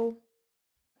 Cryo,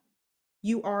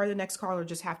 you are the next caller.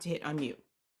 Just have to hit unmute.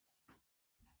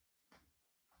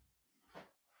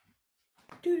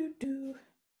 Do do do.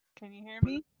 Can you hear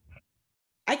me?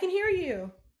 I can hear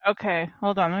you. Okay,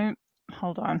 hold on.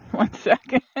 Hold on 1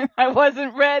 second. I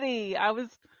wasn't ready. I was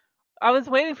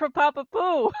waiting for Papa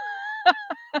Pooh.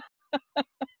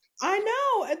 I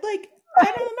know. Like, I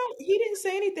don't know. He didn't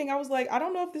say anything. I was like, I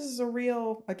don't know if this is a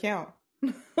real account.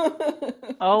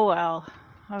 Oh well.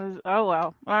 Oh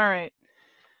well. All right.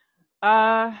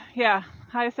 Yeah.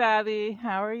 Hi Savvy.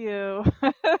 How are you?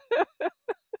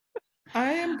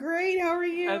 I am great. How are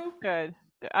That's you? good.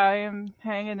 I am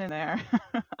hanging in there.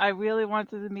 I really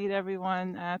wanted to meet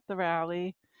everyone at the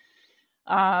rally.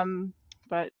 Um,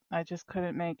 but I just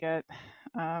couldn't make it.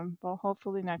 Well,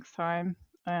 hopefully next time.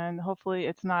 And hopefully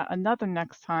it's not another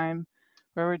next time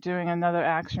where we're doing another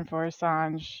action for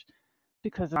Assange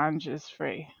because Assange is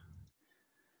free.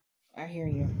 I hear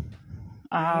you.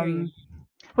 I hear you. Um,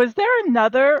 was there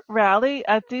another rally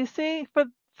at DC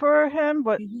for him?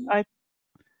 What Mhm. I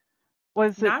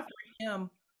was it? Not for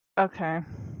him. Okay,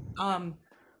 Um,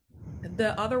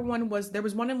 the other one was there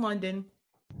was one in London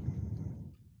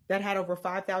that had over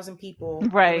 5,000 people. There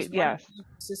right. was one in Yes. San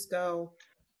Francisco.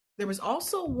 There was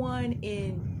also one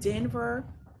in Denver.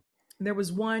 There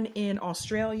was one in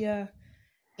Australia,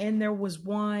 and there was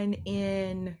one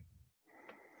in.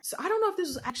 So I don't know if this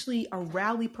was actually a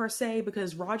rally per se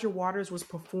because Roger Waters was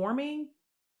performing,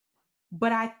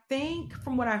 but I think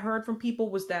from what I heard from people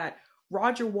was that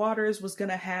Roger Waters was going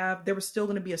to have, there was still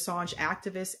going to be Assange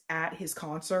activists at his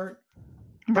concert.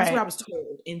 That's what Right. I was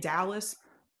told in Dallas,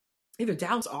 either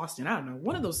Dallas, Austin, I don't know,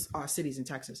 one of those cities in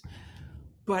Texas.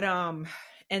 But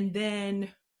and then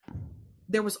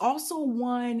there was also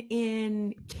one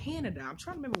in Canada. I'm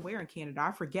trying to remember where in Canada.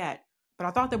 I forget, but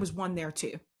I thought there was one there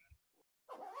too.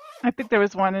 I think there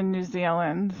was one in New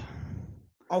Zealand.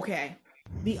 Okay.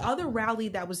 The other rally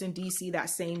that was in DC that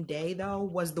same day, though,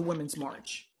 was the Women's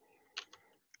March.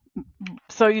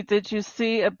 So did you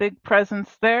see a big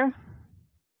presence there?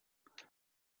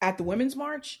 At the Women's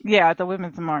March, Yeah, the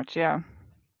Women's March. Yeah.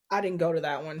 I didn't go to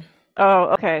that one. Oh,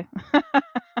 okay.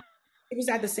 It was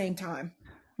at the same time.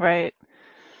 Right.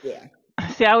 Yeah.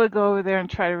 See, I would go over there and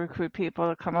try to recruit people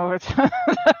to come over to, to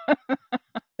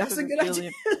That's a the good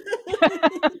idea.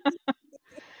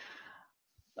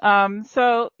 Julian.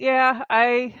 So yeah,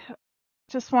 I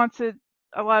just wanted,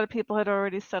 a lot of people had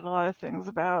already said a lot of things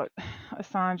about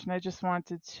Assange, and I just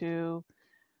wanted to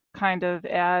kind of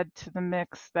add to the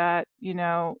mix that,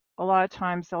 a lot of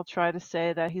times they'll try to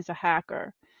say that he's a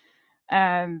hacker.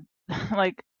 And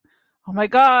like, oh my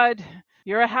God,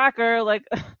 you're a hacker. Like,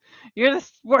 you're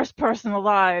the worst person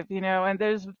alive, and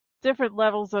there's different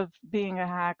levels of being a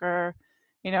hacker,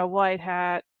 white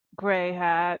hat, gray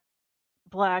hat,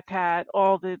 black hat,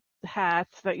 all the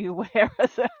hats that you wear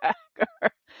as a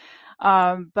hacker.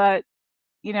 But,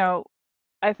 you know,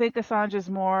 I think Assange is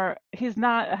more, he's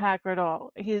not a hacker at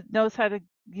all. He knows how to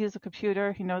use a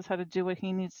computer, he knows how to do what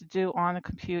he needs to do on a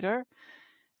computer,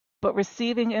 but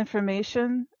receiving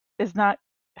information is not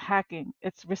hacking.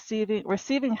 It's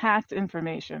receiving hacked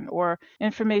information, or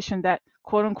information that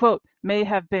quote unquote may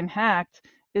have been hacked,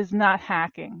 is not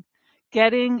hacking.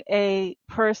 Getting a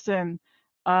person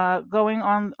going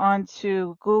on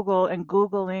onto Google and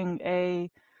Googling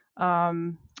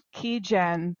um, key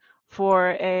gen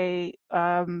for a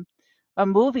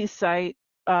movie site,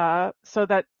 so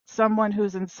that someone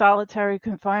who's in solitary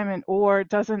confinement or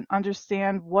doesn't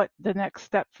understand what the next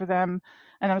step for them,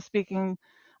 and I'm speaking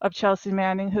of Chelsea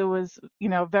Manning, who was,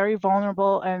 very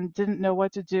vulnerable and didn't know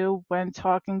what to do when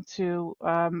talking to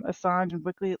Assange and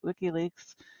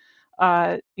WikiLeaks.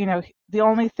 The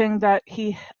only thing that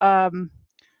he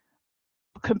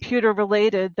computer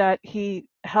related that he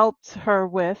helped her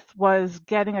with was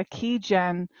getting a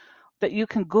keygen that you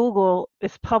can Google.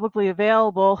 It's publicly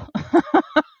available,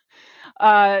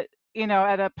 uh,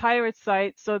 at a pirate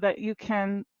site, so that you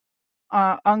can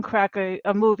uncrack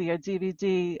a movie, a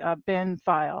DVD, bin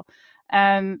file,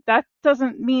 and that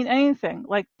doesn't mean anything.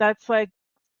 Like that's like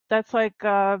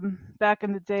back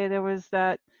in the day there was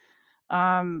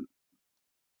um,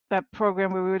 that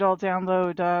program where we would all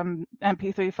download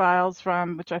MP3 files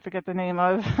from, which I forget the name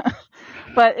of,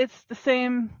 but it's the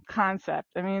same concept.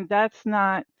 I mean, that's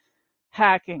not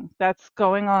hacking. That's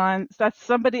going on. That's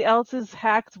somebody else's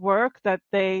hacked work that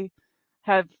they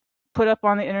have put up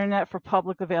on the internet for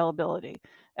public availability.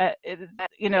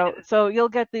 So you'll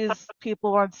get these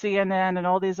people on CNN and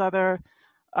all these other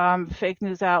fake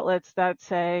news outlets that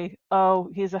say, "Oh,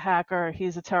 he's a hacker.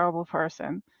 He's a terrible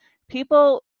person."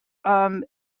 People um,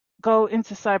 go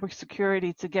into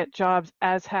cybersecurity to get jobs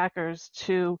as hackers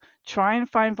to try and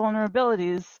find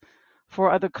vulnerabilities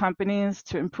for other companies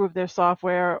to improve their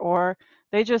software, or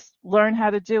they just learn how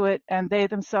to do it and they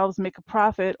themselves make a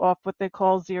profit off what they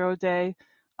call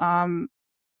um,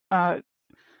 uh,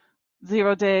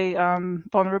 0 day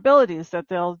vulnerabilities that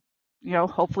they'll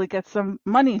hopefully get some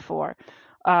money for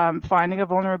finding a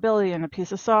vulnerability in a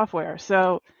piece of software.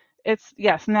 So it's,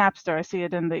 yes, Napster. I see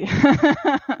it in the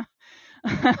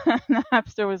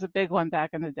Napster was a big one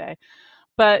back in the day.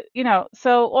 But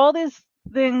so all these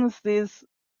things, these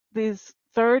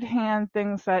third hand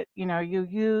things that you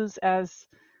use as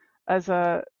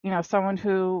a someone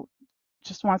who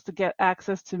just wants to get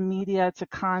access to media, to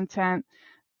content.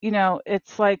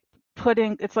 It's like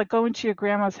going to your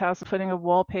grandma's house and putting a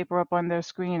wallpaper up on their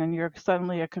screen and you're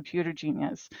suddenly a computer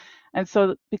genius. And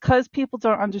so because people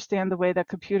don't understand the way that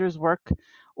computers work,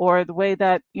 or the way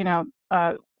that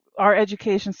our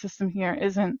education system here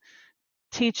isn't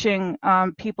teaching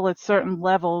people at certain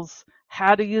levels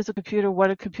how to use a computer,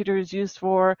 what a computer is used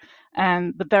for,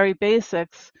 and the very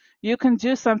basics. You can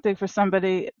do something for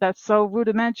somebody that's so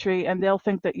rudimentary, and they'll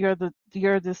think that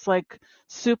you're this like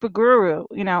super guru,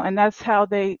 and that's how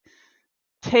they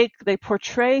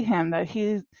portray him, that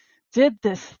he did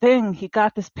this thing, he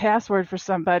got this password for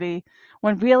somebody,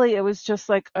 when really it was just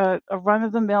like a run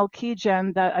of the mill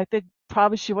keygen that I think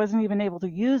probably she wasn't even able to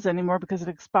use anymore because it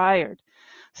expired.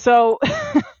 So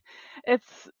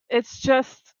it's it's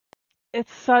such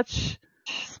That's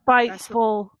so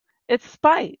spiteful. It's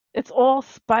spite. It's all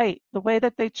spite. The way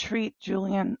that they treat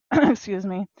Julian, excuse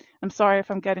me. I'm sorry if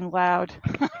I'm getting loud.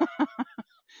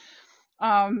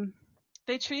 um,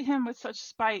 they treat him with such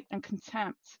spite and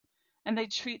contempt, and they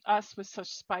treat us with such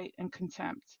spite and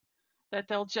contempt that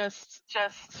they'll just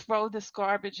throw this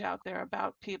garbage out there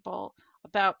about people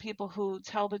who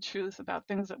tell the truth about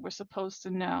things that we're supposed to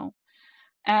know.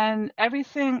 And every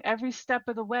step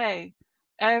of the way,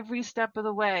 since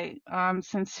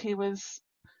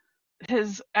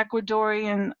his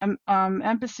Ecuadorian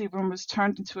embassy room was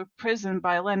turned into a prison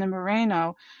by Lenin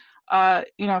Moreno,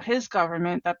 his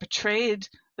government that betrayed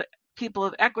the people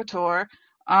of Ecuador,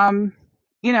 um,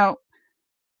 you know,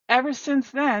 ever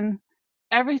since then,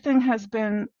 everything has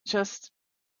been just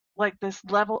like this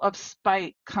level of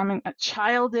spite coming, a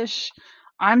childish,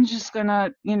 I'm just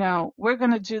gonna, we're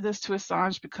gonna do this to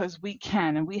Assange because we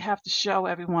can, and we have to show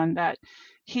everyone that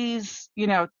he's,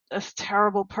 a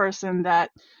terrible person, that,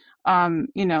 and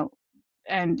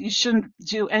you shouldn't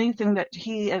do anything that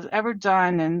he has ever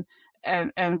done,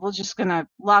 and we're just gonna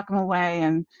lock him away,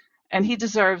 and he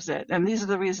deserves it, and these are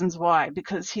the reasons why,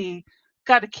 because he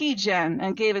got a key gen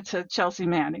and gave it to Chelsea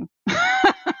Manning.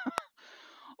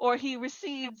 Or he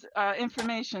received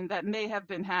information that may have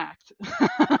been hacked.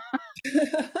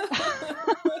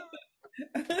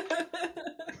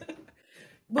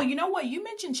 Well, you know what? You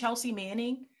mentioned Chelsea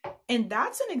Manning, and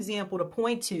that's an example to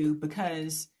point to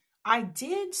because I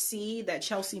did see that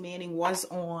Chelsea Manning was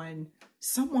on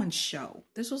someone's show.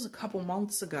 This was a couple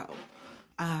months ago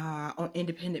on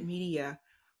independent media.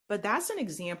 But that's an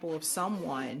example of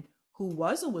someone who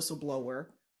was a whistleblower,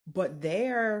 but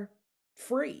they're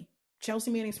free.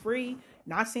 Chelsea Manning's free.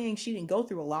 Not saying she didn't go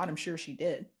through a lot. I'm sure she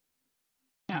did,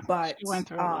 Yeah, she but went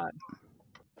through a lot.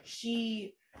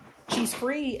 she she's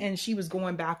free, and she was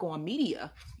going back on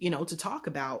media, to talk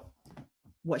about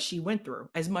what she went through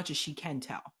as much as she can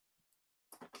tell.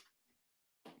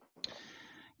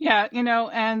 Yeah,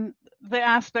 and the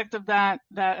aspect of that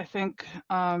I think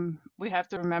we have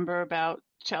to remember about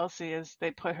Chelsea is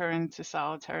they put her into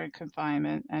solitary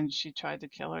confinement and she tried to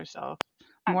kill herself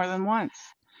more than once.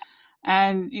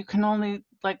 And you can only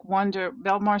like wonder,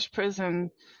 Belmarsh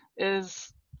prison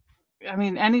is, I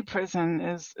mean, any prison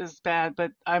is bad,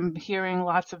 but I'm hearing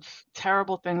lots of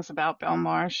terrible things about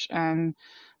Belmarsh and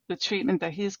the treatment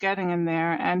that he's getting in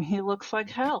there, and he looks like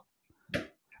hell.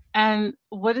 And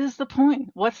what is the point?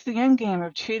 What's the end game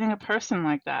of treating a person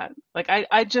like that? Like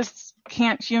I just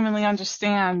can't humanly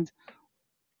understand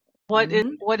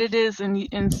Hmm. what it is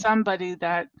in somebody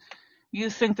that you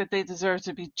think that they deserve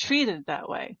to be treated that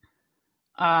way.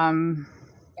 Um,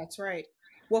 That's right.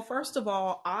 Well, first of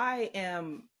all, I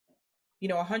am,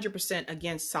 100%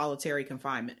 against solitary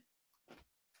confinement.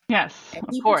 yes, And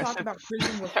of people course, talk about it's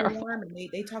prison terrible. reform, and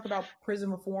they talk about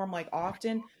prison reform like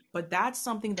often, but that's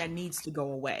something that needs to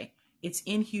go away. It's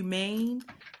inhumane,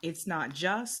 it's not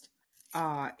just,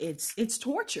 it's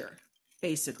torture,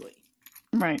 basically.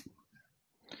 Right.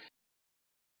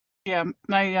 Yeah,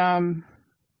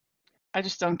 I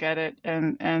just don't get it.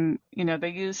 And they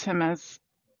use him as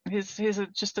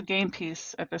just a game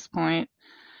piece at this point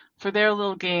for their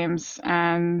little games.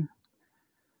 And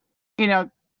you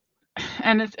know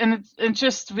it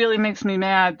just really makes me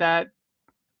mad that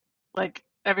like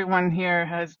everyone here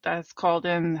that's called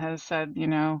in has said,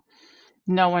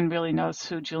 no one really knows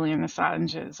who Julian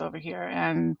Assange is over here.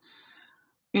 And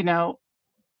you know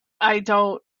I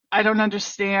don't I don't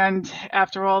understand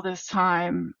after all this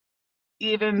time,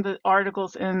 even the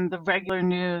articles in the regular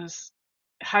news,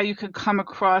 how you could come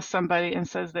across somebody and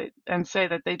say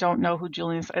that they don't know who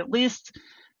Julian is. At least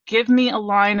give me a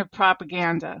line of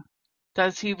propaganda.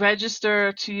 Does he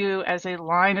register to you as a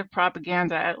line of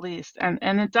propaganda at least? And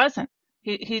it doesn't.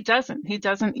 He doesn't. He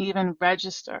doesn't even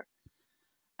register.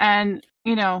 And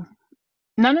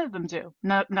none of them do.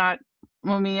 Not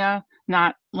Mumia,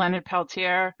 not Leonard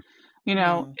Peltier.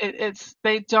 No, It's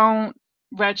they don't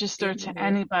they register to never.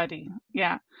 anybody.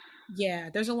 Yeah. Yeah,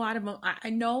 there's a lot of them. I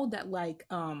know that, like,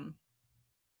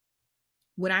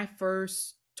 when I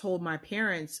first told my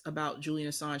parents about Julian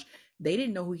Assange, they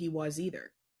didn't know who he was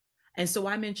either. And so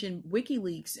I mentioned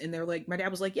WikiLeaks, and they're like, my dad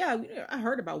was like, "Yeah, I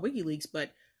heard about WikiLeaks,"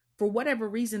 but for whatever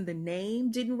reason, the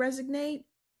name didn't resonate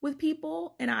with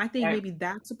people, and I think Right. maybe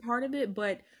that's a part of it.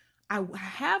 But I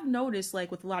have noticed,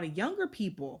 like with a lot of younger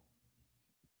people,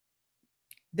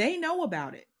 they know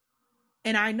about it,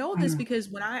 and I know this Mm, because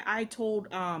when I told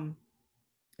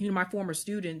my former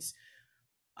students,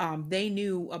 they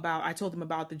knew about, I told them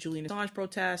about the Julian Assange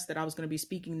protest, that I was going to be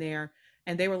speaking there,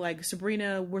 and they were like,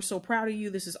 "Sabrina, we're so proud of you,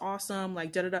 this is awesome,"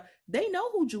 like da da da. They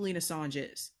know who Julian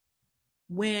Assange is.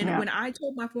 when yeah. when I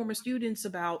told my former students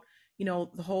about,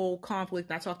 the whole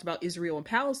conflict, I talked about Israel and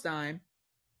Palestine,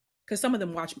 because some of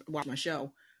them watch my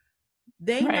show.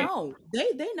 They Right. know,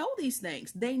 they know these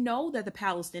things. They know that the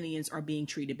Palestinians are being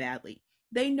treated badly.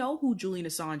 They know who Julian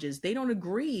Assange is. They don't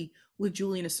agree with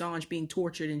Julian Assange being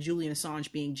tortured and Julian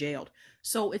Assange being jailed.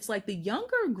 So it's like the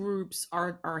younger groups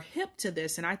are hip to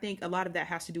this, and I think a lot of that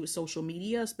has to do with social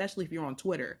media, especially if you're on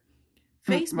Twitter.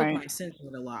 Facebook Right. might censor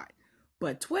it a lot,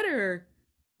 but Twitter,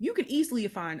 you can easily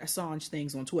find Assange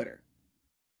things on Twitter.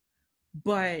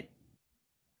 But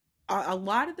a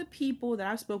lot of the people that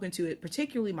I've spoken to,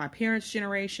 particularly my parents'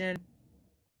 generation,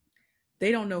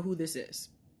 they don't know who this is.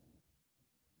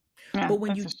 Yeah. But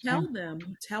when That's a shame.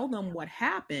 you tell them what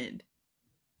happened,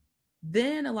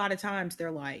 then a lot of times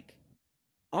they're like,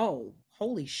 "Oh,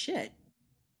 holy shit.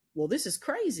 Well, this is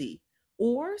crazy."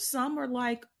 Or some are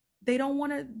like, they don't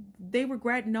want to, they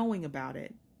regret knowing about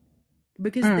it,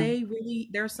 because Mm,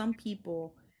 there are some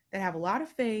people that have a lot of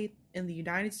faith in the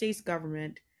United States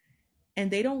government,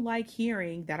 and they don't like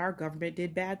hearing that our government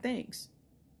did bad things.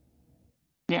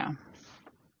 yeah.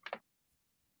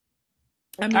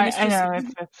 I mean, I, it's I just, know if it's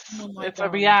you it's someone like it's a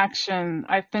reaction.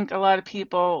 I think a lot of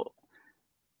people.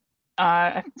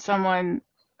 Someone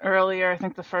earlier, I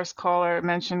think the first caller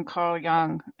mentioned Carl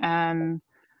Jung, and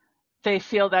they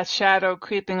feel that shadow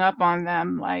creeping up on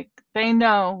them. Like they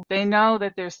know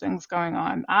that there's things going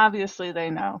on. Obviously, they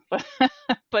know, but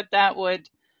but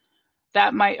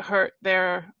that might hurt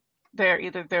their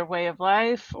either their way of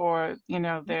life or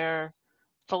their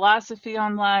philosophy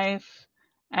on life,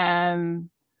 and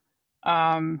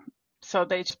um, so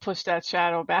they just push that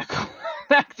shadow back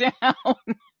back down.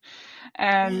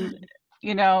 And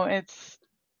it's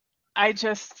I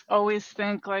just always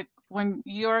think like when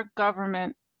your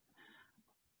government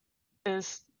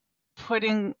is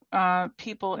putting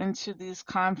people into these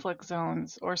conflict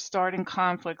zones or starting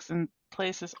conflicts in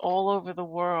places all over the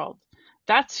world,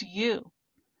 that's you.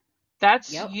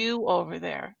 That's yep. you over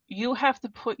there. You have to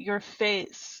put your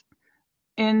face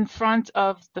in front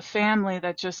of the family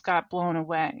that just got blown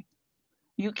away.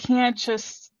 You can't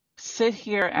just sit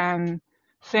here and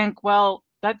think, well,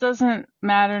 That doesn't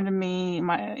matter to me.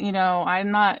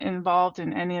 I'm not involved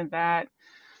in any of that.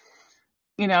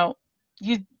 You know,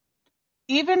 you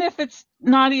even if it's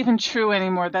not even true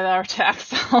anymore that our tax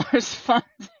dollars fund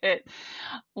it,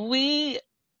 we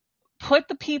put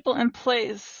the people in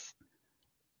place,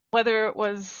 whether it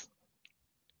was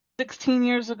 16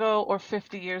 years ago or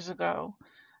 50 years ago,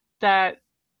 that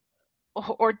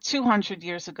or 200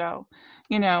 years ago,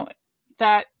 you know,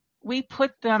 that we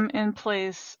put them in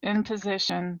place, in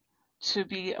position to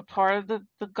be a part of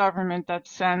the government that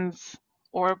sends,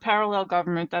 or a parallel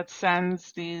government that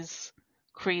sends these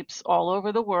creeps all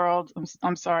over the world.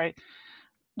 I'm sorry.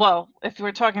 Well, if you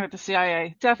were talking about the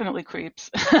CIA, definitely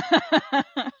creeps.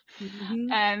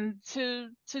 Hmm. And to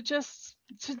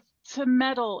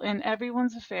meddle in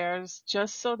everyone's affairs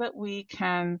just so that we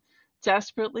can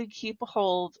desperately keep a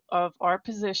hold of our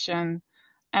position,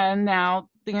 and now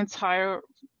the entire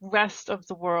rest of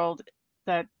the world,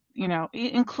 that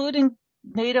including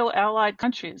NATO allied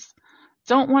countries,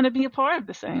 don't want to be a part of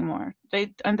this anymore.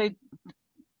 They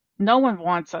no one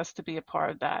wants us to be a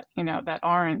part of that, that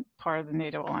aren't part of the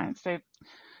NATO alliance. They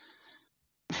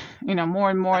more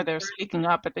and more they're speaking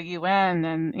up at the UN,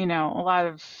 and a lot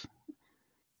of,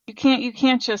 you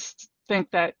can't just think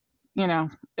that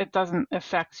it doesn't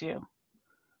affect you.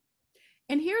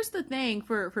 And here's the thing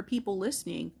for people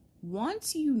listening: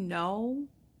 once you know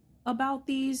about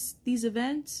these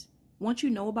events, once you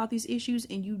know about these issues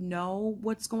and you know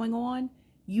what's going on,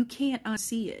 you can't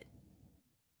unsee it.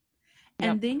 Yep.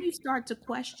 And then you start to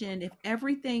question if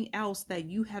everything else that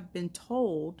you have been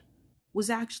told was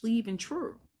actually even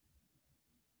true.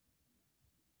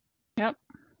 Yep.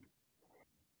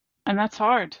 And that's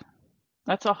hard.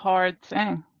 That's a hard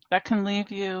thing. That can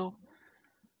leave you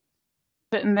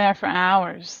sitting there for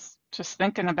hours just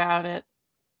thinking about it,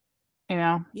 you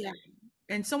know. Yeah.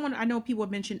 And someone, I know people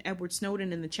have mentioned Edward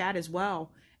Snowden in the chat as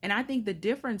well. And I think the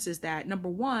difference is that, number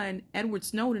one, Edward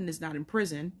Snowden is not in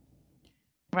prison.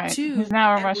 Right. He's Two,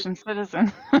 now a Edward, Russian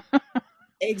citizen.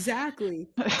 exactly.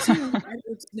 Two,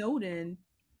 Edward Snowden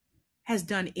has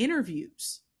done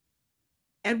interviews.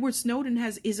 Edward Snowden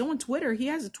is on Twitter. He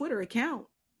has a Twitter account.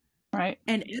 Right.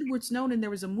 And Edward Snowden, there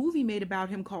was a movie made about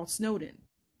him called Snowden.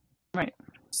 Right.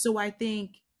 So I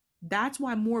think that's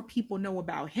why more people know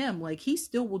about him. Like, he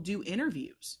still will do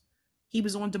interviews. He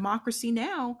was on Democracy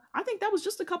Now! I think that was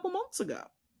just a couple months ago.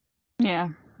 Yeah.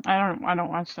 I don't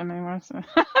watch them anymore. So.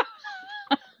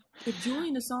 If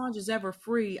Julian Assange is ever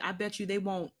free, I bet you they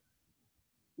won't.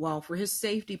 Well, for his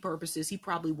safety purposes, he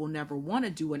probably will never want to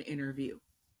do an interview.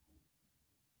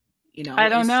 I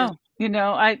don't It's just,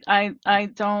 know. I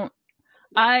don't.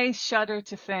 I shudder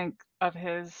to think of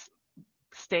his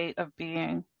state of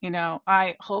being.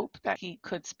 I hope that he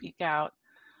could speak out,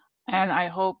 and I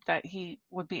hope that he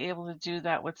would be able to do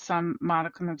that with some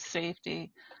modicum of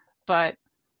safety. But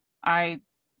I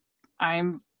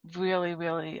I'm really,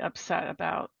 really upset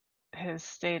about his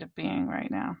state of being right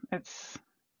now. It's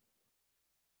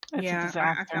a yeah, I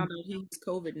disaster. found out he has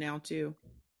COVID now too.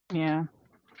 Yeah.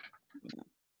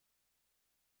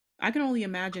 I can only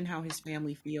imagine how his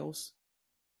family feels,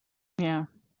 Yeah.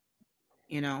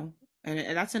 you know?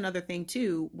 And that's another thing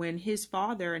too. When his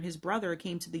father and his brother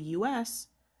came to the US,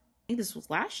 I think this was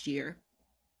last year,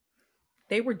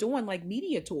 they were doing like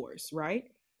media tours,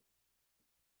 right?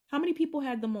 How many people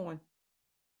had them on?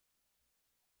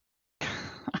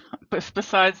 But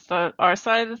besides our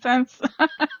side of the fence,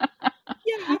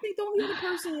 Yeah, I think the only other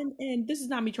person, and this is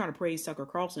not me trying to praise Tucker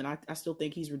Carlson, I still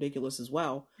think he's ridiculous as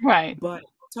well, right? but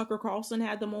Tucker Carlson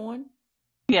had them on.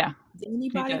 Yeah, Did he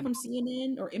anybody did. from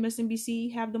CNN or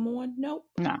MSNBC have them on? Nope.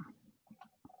 No,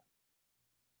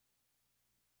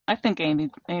 I think Amy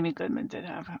Goodman did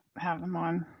have him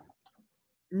on.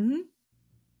 Hmm.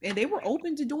 And they were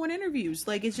open to doing interviews.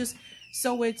 Like, it's just,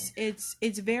 so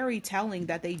it's very telling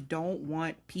that they don't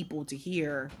want people to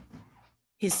hear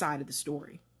his side of the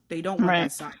story. They don't want Right.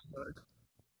 that side heard.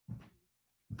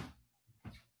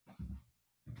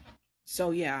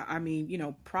 So yeah, I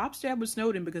mean, props to Edward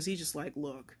Snowden, because he's just like,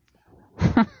 look,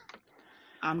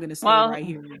 I'm gonna stay Well, right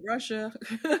here in Russia.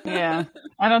 yeah.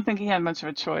 I don't think he had much of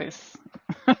a choice,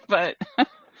 but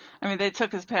I mean, they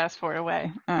took his passport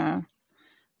away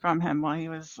from him while he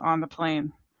was on the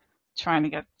plane trying to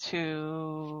get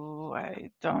to,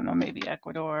 I don't know, maybe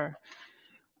Ecuador.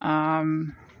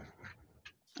 Um,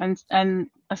 and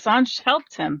Assange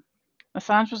helped him.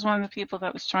 Assange was one of the people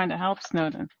that was trying to help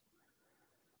Snowden.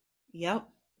 Yep.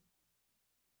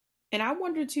 And I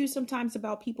wonder too sometimes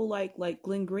about people like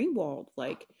Glenn Greenwald.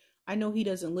 Like, I know he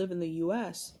doesn't live in the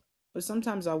US, but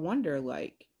sometimes I wonder,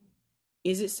 like,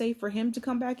 is it safe for him to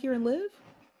come back here and live?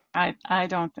 I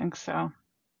don't think so.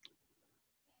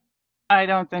 I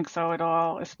don't think so at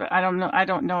all. I don't know. I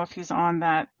don't know if he's on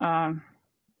that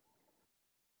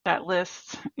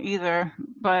list either,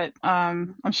 but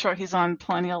I'm sure he's on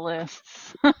plenty of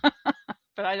lists.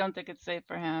 But I don't think it's safe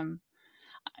for him,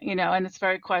 and it's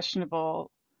very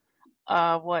questionable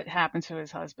what happened to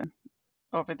his husband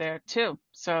over there too.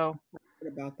 So,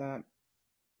 What about that?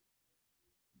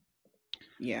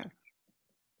 Yeah,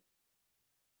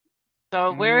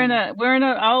 so I don't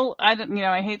know. I don't,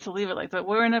 I hate to leave it like that.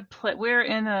 We're in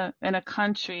a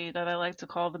country that I like to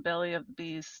call the belly of the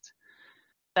beast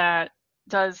that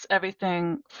does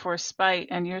everything for spite,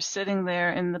 and you're sitting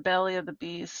there in the belly of the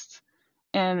beast,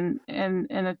 and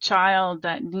a child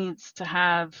that needs to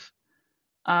have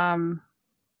um,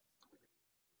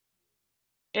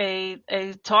 a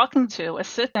talking to, a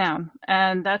sit down,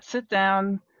 and that sit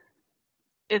down,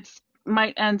 it's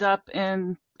might end up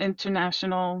in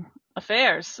international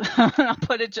affairs. I'll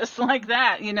put it just like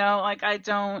that, like I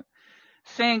don't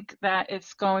think that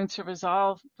it's going to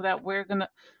resolve that we're gonna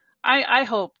I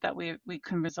hope that we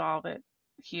can resolve it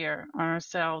here on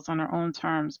ourselves on our own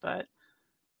terms, but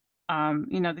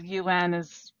the UN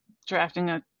is drafting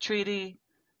a treaty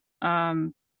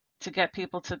um, to get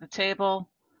people to the table.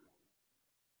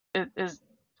 Is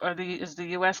is the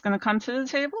US going to come to the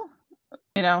table?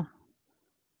 You know,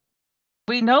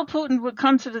 we know Putin would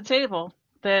come to the table.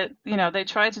 That they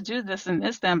tried to do this in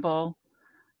Istanbul,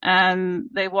 and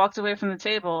they walked away from the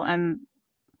table, and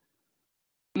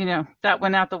that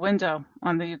went out the window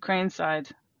on the Ukraine side.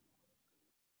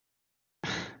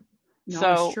 No, it's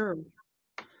So true.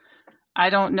 I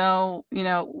don't know,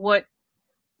 what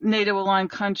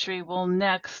NATO-aligned country will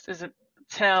next is it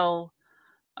tell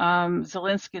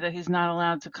Zelensky that he's not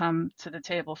allowed to come to the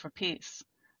table for peace,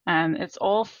 and it's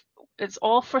all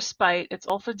for spite, it's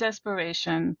all for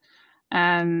desperation,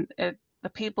 and the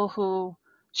people who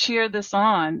cheer this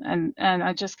on, and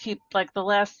I just keep like the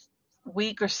last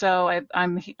week or so,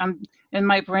 I'm in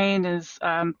my brain is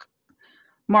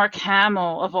Mark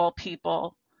Hamill of all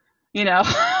people, you know,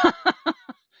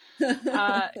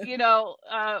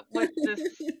 with this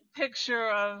picture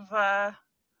of the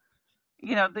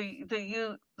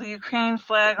Ukraine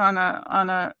flag on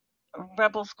a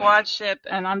rebel squad ship,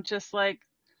 and I'm just like,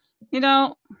 you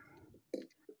know,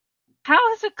 how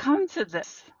has it come to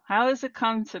this? How has it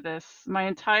come to this? My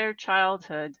entire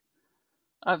childhood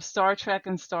of Star Trek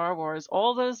and Star Wars,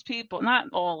 all those people, not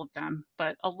all of them,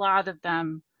 but a lot of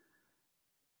them,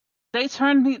 they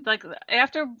turned me like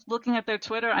after looking at their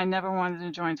Twitter, I never wanted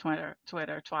to join Twitter.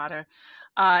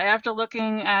 After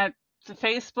looking at the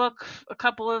Facebook, a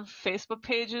couple of Facebook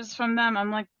pages from them,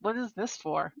 I'm like, what is this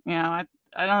for? I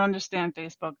don't understand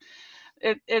Facebook.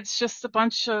 It's just a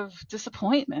bunch of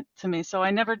disappointment to me. So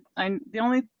the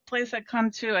only place I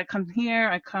come here,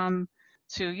 I come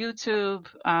to YouTube,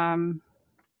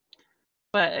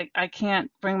 but I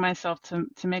can't bring myself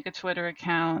to make a Twitter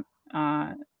account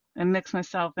and mix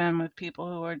myself in with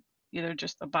people who are either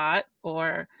just a bot,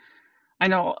 or I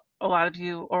know a lot of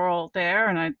you are all there,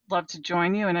 and I'd love to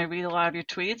join you, and I read a lot of your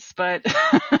tweets, but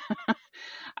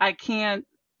I can't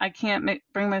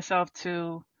bring myself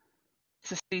to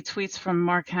see tweets from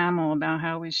Mark Hamill about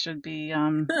how we should be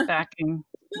backing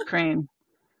Ukraine.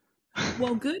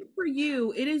 Well, good for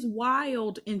you. It is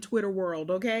wild in Twitter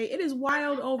world, okay? It is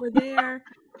wild over there.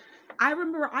 I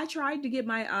remember I tried to get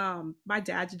my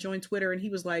dad to join Twitter, and he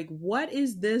was like, "What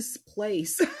is this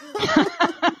place?"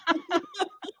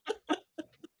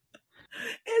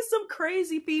 It's some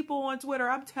crazy people on Twitter.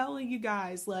 I'm telling you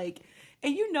guys, like,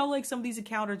 and like some of these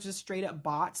accounts are just straight up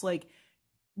bots. Like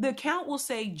the account will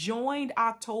say joined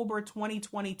October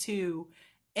 2022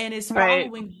 and is Right,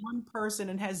 following one person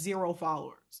and has zero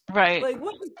followers. right. Like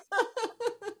what?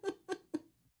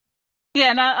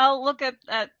 Yeah, and I'll look at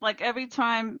like every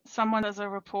time someone does a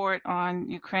report on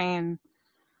Ukraine,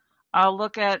 I'll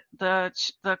look at the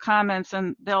comments,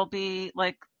 and there'll be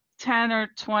like 10 or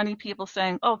 20 people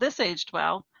saying, "Oh, this aged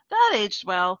well. That aged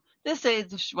well. This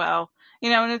aged well."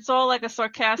 And it's all like a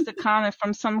sarcastic comment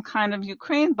from some kind of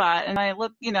Ukraine bot. And I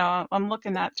look, I'm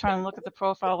trying to look at the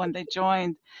profile when they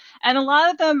joined. And a lot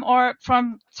of them are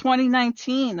from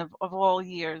 2019 of all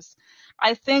years.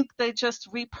 I think they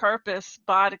just repurpose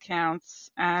bot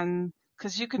accounts, and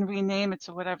because you can rename it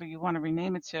to whatever you want to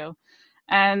rename it to,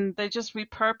 and they just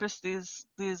repurpose these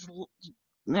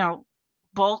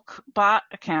bulk bot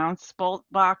accounts,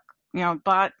 bot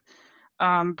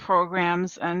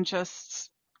programs, and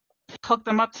just hook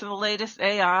them up to the latest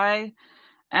AI,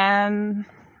 and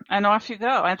off you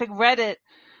go. I think Reddit,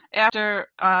 after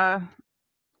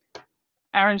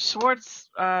Aaron Swartz,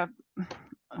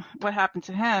 what happened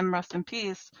to him, rest in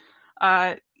peace,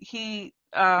 he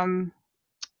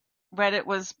Reddit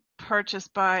was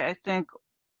purchased by,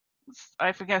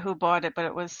 I forget who bought it, but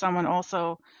it was someone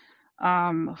also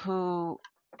who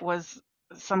was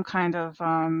some kind of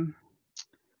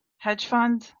hedge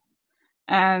fund,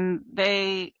 and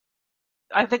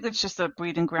I think it's just a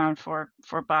breeding ground for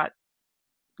bot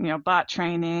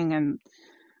training, and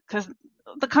because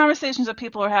the conversations that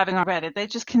people are having on Reddit, they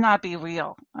just cannot be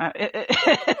real.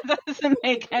 It doesn't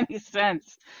make any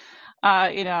sense.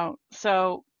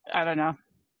 So I don't know.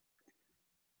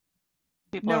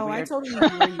 People are No, I weird. totally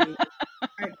hear you.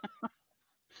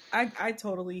 I, I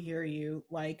totally hear you.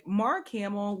 Like Mark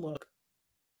Hamill, look,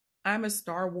 I'm a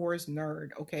Star Wars nerd,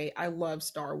 okay? I love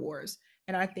Star Wars.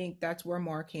 And I think that's where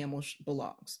Mark Hamill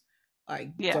belongs.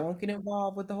 Like, Yeah, don't get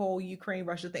involved with the whole Ukraine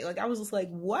Russia thing. Like, I was just like,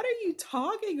 what are you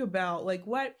talking about? Like,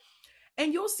 what?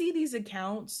 And you'll see these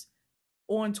accounts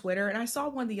on Twitter. And I saw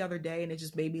one the other day and it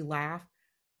just made me laugh.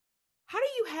 How do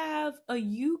you have a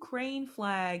Ukraine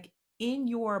flag in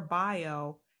your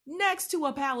bio next to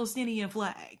a Palestinian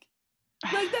flag?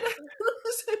 Like, that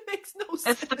it makes no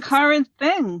it's the sense. current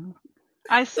thing.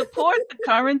 I support the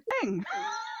current thing.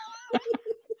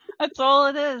 That's all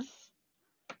it is.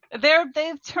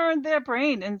 They've turned their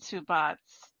brain into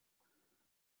bots,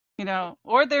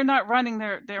 or they're not running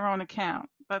their own account.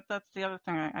 But that's the other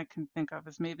thing I can think of,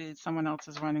 is maybe someone else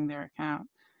is running their account.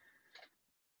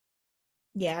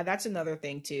 Yeah, that's another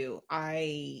thing too.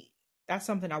 That's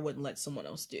something I wouldn't let someone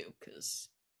else do because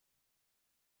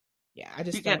yeah, I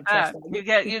You just get don't trust that. them.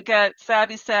 You get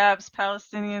Savvy Sab's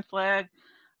Palestinian flag,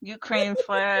 Ukraine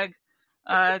flag,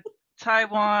 uh,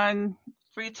 Taiwan,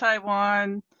 free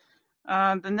Taiwan.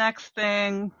 The next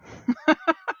thing,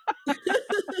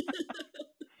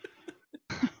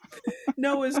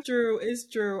 No, it's true. It's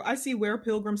true. I see where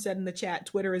Pilgrim said in the chat,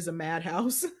 Twitter is a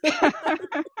madhouse.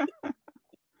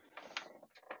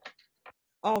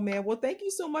 Oh man, well thank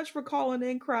you so much for calling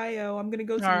in, Cryo. I'm gonna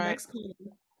go all to the right, next call.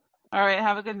 all right.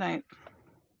 Have a good night.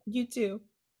 You too.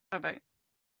 Bye bye.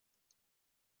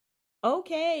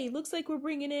 Okay, looks like we're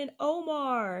bringing in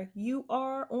Omar. You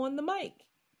are on the mic.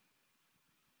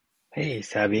 Hey,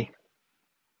 Sabby.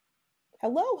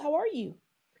 Hello, how are you?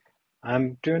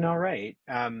 I'm doing all right.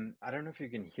 I don't know if you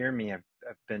can hear me. I've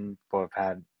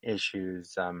had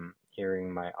issues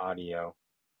hearing my audio.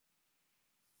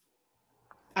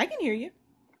 I can hear you.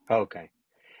 Okay,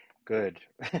 good.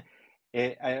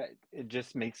 It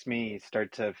just makes me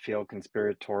start to feel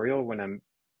conspiratorial when I'm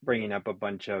bringing up a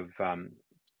bunch of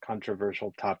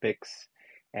controversial topics,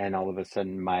 and all of a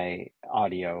sudden my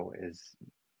audio is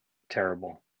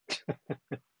terrible.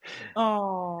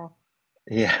 Oh,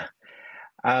 Yeah.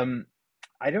 Um,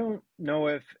 I don't know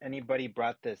if anybody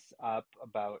brought this up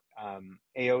about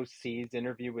AOC's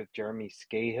interview with Jeremy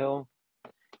Scahill,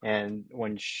 and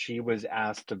when she was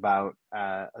asked about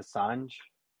Assange.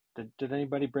 Did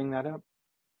anybody bring that up?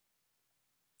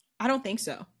 I don't think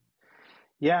so.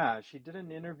 Yeah, she did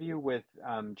an interview with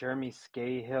Jeremy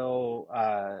Scahill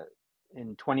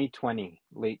in 2020,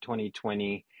 late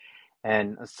 2020,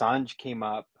 and Assange came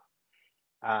up.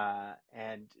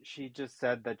 And she just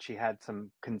said that she had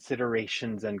some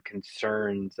considerations and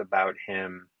concerns about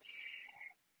him.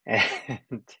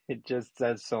 And it just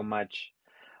says so much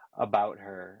about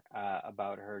her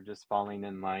just falling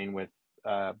in line with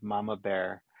Mama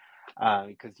Bear.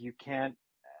 Because you can't,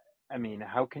 I mean,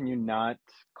 how can you not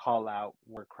call out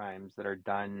war crimes that are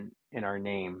done in our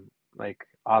name? Like,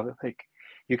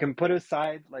 you can put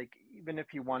aside, like, even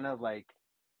if you want to, like,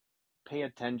 pay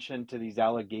attention to these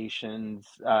allegations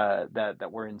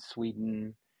that were in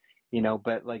Sweden,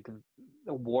 but like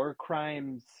the war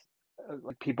crimes,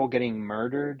 like people getting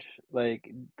murdered,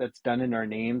 like that's done in our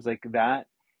names, like that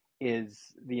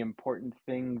is the important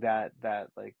thing that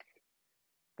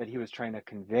he was trying to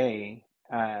convey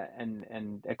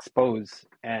and expose,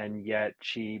 and yet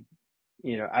she,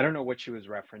 I don't know what she was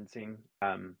referencing,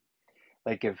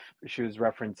 like if she was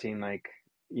referencing like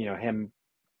him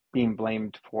being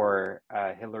blamed for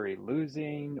Hillary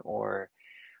losing, or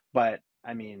but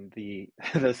I mean, the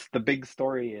the big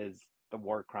story is the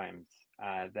war crimes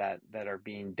that are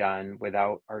being done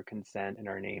without our consent in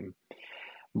our name.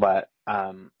 But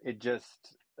it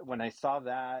just, when I saw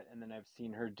that, and then I've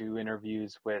seen her do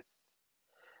interviews with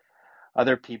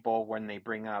other people when they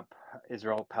bring up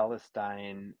Israel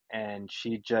Palestine, and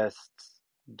she just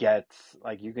gets,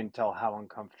 like, you can tell how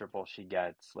uncomfortable she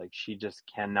gets. Like, she just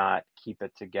cannot keep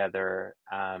it together,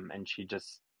 and she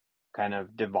just kind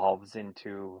of devolves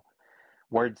into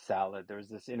word salad. There was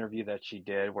this interview that she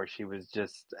did where she was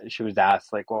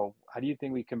asked, like, well, how do you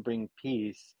think we can bring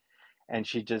peace? And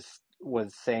she just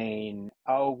was saying,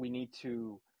 oh, we need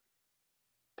to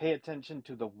pay attention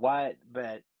to the what,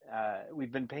 but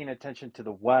we've been paying attention to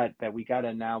the what, that we got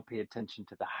to now pay attention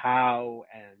to the how,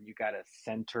 and you got to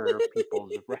center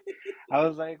people's. I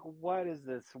was like, what is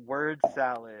this word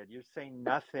salad? You're saying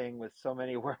nothing with so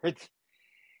many words.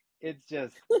 It's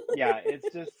just, yeah,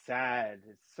 it's just sad.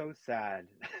 It's so sad.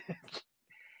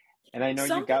 And I know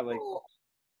you some got like, people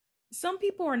some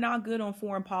people are not good on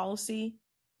foreign policy.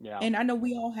 yeah. And I know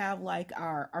we all have like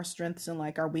our strengths and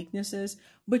like our weaknesses,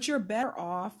 but you're better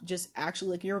off just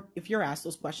actually like you're if you're asked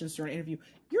those questions during an interview,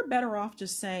 you're better off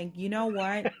just saying, you know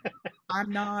what,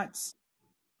 I'm not,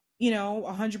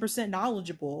 100%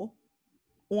 knowledgeable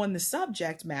on the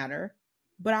subject matter,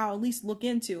 but I'll at least look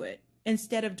into it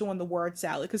instead of doing the word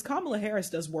salad because Kamala Harris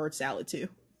does word salad too.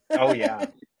 Oh yeah.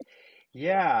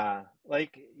 Yeah.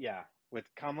 Like, yeah, with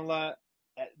Kamala,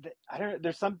 I don't,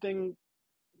 there's something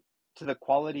to the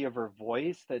quality of her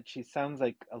voice that she sounds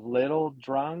like a little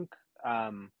drunk.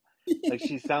 Um, like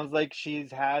she sounds like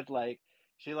she's had like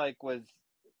she like was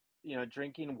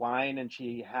drinking wine and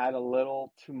she had a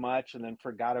little too much and then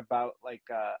forgot about like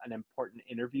an important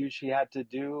interview she had to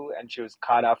do and she was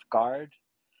caught off guard.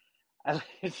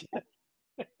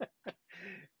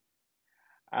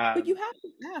 But you um, have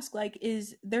to ask, like,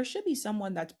 is there should be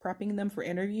someone that's prepping them for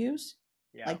interviews?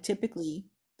 yeah, Like, typically,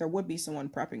 there would be someone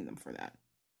prepping them for that.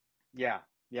 yeah,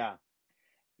 yeah,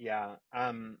 yeah.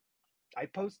 I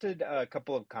posted a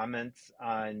couple of comments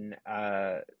on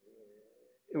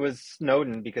it was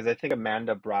Snowden because I think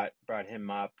Amanda brought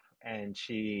him up and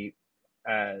she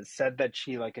said that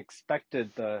she like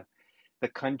expected the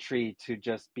country to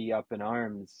just be up in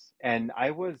arms. And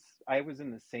I was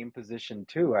in the same position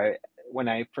too. I When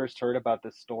I first heard about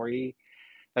the story,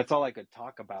 that's all I could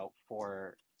talk about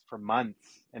for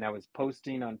months. And I was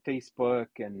posting on Facebook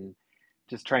and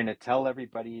just trying to tell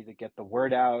everybody to get the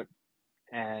word out,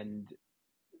 and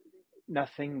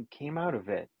nothing came out of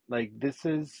it. Like this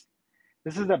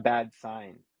is a bad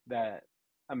sign that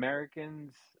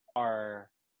Americans are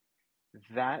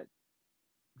that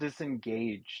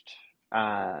disengaged,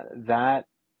 that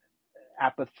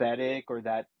apathetic, or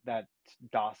that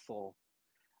docile,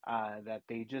 that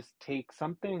they just take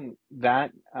something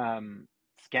that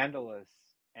scandalous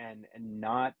and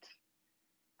not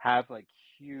have like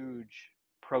huge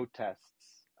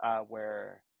protests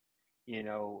where you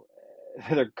know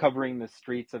they're covering the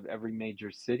streets of every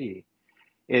major city.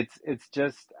 It's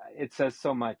just it says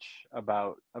so much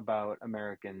about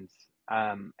Americans,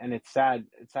 and it's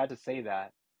sad to say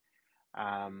that,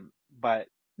 but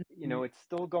Mhm. it's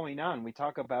still going on. We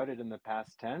talk about it in the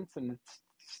past tense, and it's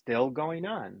still going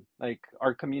on. Like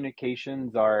our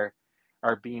communications are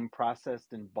being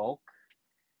processed in bulk,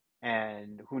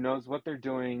 and who knows what they're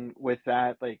doing with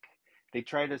that. Like they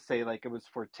try to say like it was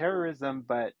for terrorism,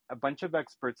 but a bunch of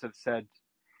experts have said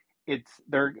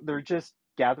they're just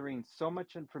gathering so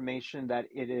much information that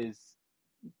it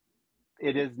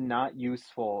is not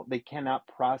useful. They cannot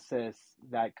process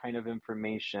that kind of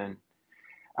information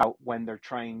out when they're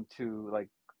trying to like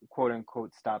quote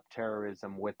unquote stop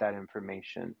terrorism with that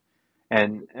information.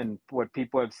 And what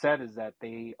people have said is that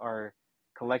they are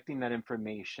collecting that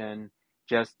information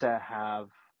just to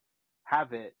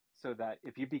have it so that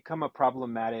if you become a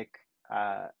problematic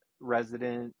uh,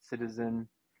 resident citizen,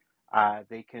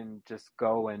 they can just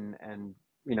go and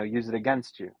use it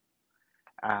against you.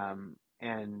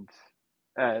 And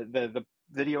the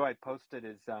video I posted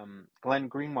is Glenn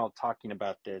Greenwald talking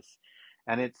about this,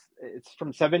 and it's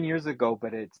from 7 years ago,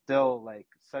 but it's still like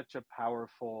such a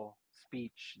powerful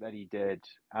speech that he did,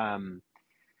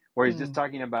 where he's just Hmm.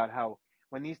 talking about how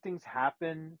when these things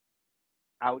happen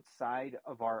outside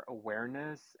of our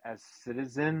awareness as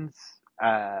citizens,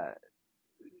 uh,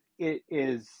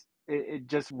 it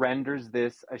just renders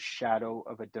this a shadow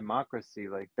of a democracy.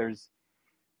 Like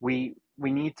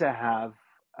we need to have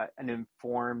an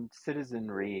informed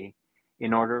citizenry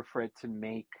in order for it to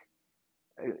make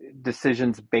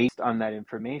decisions based on that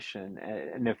information.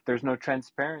 And if there's no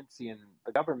transparency in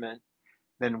the government,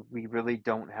 then we really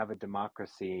don't have a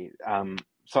democracy.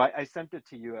 So I sent it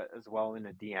to you as well in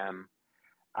a DM.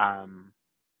 Um,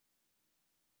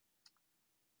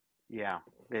 yeah,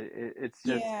 it's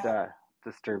just Yeah,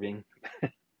 disturbing.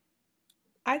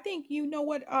 I think you know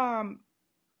what,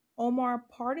 Omar,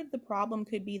 part of the problem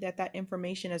could be that that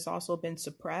information has also been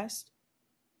suppressed.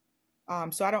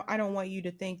 So I don't want you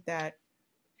to think that,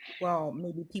 well,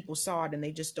 maybe people saw it and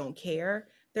they just don't care.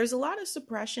 There's a lot of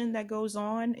suppression that goes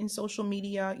on in social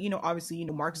media. Obviously,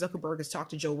 Mark Zuckerberg has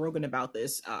talked to Joe Rogan about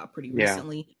this pretty Yeah,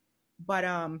 recently, but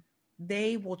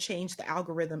they will change the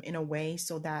algorithm in a way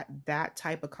so that that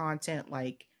type of content,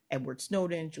 like Edward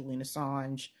Snowden, Julian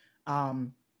Assange,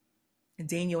 um,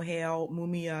 Daniel Hale,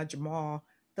 Mumia, Jamal,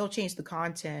 they'll change the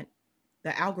content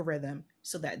the algorithm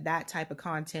so that that type of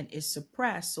content is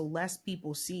suppressed so less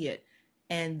people see it.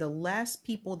 And the less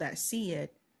people that see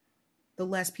it, the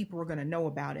less people are going to know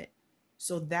about it.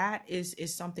 So that is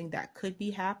something that could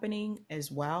be happening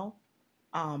as well.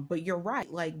 But you're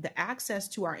right, like the access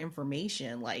to our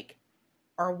information, like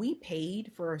are we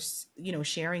paid for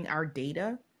sharing our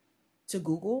data to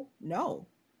Google? No,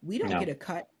 we don't No. get a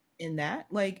cut in that.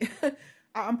 Like,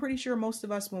 I'm pretty sure most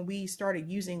of us, when we started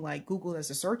using like Google as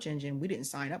a search engine, we didn't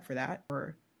sign up for that,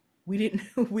 or we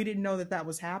didn't we didn't know that that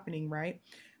was happening, right?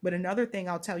 But another thing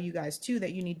I'll tell you guys too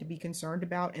that you need to be concerned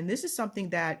about, and this is something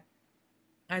that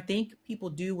I think people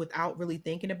do without really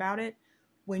thinking about it.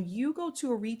 When you go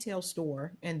to a retail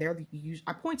store, and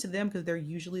I point to them because they're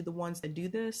usually the ones that do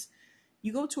this.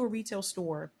 You go to a retail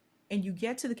store and you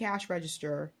get to the cash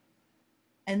register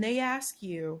and they ask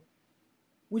you,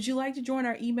 would you like to join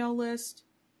our email list?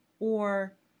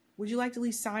 Or would you like to at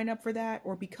least sign up for that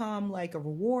or become like a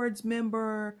rewards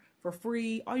member for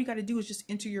free? All you got to do is just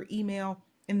enter your email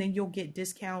and then you'll get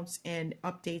discounts and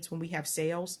updates when we have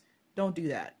sales. Don't do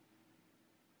that.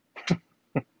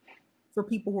 For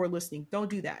people who are listening, don't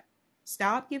do that.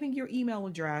 Stop giving your email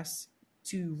address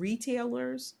to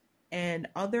retailers and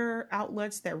other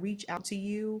outlets that reach out to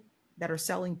you that are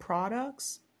selling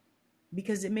products,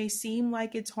 because it may seem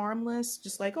like it's harmless,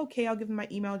 just like, okay, I'll give them my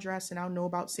email address and I'll know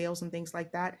about sales and things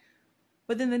like that.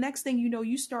 But then the next thing you know,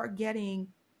 you start getting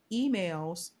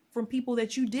emails from people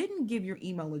that you didn't give your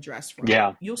email address from.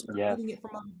 Yeah. You'll start Yes. getting it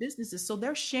from other businesses. So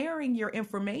they're sharing your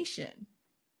information.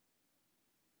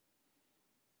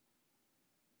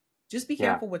 Just be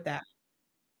Yeah. careful with that.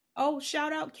 Oh,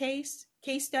 shout out Case.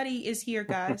 Case study is here,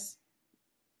 guys.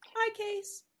 Hi,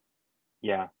 Case.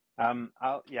 Yeah.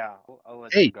 I'll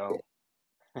let you Hey, go.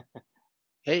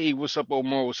 hey, what's up,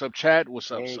 Omar? What's up, Chad?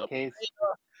 What's up, Hey, sup? Case.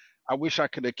 I wish I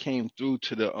could have came through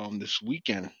to the this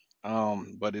weekend.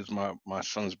 But it's my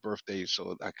son's birthday,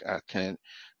 so I can't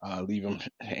leave him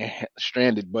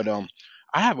stranded. But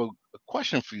I have a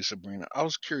question for you, Sabrina. I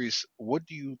was curious, what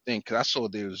do you think? Because I saw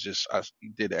there was just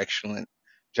you did an excellent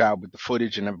job with the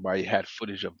footage, and everybody had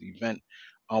footage of the event.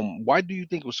 Why do you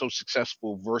think it was so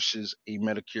successful versus a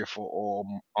Medicare for All,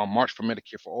 March for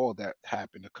Medicare for All that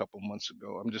happened a couple months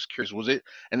ago? I'm just curious. Was it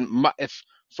and if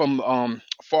from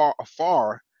far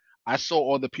afar, I saw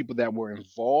all the people that were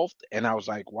involved, and I was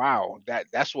like, wow,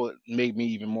 that's what made me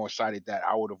even more excited that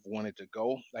I would have wanted to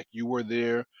go. Like you were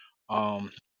there,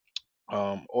 um,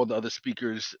 all the other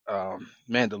speakers,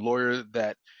 man, the lawyer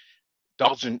that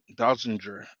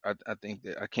Dowsinger, I think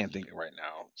that I can't think it right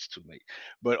now. It's too late.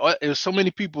 But it was so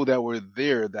many people that were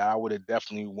there that I would have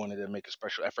definitely wanted to make a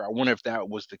special effort. I wonder if that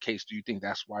was the case. Do you think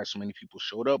that's why so many people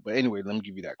showed up? But anyway, let me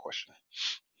give you that question.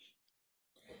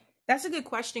 That's a good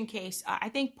question, Case. I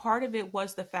think part of it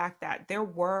was the fact that there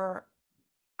were,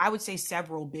 I would say,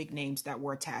 several big names that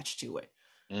were attached to it.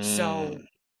 So Mm,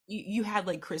 you had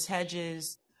like Chris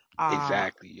Hedges, uh,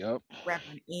 exactly. Yep.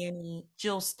 Reverend Annie,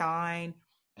 Jill Stein.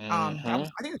 That Mm-hmm.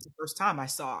 was, I think it's the first time I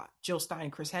saw Jill Stein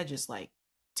and Chris Hedges like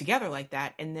together like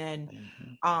that. And then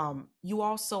Mm-hmm. you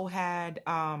also had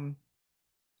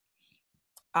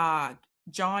uh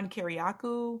John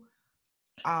Kiriakou,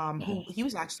 Mm-hmm. who he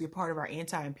was actually a part of our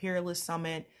anti-imperialist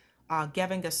summit.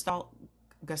 Gavin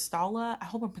Gastala, I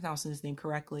hope I'm pronouncing his name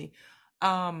correctly.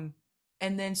 Um,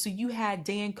 and then so you had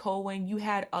Dan Cohen, you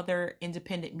had other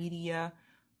independent media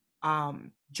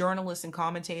journalists and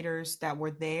commentators that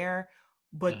were there,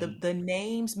 but Mm-hmm. the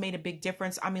names made a big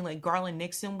difference. I mean, like Garland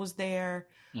Nixon was there,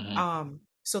 Mm-hmm.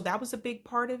 so that was a big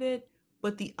part of it.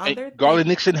 But the Hey, other thing, Garland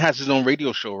Nixon has his own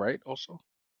radio show, right? Also,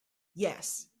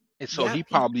 yes, and so he yep,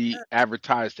 he probably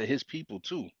advertised to his people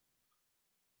too.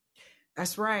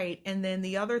 that's right. And then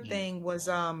the other Mm-hmm. thing was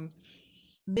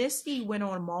Misty went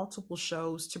on multiple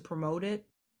shows to promote it.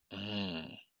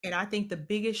 Mm-hmm. And I think the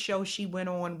biggest show she went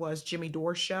on was Jimmy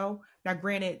Dore's show. Now,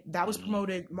 granted, that was Mm-hmm.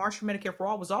 promoted. March for Medicare for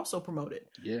All was also promoted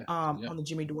Yeah. Yeah. on the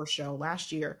Jimmy Dore show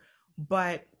last year.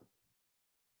 But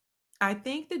I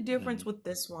think the difference Mm-hmm. with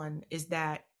this one is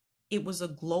that it was a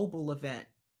global event.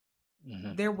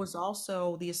 Mm-hmm. There was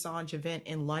also the Assange event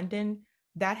in London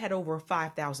that had over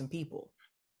 5,000 people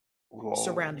Whoa.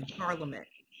 surrounding Parliament.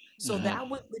 So Mm-hmm. that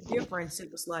was the difference.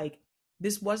 It was like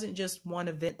this wasn't just one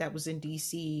event that was in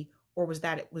DC, or was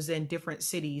that it was in different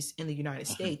cities in the United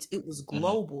States. It was Mm-hmm.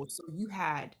 global. So you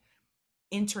had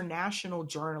international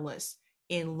journalists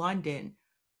in London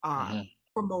uh, Mm-hmm.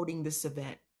 promoting this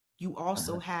event. You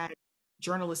also Mm-hmm. had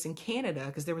journalists in Canada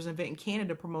because there was an event in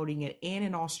Canada promoting it, and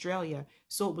in Australia.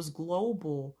 So it was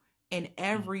global, and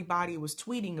everybody was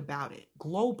tweeting about it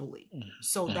globally.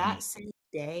 So Mm-hmm. that same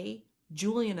day,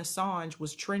 Julian Assange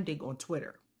was trending on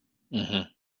Twitter. Mm-hmm.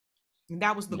 And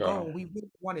that was the Yeah. goal. We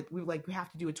really wanted, we were like, we have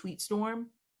to do a tweet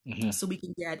storm Hmm. so we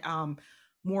can get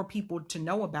more people to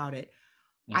know about it.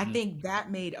 I Hmm. think that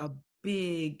made a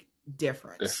big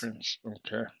difference. Difference.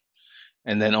 Okay.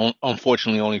 And then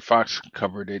unfortunately, only Fox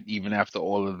covered it even after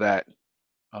all of that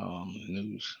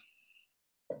news.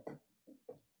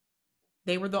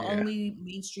 They were the Yeah. only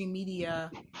mainstream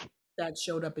media that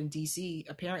showed up in DC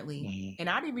apparently, Hmm. and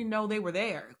I didn't even know they were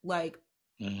there. Like,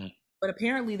 Hmm. but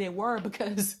apparently they were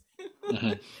because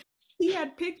Hmm. he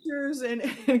had pictures and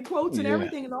quotes and Yeah.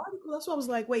 everything in the article. That's why I was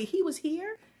like, wait, he was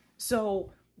here.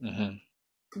 So Hmm.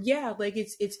 yeah, like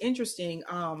it's interesting.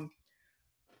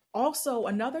 Also,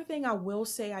 another thing I will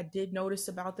say I did notice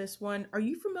about this one. Are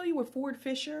you familiar with Ford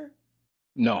Fisher?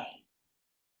 No.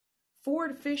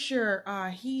 Ford Fisher,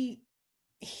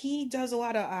 he does a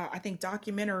lot of I think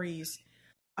documentaries.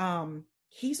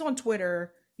 He's on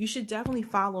Twitter. You should definitely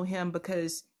follow him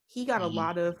because he got a Hmm.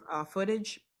 lot of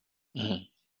footage. Hmm.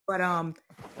 But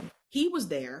he was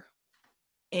there,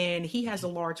 and he has a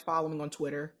large following on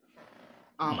Twitter.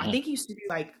 I Hmm. think he used to do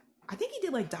like I think he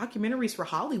did like documentaries for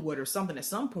Hollywood or something at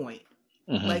some point.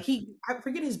 Hmm. Like he I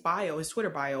forget his bio, his Twitter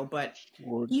bio, but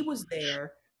Ford. he was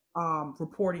there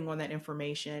reporting on that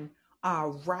information.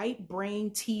 Right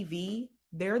Brain TV,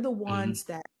 they're the Hmm. ones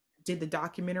that did the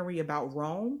documentary about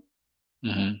Rome,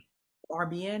 Hmm.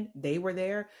 RBN, they were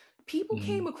there. People Hmm.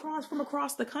 came across from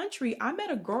across the country. I met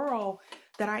a girl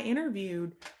that I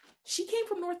interviewed. She came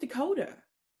from North Dakota.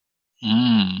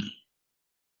 Mm.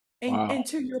 And Wow.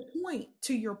 to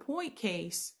your point,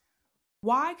 Case,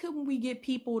 why couldn't we get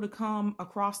people to come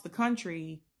across the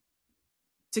country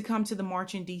to come to the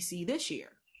march in DC this year?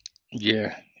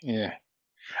 Yeah. Yeah.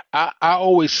 I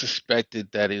always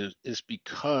suspected that it's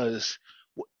because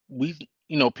we,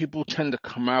 people tend to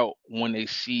come out when they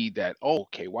see that, oh,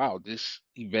 okay, wow, this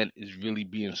event is really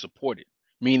being supported.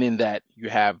 Meaning that you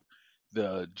have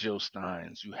the Jill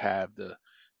Steins, you have the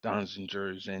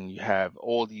Donzingers, and you have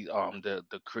all these,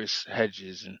 the Chris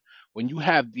Hedges, and when you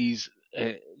have these,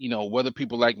 whether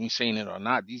people like me saying it or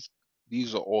not,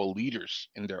 these are all leaders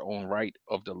in their own right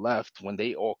of the left. When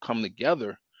they all come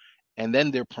together and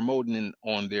then they're promoting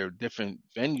on their different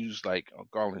venues like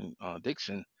Garland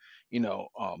Dixon.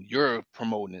 You're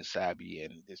promoting in Sabi,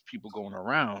 and there's people going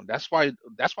around. That's why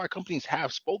companies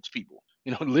have spokespeople.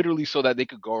 Literally so that they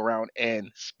could go around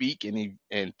and speak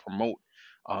and promote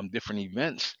different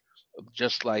events.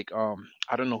 Just like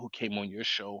I don't know who came on your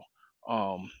show.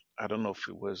 Um, I don't know if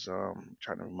it was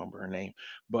trying to remember her name,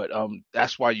 but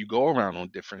that's why you go around on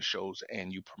different shows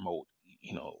and you promote.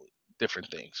 You know, different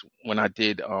things. When I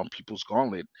did People's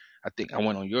Gauntlet, I think I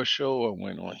went on your show. I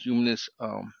went on Humanist.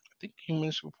 I think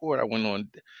Humanist Report. I went on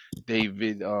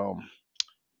David,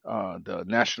 the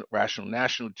National Rational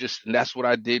National. Just and that's what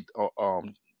I did.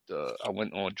 I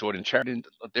went on Jordan Chariton,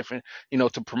 different,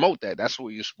 to promote that. That's what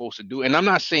you're supposed to do. And I'm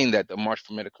not saying that the March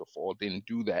for Medicare for All didn't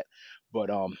do that, but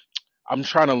I'm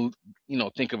trying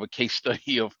to, think of a case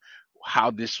study of how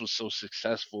this was so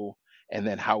successful, and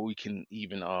then how we can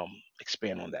even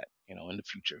expand on that, in the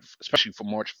future, especially for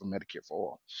March for Medicare for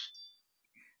All.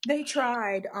 They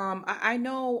tried. I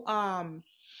know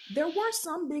there were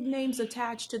some big names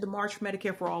attached to the March for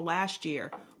Medicare for All last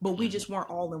year, but we Hmm. just weren't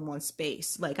all in one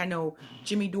space. Like I know Hmm.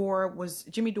 Jimmy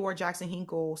Dore, Jackson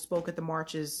Hinkle spoke at the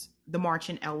march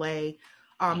in LA.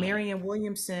 Hmm. Marianne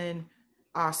Williamson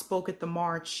spoke at the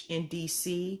march in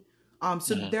DC.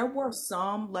 So Hmm. there were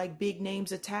some like big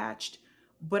names attached,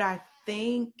 but I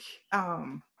think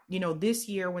this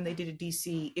year when they did a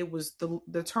DC, it was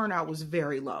the turnout was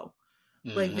very low,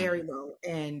 like Hmm. very low.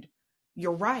 And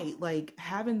you're right, like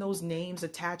having those names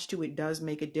attached to it does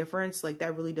make a difference. Like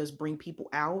that really does bring people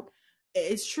out.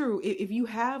 It's true. If you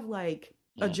have like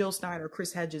a Hmm. Jill Stein or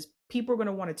Chris Hedges, people are going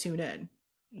to want to tune in.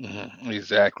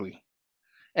 Exactly.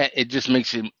 And it just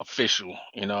makes it official,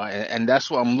 and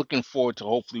that's what I'm looking forward to.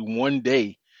 Hopefully, one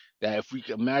day, that if we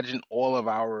can imagine all of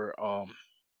our,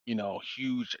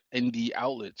 huge indie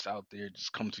outlets out there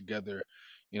just come together,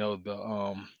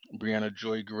 the Brianna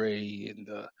Joy Gray and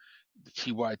the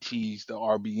TYTs, the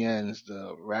RBNs,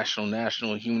 the Rational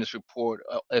National Humanist Report.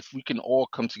 If we can all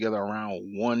come together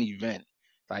around one event,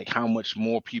 like how much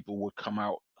more people would come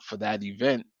out for that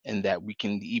event, and that we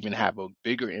can even have a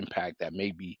bigger impact that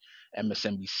maybe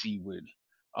MSNBC would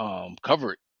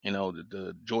cover it.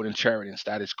 The Jordan Charity and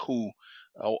Status Cool,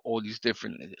 all these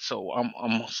different. So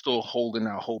I'm still holding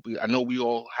out hope. I know we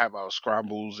all have our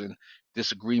scrambles and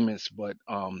disagreements, but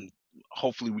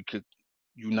hopefully we could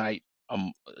unite,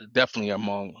 definitely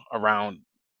among around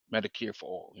Medicare for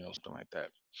all, something like that.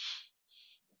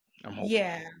 I'm hopeful.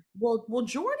 Yeah. Well,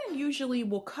 Jordan usually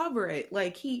will cover it.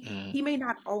 Like Hmm. he may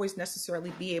not always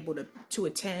necessarily be able to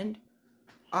attend,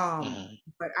 Mhm.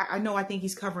 But I know I think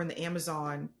he's covering the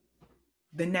Amazon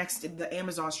the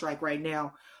Amazon strike right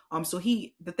now. So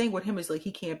the thing with him is like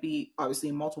he can't be obviously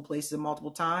in multiple places and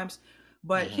multiple times,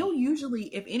 but Mhm. he'll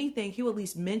usually, if anything, he'll at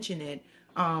least mention it,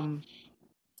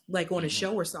 like on a Mhm.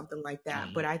 show or something like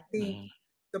that. But Mhm. I think Mhm.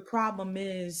 the problem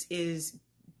is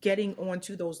getting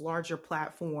onto those larger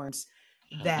platforms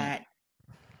Mhm.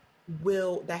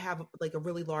 that have like a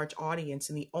really large audience,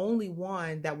 and the only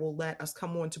one that will let us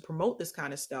come on to promote this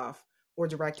kind of stuff or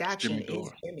direct It's action Jimmy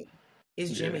Dore.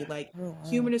 is Yeah. Jimmy. Like Oh wow.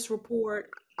 Humanist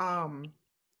Report, um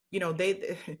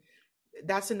they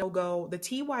that's a no-go. The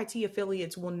TYT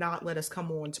affiliates will not let us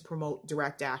come on to promote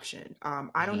direct action.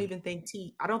 Mhm.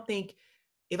 I don't think,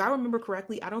 if I remember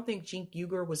correctly, I don't think Cenk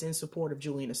Uygur was in support of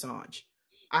Julian Assange.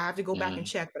 I have to go back and Mhm.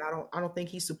 check, but I don't think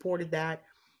he supported that.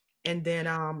 And then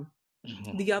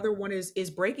Mhm. the other one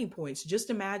is Breaking Points. Just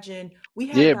imagine we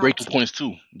had Yeah, about breaking points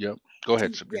too. Yep. Go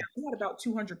ahead, yeah, Sabir. we had about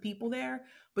 200 people there,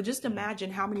 but just Mhm.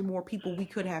 imagine how many more people we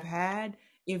could have had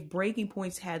if Breaking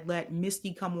Points had let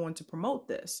Misty come on to promote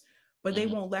this. But they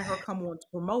Mhm. won't let her come on to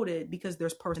promote it because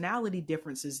there's personality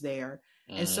differences there.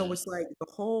 And so Mhm. it's like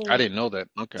I didn't know that.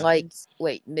 Okay. Like,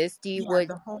 wait, Misty yeah, would.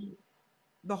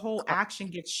 the whole Co- action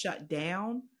gets shut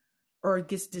down or it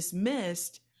gets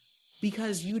dismissed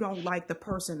because you don't like the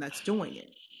person that's doing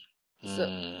it. so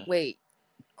Mm. wait,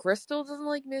 Crystal doesn't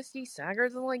like Misty. Sagar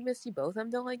doesn't like Misty. Both of them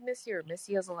don't like Misty, or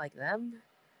Misty doesn't like them.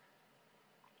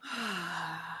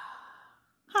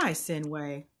 Hi,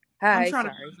 Sinway. I'm Hi, trying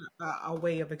to sorry. find a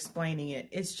way of explaining it.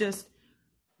 It's just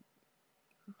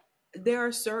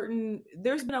there's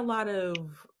been a lot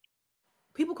of,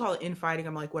 people call it infighting.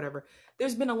 I'm like, whatever.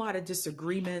 There's been a lot of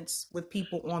disagreements with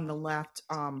people on the left,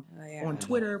 Oh yeah. on Mhm.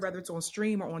 Twitter, whether it's on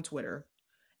stream or on Twitter.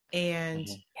 And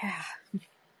Mhm. Yeah.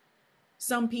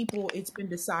 some people, it's been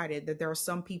decided that there are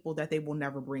some people that they will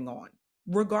never bring on,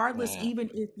 regardless, Mhm. even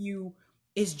if you,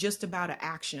 it's just about an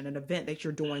action, an event that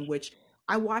you're doing, which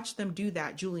I watched them do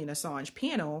that Julian Assange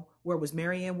panel where it was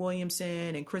Marianne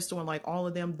Williamson and Crystal and like all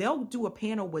of them. They'll do a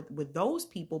panel with those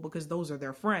people because those are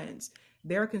their friends.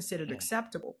 They're considered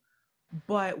acceptable.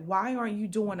 But why aren't you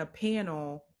doing a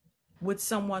panel with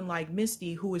someone like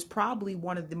Misty, who is probably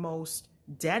one of the most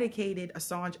dedicated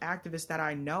Assange activists that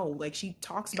I know? Like she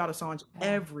talks about Assange Yeah.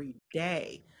 every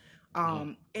day. Mhm.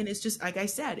 And it's just like I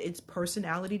said, it's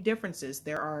personality differences.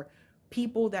 There are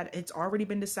people that it's already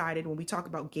been decided when we talk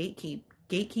about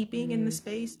gatekeeping in the Mm.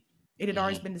 space. It had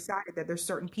always Mhm. been decided that there's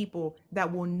certain people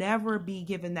that will never be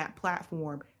given that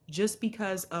platform just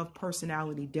because of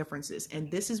personality differences. And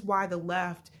this is why the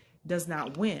left does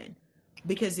not win,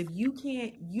 because if you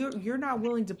can't, you're not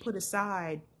willing to put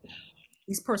aside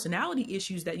these personality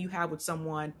issues that you have with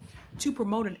someone to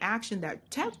promote an action that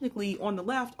technically on the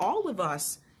left all of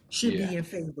us should Yeah. be in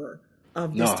favor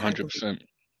of No, this type of 100%.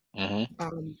 Mhm.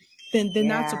 um then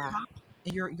that's a Yeah. problem.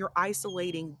 You're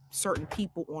isolating certain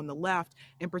people on the left,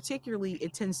 and particularly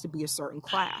it tends to be a certain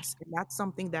class, and that's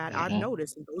something that I've Mhm.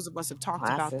 noticed, and those of us have talked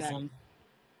about that Classism.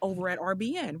 over at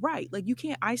RBN, right? Like you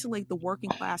can't isolate the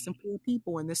working class and poor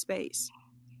people in this space.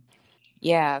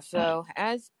 Yeah. So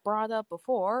as brought up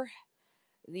before,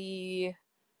 the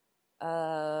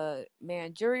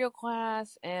managerial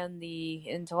class and the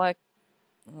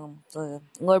the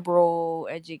liberal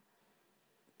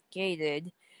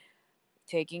educated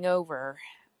taking over.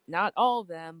 Not all of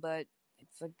them, but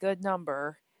it's a good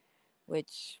number,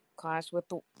 which clash with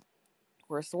the, of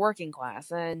course, the working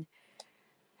class. And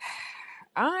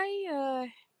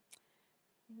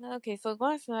okay, so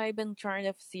last night I've been trying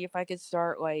to see if I could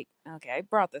start, like, okay, I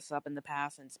brought this up in the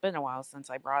past, and it's been a while since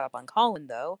I brought up on Colin,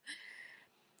 though,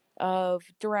 of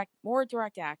more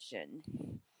direct action.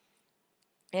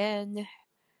 And,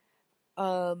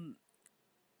 um,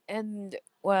 and,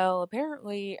 well,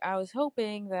 apparently I was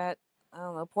hoping that, I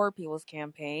don't know, Poor People's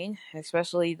Campaign,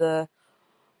 especially the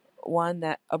one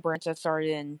that a branch that started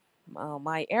in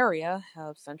my area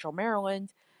of Central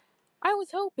Maryland. I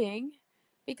was hoping,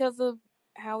 because of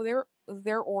how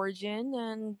their origin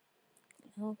and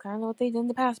kind of what they did in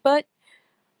the past, but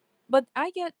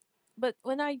I get but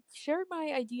when I shared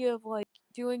my idea of like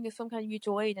doing some kind of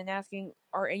mutual aid and asking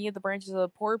are any of the branches of the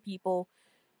poor people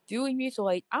doing mutual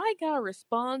aid, I got a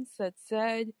response that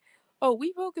said, "Oh,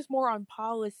 we focus more on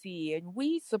policy and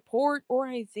we support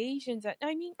organizations that."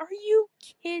 I mean, are you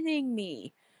kidding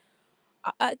me?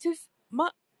 Just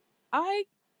my I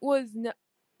was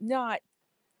not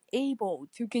able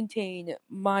to contain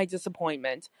my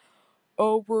disappointment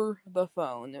over the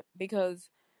phone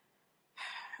because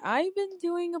I've been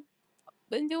doing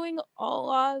a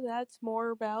lot that's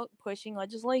more about pushing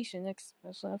legislation,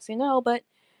 especially as you know. But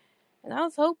and I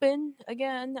was hoping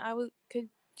again could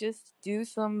just do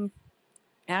some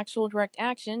actual direct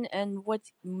action. And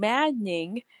what's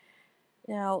maddening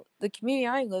now, the community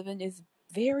I live in is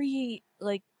very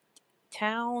like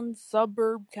town,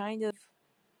 suburb kind of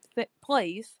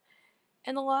place,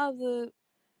 and a lot of the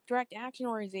direct action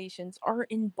organizations are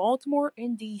in Baltimore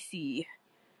and DC,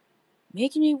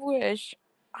 making me wish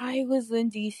I was in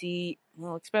DC.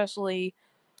 Well, especially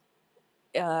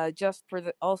just for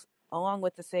the also, along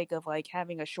with the sake of like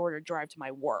having a shorter drive to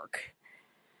my work.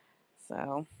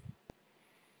 So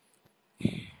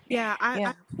Yeah,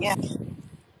 yeah,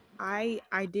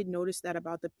 I did notice that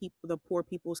about the Poor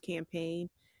People's Campaign,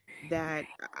 that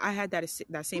I had that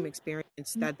same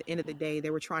experience, that at the end of the day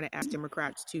they were trying to ask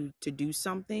Democrats to do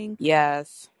something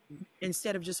yes,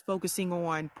 instead of just focusing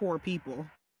on poor people.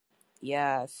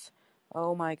 yes.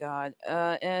 Oh my god.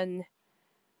 And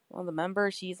one of the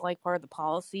members, she's like part of the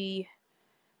policy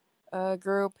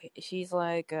group. She's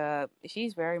like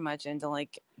she's very much into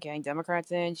like getting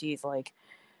Democrats in. She's like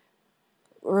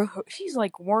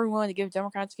more willing to give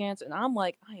Democrats a chance, and I'm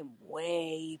like, I am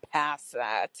way past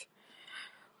that.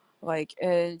 Like,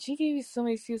 and she gave me some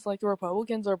excuse like the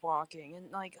Republicans are blocking,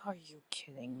 and like, are you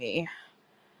kidding me?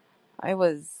 I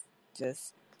was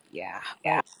just, yeah,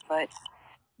 but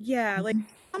Yeah, like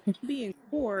being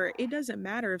poor, it doesn't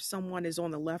matter if someone is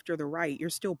on the left or the right, you're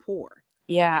still poor.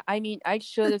 yeah, I mean, I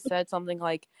should have said something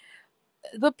like,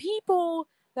 the people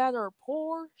that are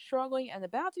poor, struggling, and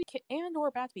about to be and or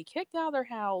about to be kicked out of their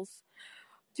house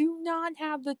do not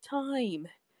have the time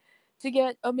to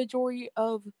get a majority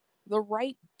of the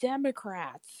right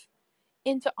Democrats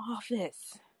into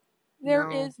office. There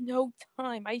No. is no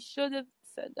time. I should have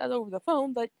said that over the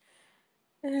phone, but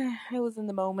I was in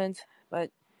the moment.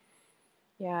 But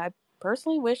yeah, I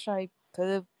personally wish I could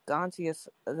have gone to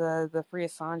the Free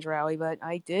Assange rally, but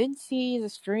I did see the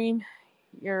stream.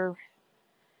 Your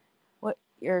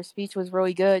your speech was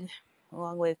really good,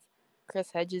 along with Chris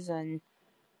Hedges, and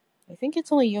I think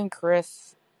it's only you and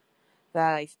Chris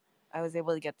that I was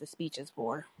able to get the speeches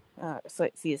for.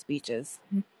 See the speeches.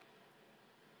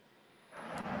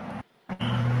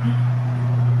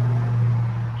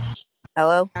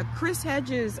 Hello. Chris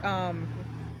Hedges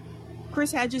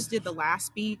did the last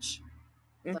speech,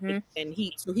 like, Mhm. and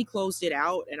he closed it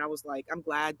out, and I was like, I'm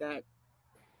glad that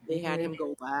they had Mhm. him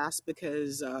go last,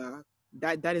 because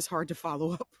that is hard to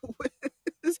follow up with.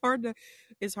 it's hard to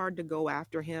it's hard to go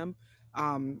after him,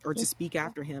 or to speak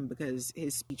after him, because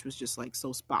his speech was just like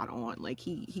so spot on. Like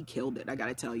he killed it, I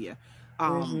gotta tell you.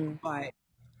 Mhm. But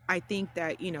I think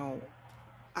that,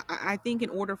 I think in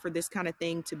order for this kind of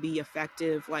thing to be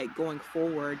effective, like going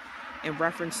forward, in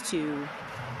reference to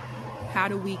how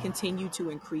do we continue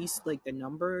to increase like the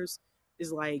numbers,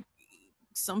 is like,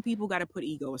 some people got to put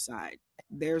ego aside.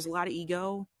 There's a lot of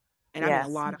ego, and I mean a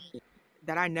Yes. lot of it,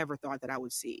 that I never thought that I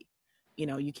would see.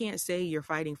 You can't say you're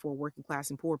fighting for working class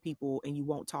and poor people and you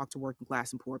won't talk to working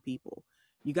class and poor people.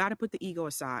 You got to put the ego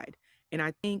aside. And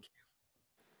I think,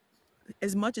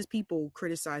 as much as people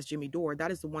criticize Jimmy Dore,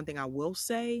 that is the one thing I will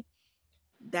say,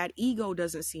 that ego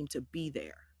doesn't seem to be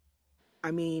there. I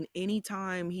mean,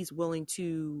 anytime he's willing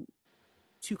to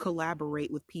collaborate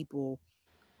with people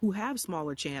who have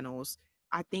smaller channels,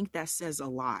 I think that says a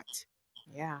lot.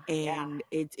 Yeah. And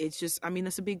it's just, I mean,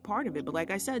 that's a big part of it. But like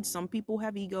I said, some people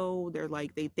have ego. They're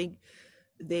like, they think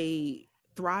they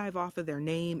thrive off of their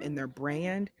name and their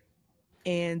brand,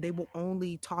 and they will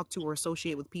only talk to or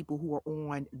associate with people who are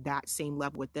on that same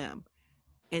level with them.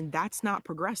 And that's not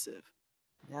progressive.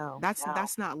 No.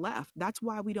 That's not left. That's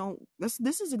why we don't,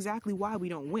 this is exactly why we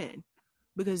don't win.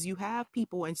 Because you have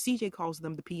people, and CJ calls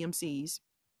them the PMCs,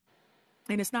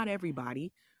 and it's not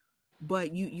everybody,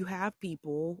 but you have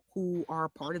people who are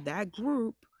part of that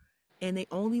group, and they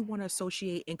only want to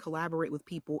associate and collaborate with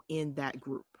people in that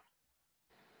group.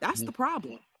 That's the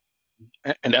problem.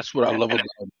 And that's what I love about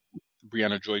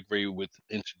Brianna Joy Gray with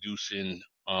introducing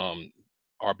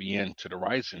RBN to the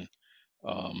Rising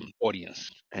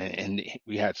audience, and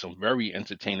we had some very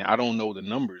entertaining. I don't know the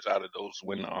numbers out of those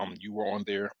when you were on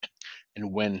there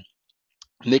and when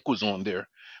Nick was on there,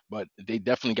 but they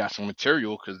definitely got some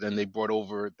material because then they brought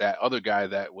over that other guy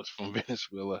that was from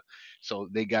Venezuela, so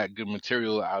they got good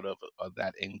material out of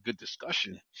that and good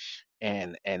discussion.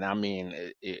 And I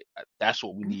mean, that's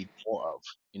what we need more of.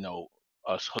 You know,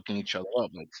 us hooking each other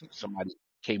up. Like somebody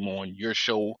came on your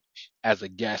show as a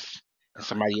guest, and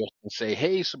somebody else can say,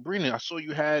 "Hey, Sabrina, I saw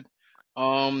you had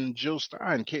Jill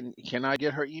Stein. Can I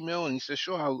get her email?" And he said,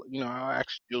 "Sure. I'll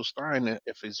ask Jill Stein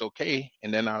if it's okay,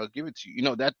 and then I'll give it to you." You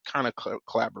know, that kind of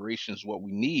collaboration is what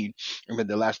we need. And then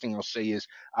the last thing I'll say is,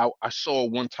 I saw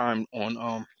one time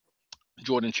on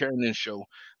Jordan Sheridan's show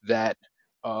that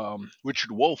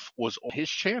Richard Wolff was on his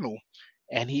channel,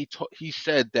 and he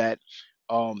said that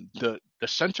the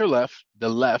center left, the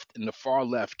left, and the far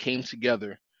left came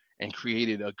together and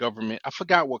created a government. I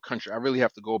forgot what country. I really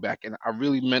have to go back, and I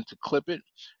really meant to clip it.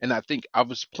 And I think I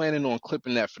was planning on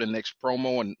clipping that for the next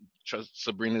promo. And trust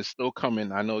Sabrina is still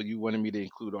coming. I know you wanted me to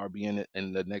include RB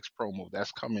in the next promo.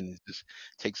 That's coming. It just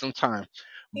takes some time,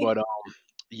 but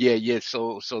yeah, yeah.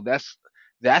 So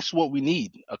that's what we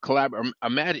need. A collab.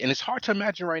 Imagine, and it's hard to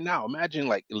imagine right now. Imagine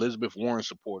like Elizabeth Warren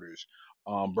supporters,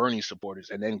 Bernie supporters,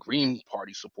 and then Green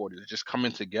Party supporters just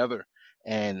coming together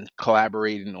and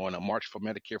collaborating on a march for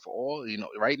Medicare for all. You know,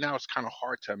 right now it's kind of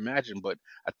hard to imagine, but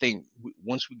I think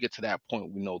once we get to that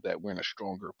point, we know that we're in a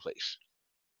stronger place.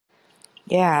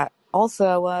 Yeah.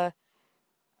 Also,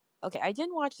 okay, I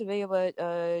didn't watch the video, but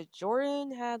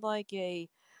Jordan had like a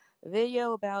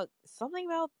video about something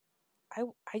about I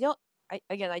I don't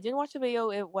I didn't watch the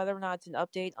video whether or not it's an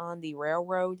update on the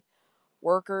railroad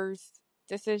workers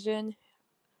decision.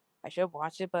 I should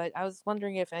watch it, but I was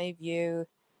wondering if any of you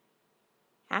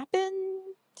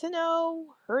happen to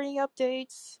know heard any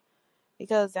updates,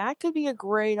 because that could be a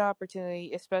great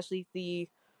opportunity, especially if the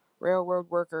railroad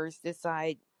workers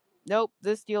decide, nope,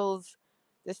 this deal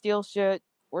shit,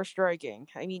 we're striking.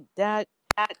 I mean that,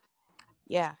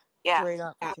 yeah, great Yeah.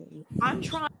 opportunity. I'm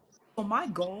trying. So my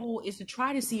goal is to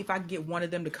try to see if I can get one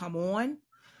of them to come on,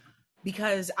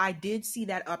 because I did see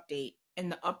that update,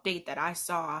 and the update that I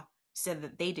saw said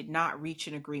that they did not reach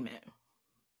an agreement.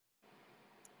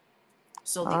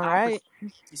 So the All opportunity right,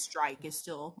 to strike is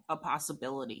still a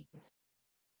possibility.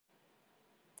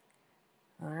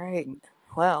 all right.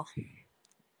 Well,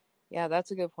 yeah,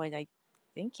 that's a good point. I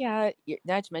think, yeah,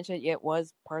 not to mention it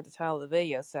was part of the title of the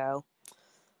video. So,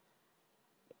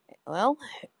 well,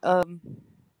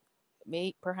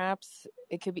 may perhaps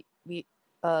it could be we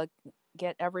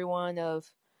get everyone of,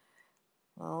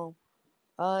 well,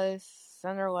 us,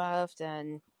 center left,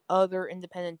 and other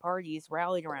independent parties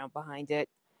rallied around behind it,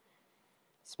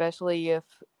 especially if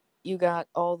you got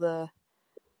all the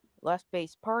left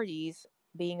based parties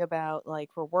being about, like,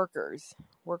 for workers'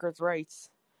 rights,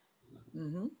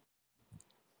 Mm-hmm.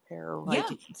 fair right Yeah.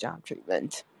 to job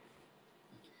treatment.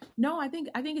 No, I think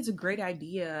it's a great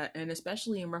idea, and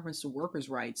especially in reference to workers'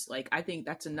 rights. Like, I think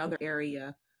that's another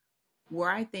area where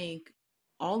I think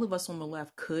all of us on the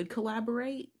left could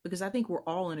collaborate, because I think we're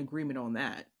all in agreement on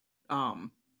that.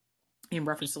 Um, in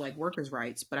reference to like workers'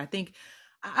 rights, but I think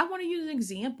I want to use an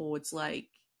example. It's like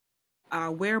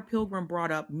where Pilgrim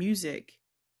brought up music,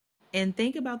 and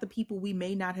think about the people we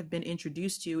may not have been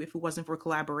introduced to if it wasn't for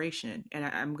collaboration. And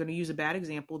I'm going to use a bad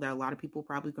example that a lot of people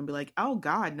probably going to be like, "Oh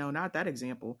God, no, not that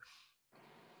example."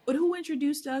 But who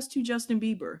introduced us to Justin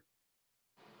Bieber?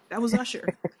 That was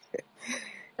Usher.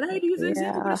 And I hate to use an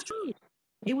example, but Yeah, it's true.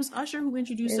 It was Usher who it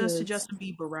introduced us to is. Justin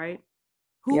Bieber, right?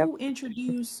 Yep. Who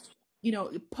introduced,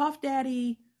 Puff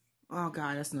Daddy? Oh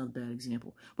God, that's another bad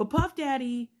example. But Puff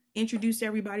Daddy introduced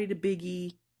everybody to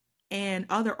Biggie and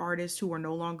other artists who are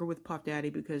no longer with Puff Daddy,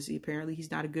 because apparently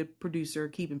he's not a good producer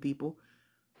keeping people.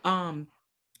 Um,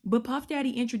 but Puff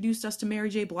Daddy introduced us to Mary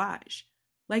J. Blige.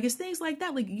 Like, it's things like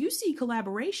that. Like, you see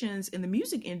collaborations in the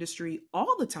music industry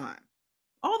all the time.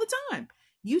 All the time.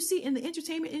 You see it in the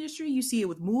entertainment industry, you see it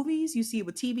with movies, you see it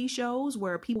with TV shows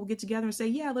where people get together and say,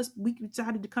 "Yeah, we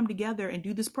decided to come together and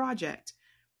do this project."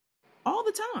 All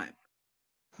the time.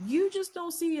 You just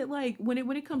don't see it, like, when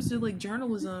it comes to like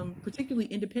journalism, particularly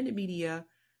independent media.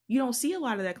 You don't see a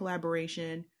lot of that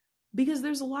collaboration, because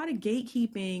there's a lot of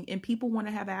gatekeeping, and people want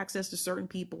to have access to certain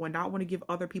people and not want to give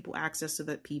other people access to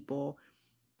that people.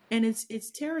 And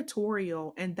it's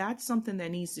territorial, and that's something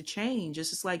that needs to change. It's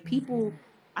just like people,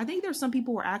 I think there's some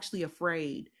people who are actually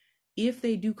afraid, if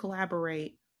they do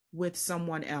collaborate with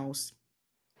someone else,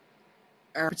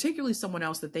 or particularly someone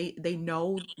else that they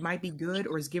know might be good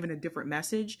or is given a different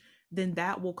message, then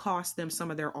that will cost them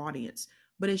some of their audience.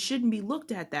 But it shouldn't be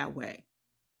looked at that way.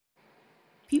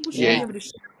 People should Yeah. be Yeah. able to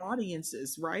share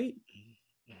audiences, right?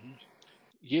 Mhm.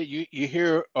 Yeah, you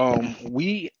hear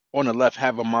we on the left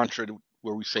have a mantra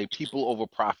where we say people over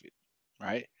profit,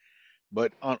 right?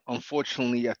 But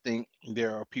unfortunately, I think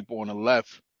there are people on the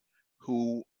left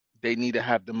who they need to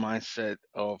have the mindset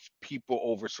of people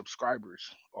over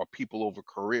subscribers or people over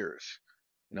careers.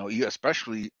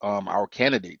 Especially our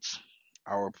candidates,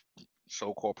 our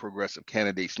so-called progressive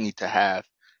candidates need to have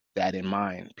that in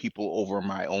mind. People over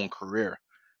my own career,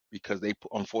 because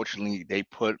unfortunately they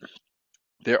put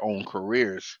their own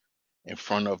careers in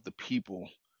front of the people,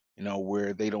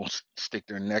 where they don't stick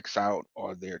their necks out,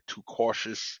 or they're too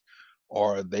cautious,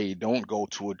 or they don't go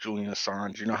to a Julian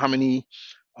Assange. You know how many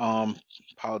um,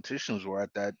 politicians were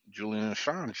at that Julian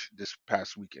Assange this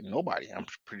past weekend? Nobody, I'm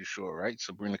pretty sure, right?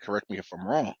 Sabrina, correct me if I'm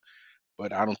wrong.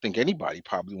 but I don't think anybody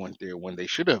probably went there when they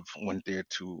should have went there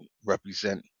to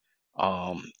represent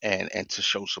and to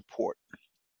show support.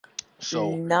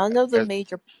 So None of the as,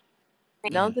 major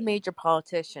None of mhm. the major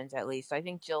politicians, at least. I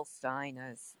think Jill Stein,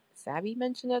 as Sabby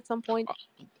mentioned at some point.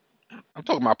 I'm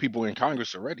talking about people in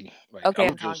Congress already. Like I Okay,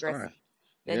 in love Jill Congress. Stein.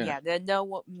 Then Yeah. yeah, then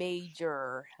no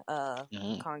major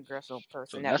hmm congressional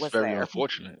So person that that's was very there.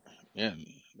 unfortunate. Yeah,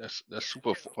 that's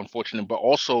super unfortunate. But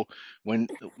also when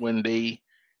they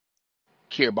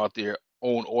care about their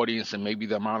own audience and maybe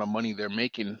the amount of money they're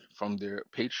making from their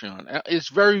Patreon, it's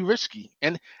very risky.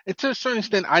 And to a certain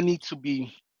extent, I need to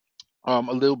be a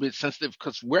little bit sensitive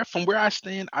because where I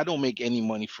stand, I don't make any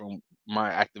money from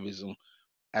my activism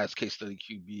as case study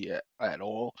QB at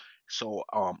all. So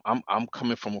I'm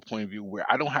coming from a point of view where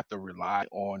I don't have to rely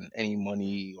on any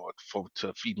money or for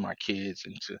to feed my kids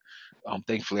and to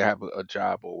thankfully I have a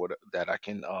job or what that I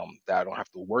can that I don't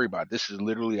have to worry about. This is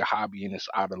literally a hobby and it's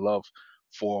out of love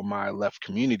for my left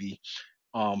community.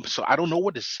 So I don't know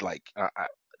what it's like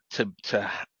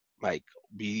to like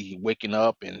be waking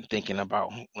up and thinking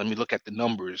about, let me look at the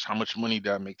numbers. How much money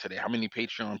did I make today? How many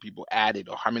Patreon people added,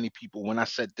 or how many people when I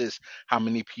said this, how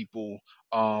many people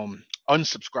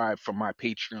unsubscribed from my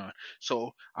Patreon?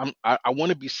 So I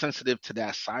want to be sensitive to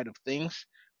that side of things.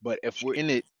 But if we're in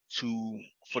it to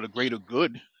for the greater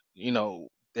good,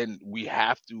 then we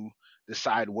have to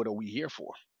decide what are we here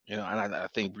for. And I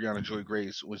think Brianna Joy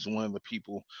Grace was one of the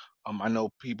people. I know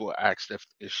people asked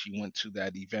if she went to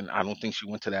that event. I don't think she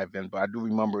went to that event, but I do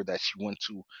remember that she went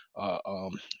to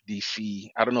DC.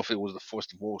 I don't know if it was the Force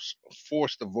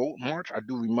the Vote march. I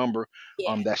do remember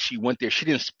Yeah. that she went there. She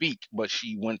didn't speak, but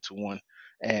she went to one.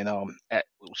 And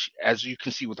as you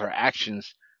can see with her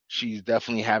actions, she's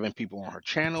definitely having people on her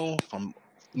channel from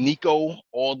Nico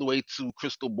all the way to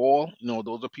Crystal Ball.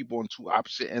 Those are people on two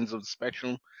opposite ends of the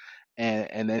spectrum.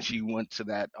 And then she went to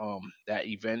that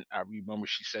event. I remember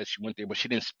she said she went there, but she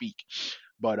didn't speak.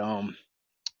 But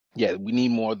yeah, we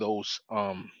need more of those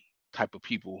type of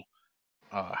people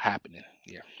happening.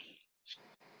 Yeah.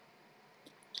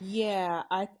 Yeah,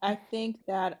 I think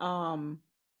that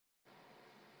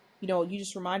you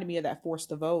just reminded me of that force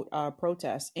to vote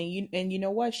protest. And you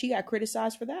know what? She got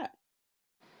criticized for that.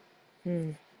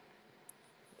 Hmm.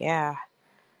 Yeah,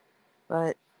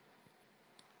 but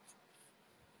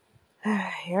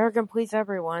Aragon please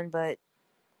everyone. But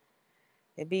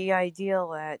it'd be ideal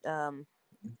that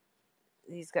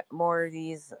these got more of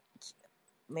these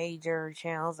major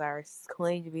channels that are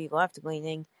claimed to be left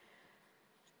leaning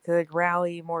could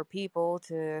rally more people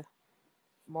to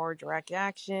more direct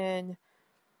action,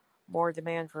 more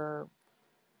demand for,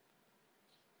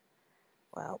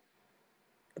 well,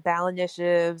 ballot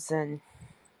initiatives, and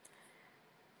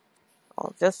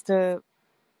just to,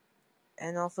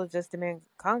 and also just demand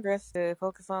Congress to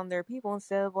focus on their people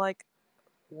instead of like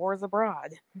wars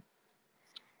abroad.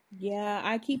 Yeah,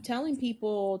 I keep telling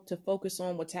people to focus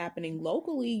on what's happening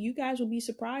locally. You guys will be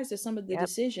surprised at some of the Yep.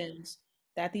 decisions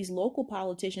that these local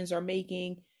politicians are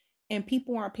making, and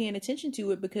people aren't paying attention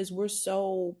to it because we're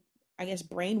so, I guess,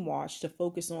 brainwashed to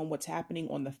focus on what's happening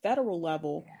on the federal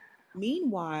level.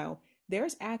 Meanwhile,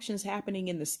 there's actions happening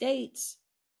in the states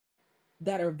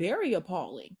that are very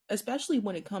appalling, especially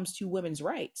when it comes to women's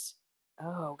rights.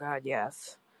 Oh God,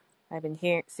 yes. I've been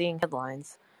seeing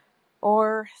headlines.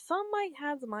 Or some might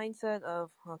have the mindset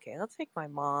of, okay, let's take my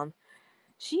mom.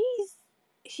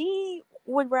 She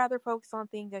would rather focus on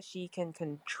things that she can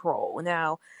control.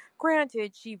 Now,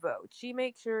 granted, she votes. She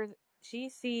makes sure she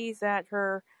sees that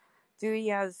her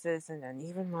duty as a citizen, and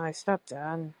even my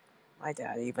stepdad, my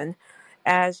dad even,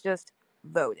 as just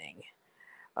voting.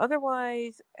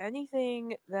 Otherwise,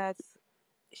 anything that's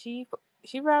she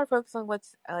she'd rather focus on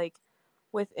what's like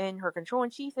within her control,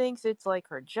 and she thinks it's like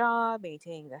her job,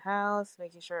 maintaining the house,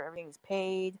 making sure everything's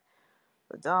paid,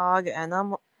 the dog, and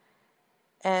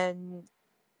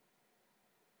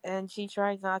and she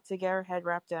tries not to get her head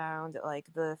wrapped around like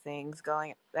the things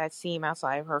going that seem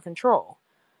outside of her control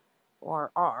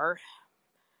or are,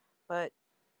 but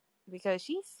because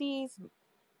she sees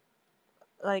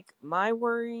like my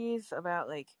worries about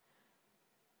like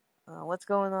what's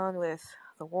going on with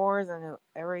the wars and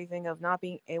everything of not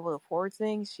being able to afford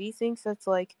things, she thinks it's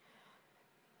like,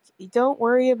 you don't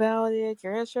worry about it.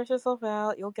 You're gonna stress yourself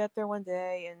out. You'll get there one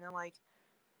day. And I'm like,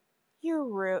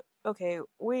 okay?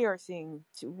 We are seeing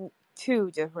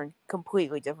two different,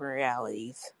 completely different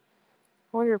realities.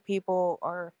 I wonder if people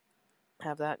are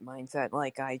have that mindset,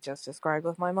 like I just described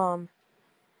with my mom.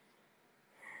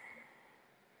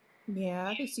 Yeah,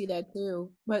 I can see that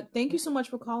too. But thank you so much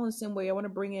for calling, Simway. I want to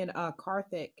bring in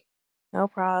Karthik. No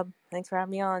problem. Thanks for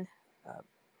having me on. Uh,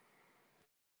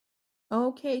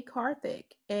 Okay, Karthik.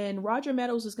 And Roger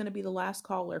Meadows is going to be the last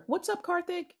caller. What's up,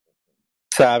 Karthik?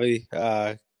 Savvy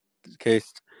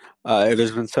case.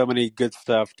 There's been so many good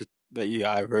stuff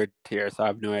I've heard here, so I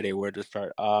have no idea where to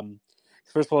start.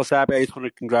 First of all, Savvy, I just want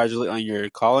to congratulate on your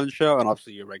call-in show and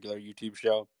also your regular YouTube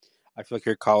show. I feel like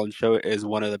your call-in show is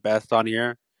one of the best on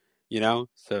here,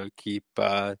 so keep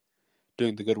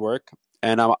doing the good work.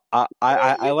 And I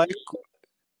like,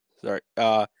 sorry,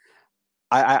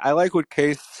 I like what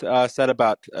Case said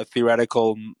about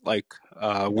theoretical, like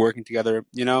working together.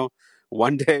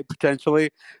 One day potentially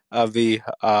of the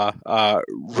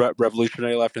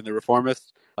revolutionary left and the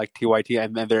reformists, like TYT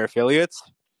and then their affiliates.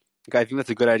 Like, I think that's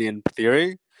a good idea in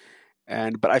theory,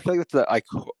 but I feel like that's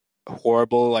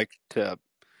horrible, like, to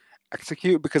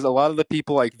execute, because a lot of the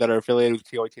people like that are affiliated with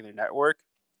TYT and their network,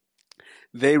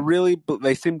 they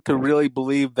seem to really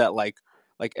believe that like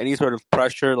any sort of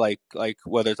pressure, like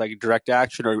whether it's like direct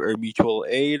action or mutual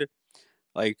aid,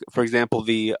 like for example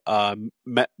the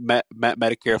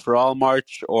Medicare for All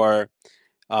march, or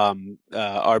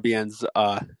RBN's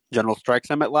General Strike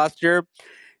Summit last year.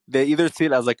 They either see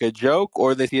it as like a joke,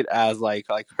 or they see it as like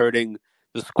hurting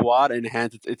the squad, and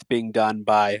hence it's being done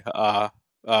by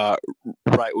right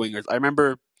wingers. I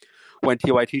remember when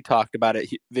TYT talked about it,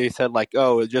 they said like,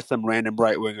 "Oh, it's just some random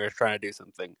right wingers trying to do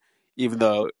something," even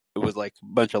though it was like a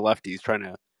bunch of lefties trying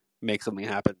to make something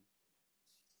happen.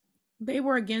 They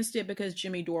were against it because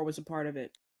Jimmy Dore was a part of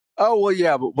it. Oh well,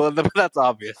 yeah, but well, that's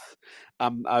obvious. I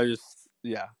was just,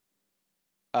 yeah.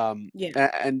 Yeah.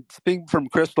 And speaking from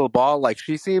Crystal Ball, like,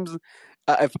 she seems,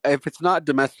 if it's not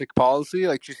domestic policy,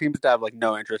 like, she seems to have like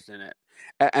no interest in it,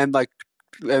 and like,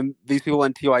 and these people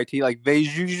in TYT, like, they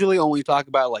usually only talk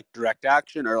about like direct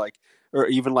action, or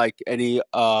even like any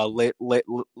late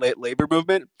labor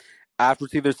movement after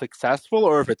it's either successful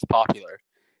or if it's popular.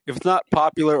 If it's not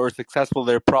popular or successful,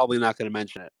 they're probably not going to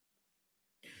mention it.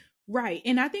 Right.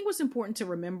 And I think what's important to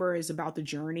remember is about the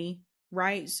journey,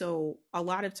 right? So a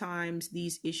lot of times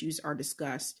these issues are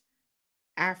discussed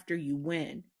after you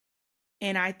win.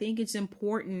 And I think it's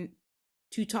important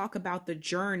to talk about the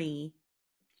journey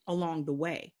along the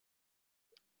way.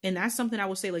 And that's something I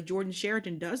would say, like, Jordan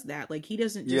Sheridan does that. Like, he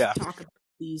doesn't Yeah. just talk about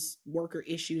these worker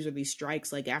issues or these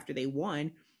strikes like after they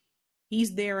won.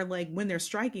 He's there like when they're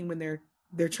striking, when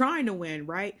they're trying to win,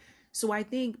 right? So I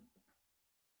think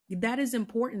that is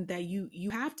important, that you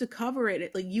have to cover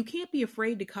it. Like, you can't be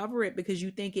afraid to cover it because you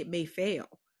think it may fail.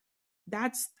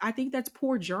 I think that's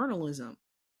poor journalism.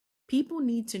 People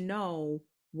need to know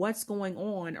what's going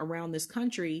on around this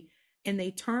country, and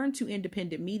they turn to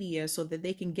independent media so that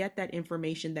they can get that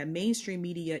information that mainstream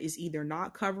media is either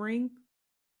not covering,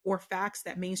 or facts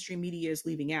that mainstream media is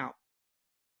leaving out.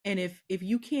 And if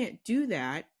you can't do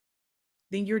that,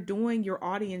 then you're doing your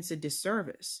audience a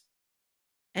disservice.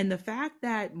 And the fact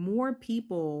that more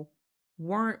people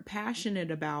weren't passionate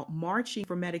about marching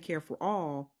for Medicare for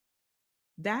all,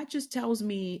 that just tells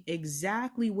me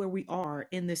exactly where we are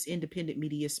in this independent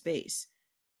media space.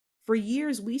 For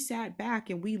years, we sat back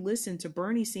and we listened to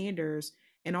Bernie Sanders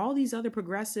and all these other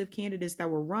progressive candidates that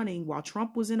were running while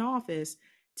Trump was in office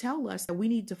tell us that we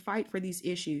need to fight for these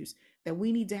issues, that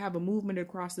we need to have a movement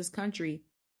across this country,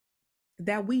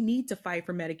 that we need to fight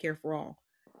for Medicare for all.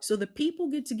 So the people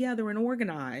get together and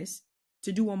organize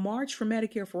to do a march for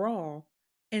Medicare for all,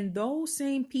 and those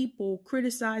same people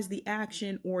criticize the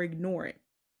action or ignore it.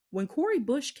 When Cori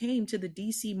Bush came to the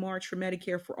DC March for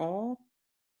Medicare for All,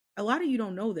 a lot of you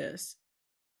don't know this.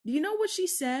 Do you know what she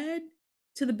said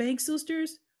to the Bank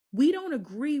Sisters? We don't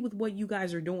agree with what you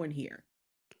guys are doing here.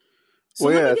 So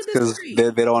Well, let yeah, me it's get this because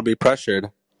straight. they don't want to be pressured.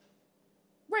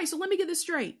 Right, so let me get this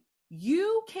straight.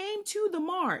 You came to the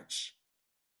march.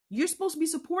 You're supposed to be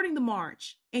supporting the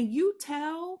march, and you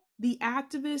tell the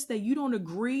activists that you don't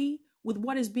agree with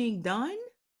what is being done?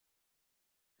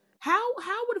 How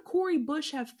would Cori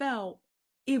Bush have felt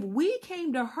if we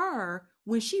came to her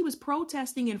when she was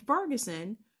protesting in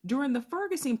Ferguson during the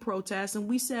Ferguson protests, and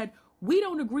we said, we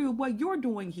don't agree with what you're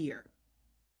doing here?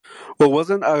 Well,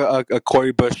 wasn't a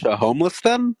Cori Bush homeless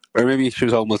then, or maybe she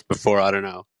was homeless before? I don't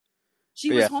know. She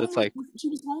But was yes, it's homeless. like, She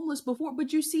was homeless before,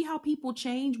 but you see how people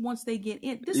change once they get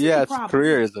in. This is the yeah, it's problem.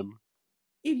 careerism.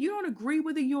 If you don't agree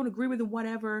with it, you don't agree with it,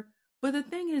 whatever. But the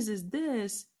thing is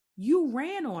this: you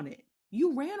ran on it.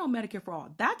 You ran on Medicare for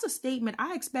all. That's a statement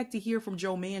I expect to hear from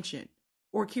Joe Manchin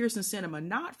or Kirsten Sinema,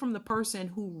 not from the person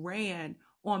who ran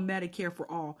on Medicare for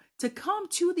all, to come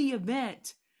to the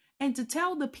event and to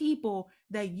tell the people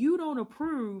that you don't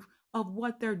approve of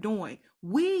what they're doing.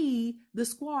 We, the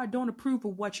squad, don't approve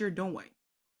of what you're doing.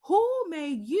 Who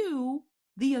made you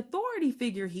the authority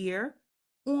figure here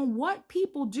on what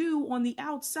people do on the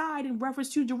outside in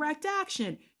reference to direct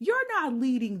action. You're not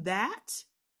leading that.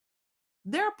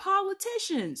 They're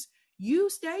politicians. You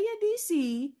stay in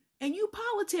DC and you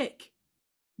politic.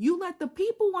 You let the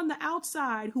people on the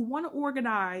outside who want to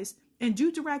organize and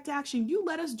do direct action, you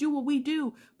let us do what we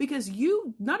do, because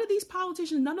none of these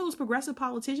politicians, none of those progressive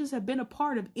politicians have been a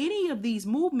part of any of these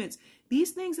movements.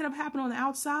 These things that have happened on the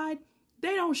outside,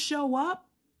 they don't show up.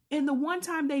 And the one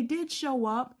time they did show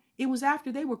up, it was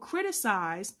after they were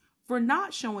criticized for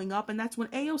not showing up. And that's when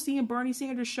AOC and Bernie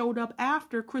Sanders showed up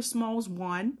after Chris Smalls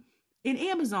won in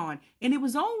Amazon. And it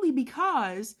was only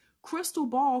because Crystal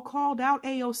Ball called out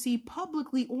AOC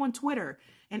publicly on Twitter,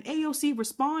 and AOC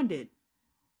responded.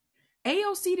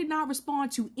 AOC did not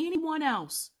respond to anyone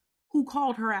else who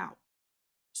called her out.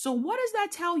 So, what does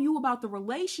that tell you about the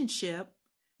relationship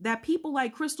that people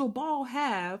like Crystal Ball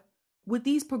have with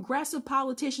these progressive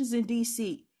politicians in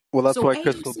DC? Well, that's So, why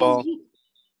Crystal Ball.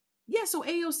 So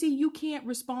AOC, you can't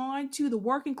respond to the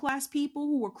working class people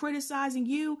who were criticizing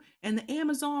you and the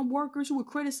Amazon workers who were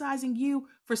criticizing you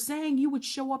for saying you would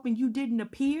show up and you didn't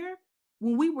appear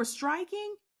when we were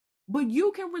striking. But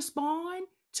you can respond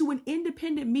to an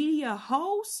independent media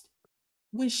host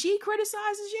when she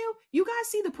criticizes you. You guys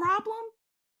see the problem?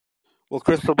 Well,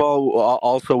 Crystal Ball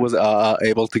also was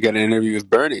able to get an interview with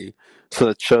Bernie, so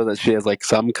that shows that she has like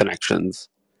some connections.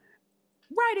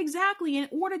 Right, exactly. In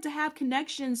order to have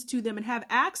connections to them and have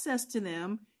access to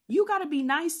them, you got to be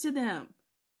nice to them.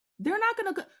 They're not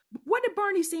going to. What did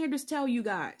Bernie Sanders tell you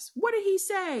guys? What did he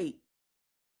say?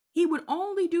 He would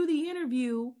only do the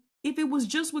interview if it was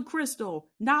just with Crystal,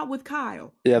 not with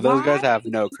Kyle. Yeah, those Why? guys have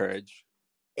no courage.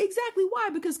 Exactly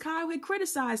why? Because Kyle had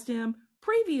criticized him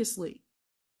previously.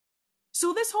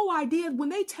 So this whole idea, when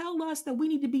they tell us that we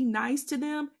need to be nice to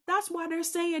them, that's why they're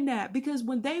saying that. Because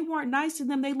when they weren't nice to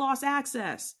them, they lost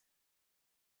access.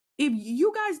 If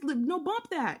you guys, no, bump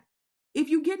that. If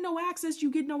you get no access, you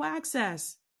get no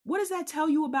access. What does that tell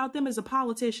you about them as a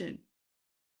politician?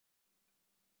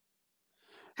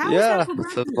 How is that Yeah, it says a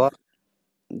progressive? lot.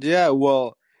 Yeah,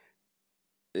 well,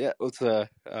 yeah, it's a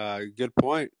good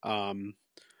point.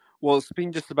 Well,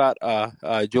 speaking just about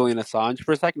Julian Assange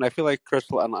for a second, I feel like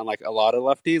Crystal and like a lot of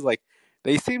lefties, like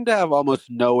they seem to have almost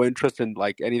no interest in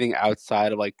like anything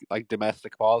outside of like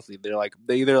domestic policy. They're like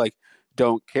they either like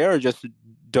don't care or just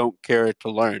don't care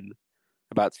to learn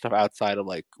about stuff outside of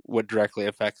like what directly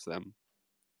affects them,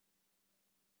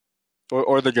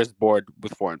 or they're just bored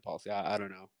with foreign policy. I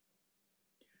don't know.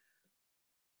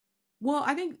 Well,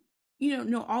 I think,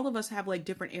 no, all of us have like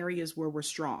different areas where we're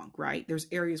strong, right? There's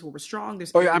areas where we're strong,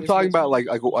 there's Oh yeah, I'm areas talking where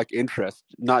about like interest,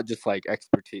 not just like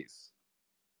expertise.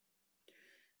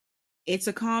 it's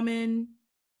a common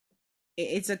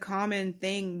it's a common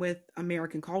thing with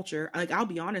American culture. Like, I'll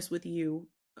be honest with you,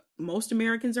 most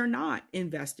Americans are not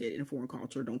invested in foreign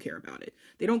culture, don't care about it.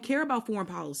 They don't care about foreign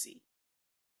policy.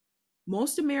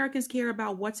 Most Americans care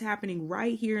about what's happening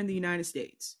right here in the United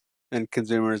States. And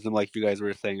consumerism, like you guys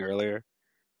were saying earlier.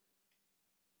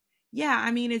 Yeah,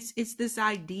 I mean, it's this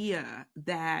idea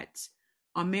that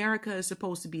America is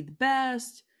supposed to be the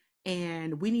best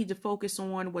and we need to focus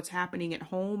on what's happening at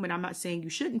home. And I'm not saying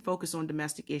you shouldn't focus on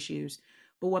domestic issues,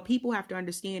 but what people have to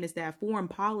understand is that foreign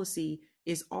policy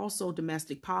is also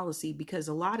domestic policy, because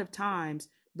a lot of times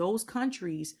those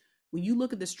countries, when you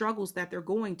look at the struggles that they're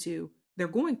going through,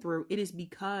 it is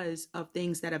because of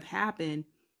things that have happened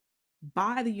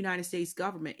by the United States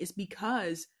government. It's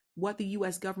because what the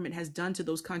US government has done to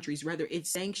those countries, whether it's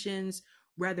sanctions,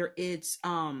 whether it's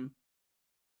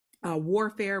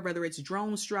warfare, whether it's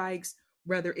drone strikes,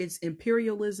 whether it's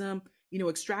imperialism,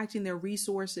 extracting their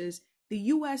resources. The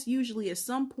US usually at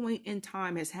some point in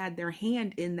time has had their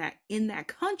hand in that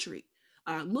country.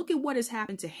 Look at what has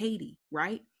happened to Haiti,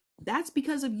 right? That's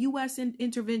because of US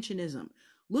interventionism.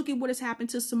 Look at what has happened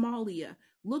to Somalia.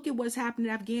 Look at what's happened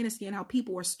in Afghanistan, how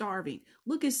people are starving.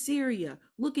 Look at Syria.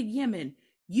 Look at Yemen.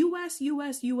 US,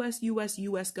 US, US, US,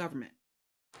 US government.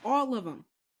 All of them.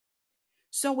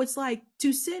 So it's like,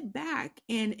 to sit back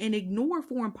and ignore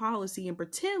foreign policy and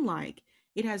pretend like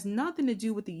it has nothing to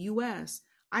do with the US.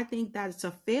 I think that it's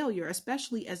a failure,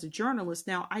 especially as a journalist.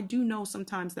 Now, I do know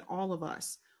sometimes that all of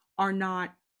us are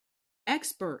not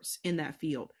experts in that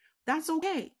field. That's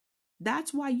okay.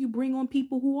 That's why you bring on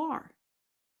people who are.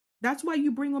 That's why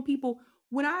you bring on people.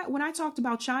 When I talked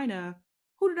about China,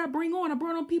 who did I bring on? I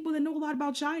brought on people that know a lot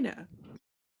about China.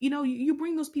 You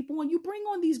bring those people on. You bring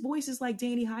on these voices like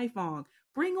Danny Haifong.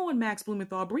 Bring on Max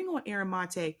Blumenthal. Bring on Aaron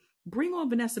Mate. Bring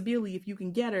on Vanessa Billy if you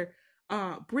can get her.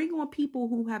 Bring on people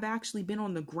who have actually been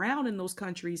on the ground in those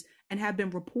countries and have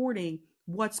been reporting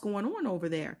what's going on over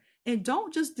there. And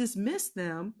don't just dismiss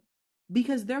them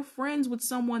because they're friends with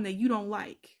someone that you don't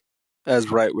like.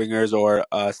 As right wingers or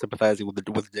sympathizing with the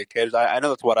dictators. I know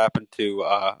that's what happened to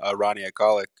Rani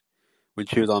Akalik when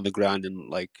she was on the ground in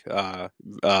like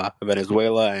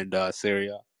Venezuela and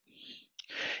Syria.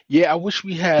 Yeah, I wish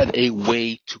we had a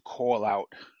way to call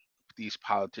out these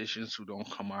politicians who don't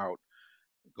come out,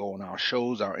 go on our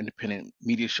shows, our independent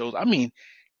media shows. I mean,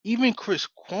 even Chris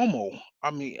Cuomo.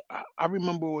 I mean, I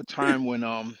remember a time when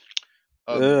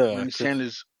Bernie Chris,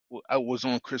 Sanders I was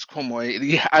on Chris Cuomo.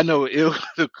 Yeah, I know it was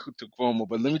to Cuomo,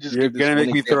 but let me just you're give this gonna one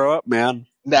make me example. throw up, man.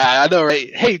 Nah, I know,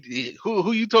 right? Hey,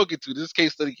 who you talking to? This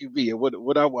case study QB, and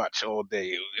what I watch all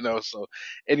day, So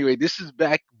anyway, this is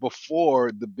back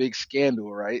before the big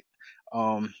scandal, right?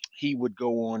 He would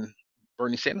go on.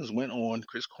 Bernie Sanders went on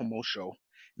Chris Cuomo's show,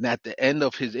 and at the end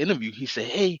of his interview, he said,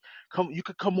 "Hey, come, you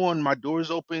could come on. My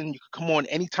door's open. You could come on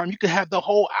anytime. You could have the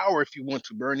whole hour if you want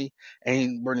to, Bernie."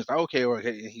 And Bernie's like, "Okay," or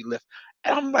okay, and he left.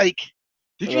 And I'm like,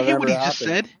 "Did you That hear what never he just happened.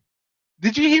 said?"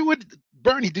 Did you hear what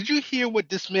Bernie? Did you hear what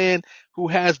this man who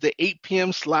has the 8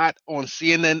 p.m. slot on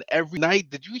CNN every night?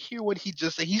 Did you hear what he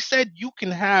just said? He said you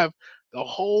can have the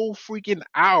whole freaking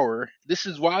hour. This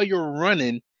is while you're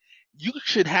running. You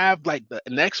should have like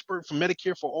an expert from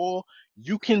Medicare for All.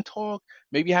 You can talk.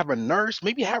 Maybe have a nurse.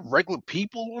 Maybe have regular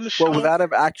people on the Well, would show. that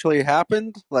have actually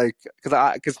happened? Like,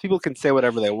 because people can say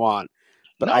whatever they want,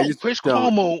 but I No, just Chris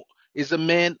don't. Cuomo is a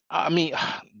man. I mean,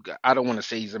 I don't want to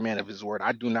say he's a man of his word.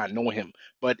 I do not know him,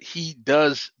 but he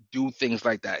does do things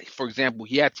like that. For example,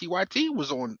 he had TYT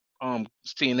was on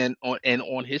CNN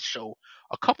on his show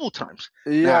a couple times.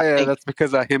 Now Yeah, I yeah, think that's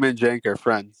because him and Jank are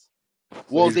friends,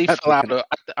 so well he's they got fell the out. connection.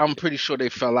 I'm pretty sure they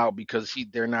fell out because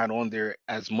they're not on there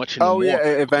as much Oh yeah, anymore.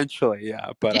 eventually,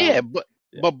 yeah, but Yeah,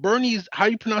 yeah, but Bernie's how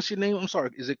you pronounce your name? I'm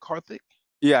sorry. Is it Karthik?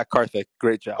 yeah, Karthik,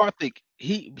 great job. Karthik,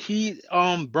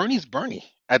 Bernie's Bernie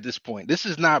at this point. This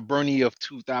is not Bernie of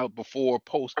 2000 before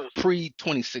post pre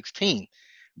 2016.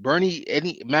 Bernie,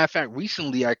 any matter of fact,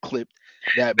 recently I clipped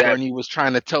that Bernie was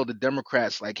trying to tell the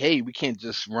Democrats like, hey, we can't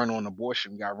just run on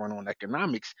abortion, we got to run on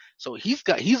economics. So he's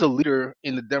a leader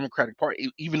in the Democratic Party,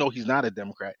 even though he's not a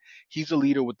Democrat. He's a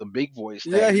leader with the big voice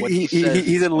that Yeah, what he says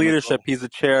he's is in gonna leadership. go. He's the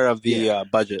chair of Yeah. the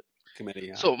budget committee.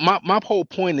 Yeah, So my whole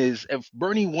point is if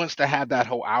Bernie wants to have that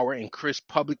whole hour and Chris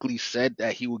publicly said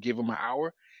that he will give him an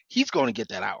hour, he's going to get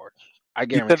that hour. I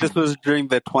you said guarantee this you. was during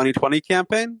the 2020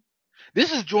 campaign.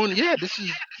 This is Jordan. Yeah, this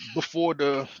is before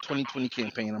the 2020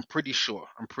 campaign. I'm pretty sure.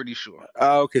 I'm pretty sure.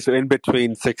 Oh, okay, so in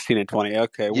between 16 and 20.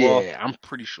 Okay, well, Yeah, I'm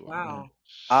pretty sure. Wow.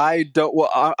 I don't. Well,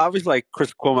 obviously, like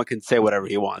Chris Cuomo can say whatever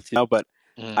he wants, but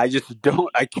Hmm. I just don't.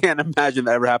 I can't imagine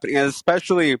that ever happening, and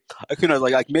especially who knows,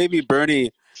 like maybe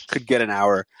Bernie could get an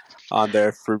hour on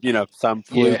there for some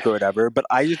Yeah. fluke or whatever, but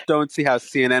I just don't see how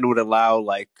CNN would allow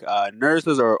like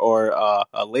nurses or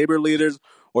labor leaders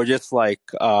or just like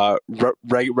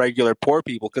regular poor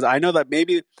people, because I know that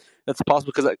maybe that's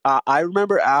possible because I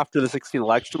remember after the 16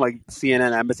 election, like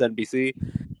CNN, MSNBC.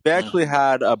 They Mm, actually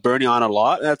had Bernie on a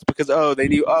lot. And that's because they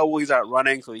knew well he's out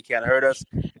running, so he can't hurt us,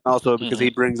 and also because he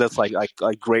mhm, brings us like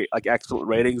great like excellent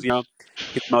ratings. He's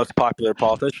the most popular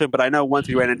politician. But I know once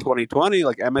he ran in 2020,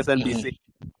 like mhm, MSNBC,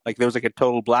 like there was like a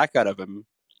total blackout of him.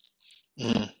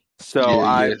 mhm. So Yeah,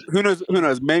 yeah, who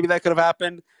knows maybe that could have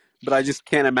happened, but I just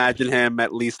can't imagine him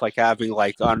at least like having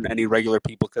like on any regular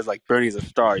people because like Bernie's a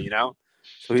star.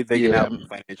 So they can yeah. help him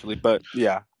financially. But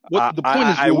yeah, What the point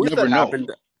is, I we'll wish never that know.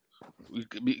 happened.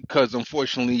 Because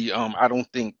unfortunately, I don't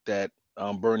think that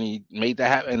Bernie made that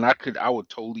happen. And I would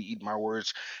totally eat my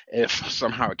words if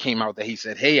somehow it came out that he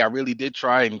said, "Hey, I really did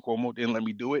try, and Cuomo didn't let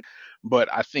me do it."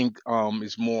 But I think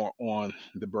it's more on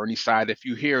the Bernie side. If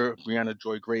you hear Brianna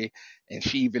Joy Gray, and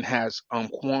she even has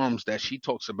qualms that she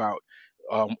talks about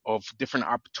of different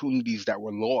opportunities that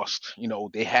were lost.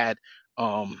 They had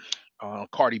um,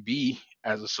 Cardi B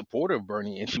as a supporter of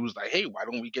Bernie, and she was like, "Hey, why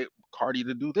don't we get Cardi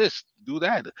to do this, do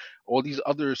that?" All these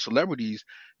other celebrities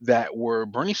that were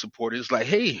Bernie supporters, like,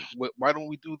 "Hey, why don't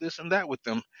we do this and that with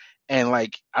them?" And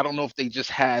like, I don't know if they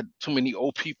just had too many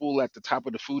old people at the top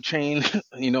of the food chain,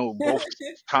 both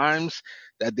times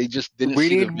that they just didn't We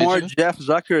see the need more vision. Jeff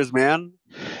Zuckers, man,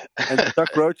 and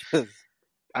Chuck Roaches.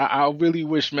 I really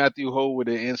wish Matthew Ho would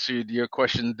have answered your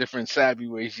question different savvy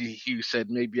ways. He said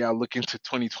maybe I'll look into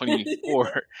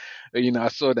 2024. I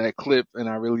saw that clip and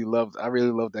I really loved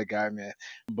that guy, man.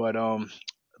 But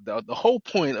the whole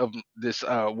point of this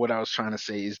what I was trying to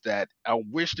say is that I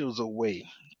wish there was a way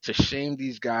to shame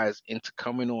these guys into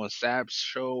coming on Sab's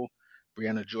show,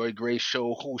 Brianna Joy Gray's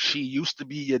show, who she used to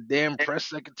be your damn press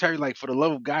secretary. Like, for the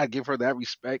love of God, give her that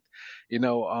respect. You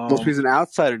know, Well, um she's an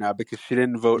outsider now because she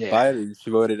didn't vote yeah, Biden.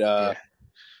 She voted yeah,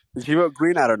 did she vote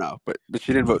Green? I don't know, but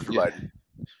she didn't vote for yeah. Biden.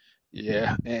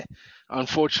 Yeah,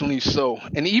 unfortunately so.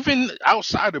 And even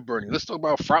outside of Bernie, let's talk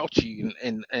about Fauci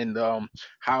and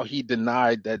how he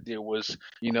denied that there was,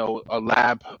 a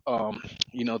lab,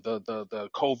 the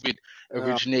COVID Oh,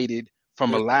 originated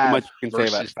from a there's too lab much you can say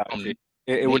about versus Fauci. from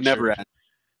It would nature. never end.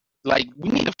 Like we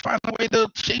need to find a way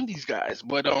to shame these guys.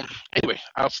 But anyway,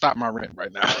 I'll stop my rant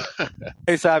right now.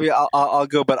 Hey, Sabi, I'll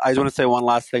go, but I just want to say one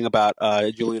last thing about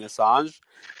Julian Assange.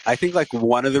 I think like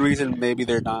one of the reasons maybe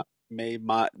they're not may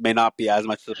not be as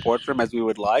much support for him as we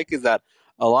would like is that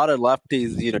a lot of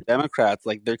lefties, Democrats,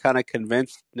 like they're kind of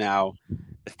convinced now,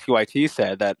 as TYT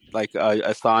said, that like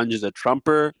Assange is a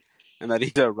Trumper and that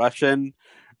he's a Russian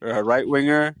or a right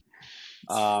winger,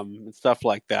 and stuff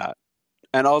like that.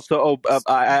 And also,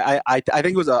 I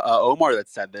think it was Omar that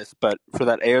said this, but for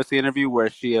that AOC interview where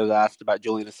she was asked about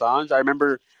Julian Assange, I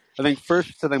remember, I think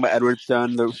first something about Edward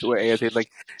Snowden, where AOC was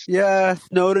like, yeah,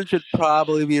 Snowden should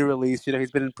probably be released.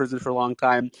 He's been in prison for a long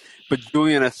time, but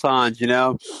Julian Assange,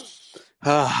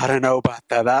 I don't know about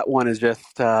that. That one is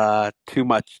just too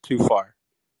much, too far.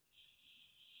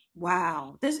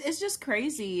 Wow, this it's just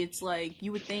crazy. It's like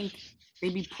you would think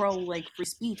they'd be pro like free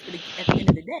speech, but at the end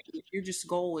of the day, if your just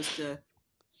goal is to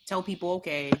tell people,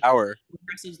 okay, Power.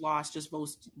 progressives lost, just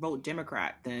vote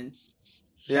Democrat, then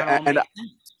that Yeah, all and makes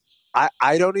sense.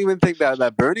 I don't even think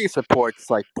that Bernie supports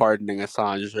like pardoning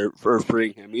Assange or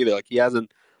freeing him either. Like he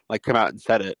hasn't like come out and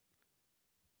said it.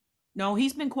 No,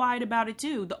 he's been quiet about it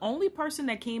too. The only person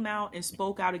that came out and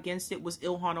spoke out against it was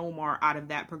Ilhan Omar out of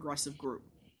that progressive group.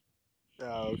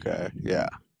 Oh, okay. Yeah.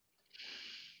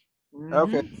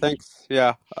 Okay. Hmm. Thanks.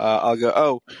 Yeah. I'll go.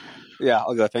 Oh, yeah.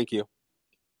 I'll go. Thank you.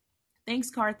 Thanks,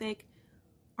 Karthik.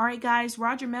 All right, guys,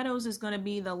 Roger Meadows is going to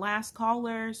be the last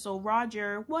caller. So,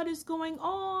 Roger, what is going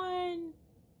on?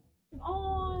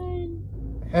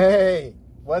 Hey,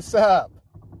 what's up?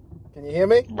 Can you hear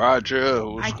me? Roger,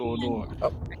 I what's going can. on?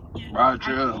 Oh, I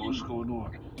Roger, what's can. going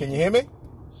on? Can you hear me?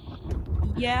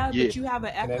 Yeah, Yeah, but you have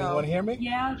an Can anyone echo. hear me?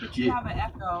 Yeah, but you have an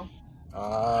echo.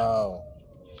 Oh,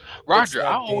 it's Roger,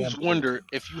 I that damn always wonder Bluetooth.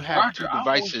 if you have Roger, two I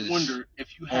always devices wonder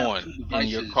if you have two on in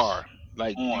your devices car.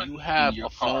 Like, do on you in have your a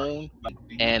car. phone Like,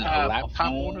 do you and a have a laptop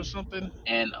on or phone something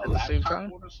and a at the same laptop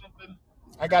time? on or something?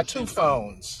 I got two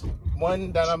phones.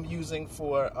 One that I'm using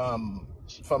for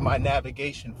my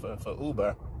navigation for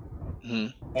Uber, Hmm.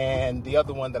 and the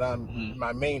other one that I'm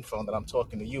my main phone that I'm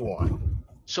talking to you on.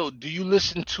 So, do you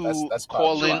listen to That's power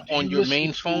call So, in do on you your listen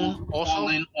main phone to call also?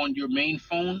 in on your main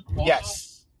phone also?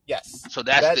 Yes, yes. So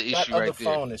that's That the that issue other right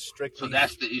there. phone is strictly. So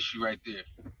that's the issue right there.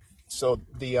 So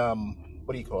the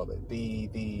what do you call it?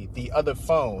 The other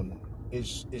phone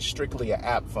is strictly an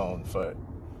app phone for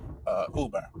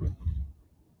Uber.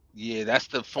 Yeah, that's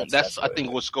the phone. That's That's I what it think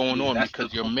is. what's going Yeah, on that's the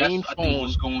because your phone. That's main I think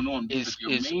what's phone going on because is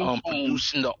your is main phone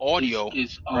producing the audio,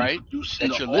 is right? producing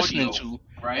That the you're listening audio, to,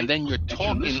 and right? then you're That you're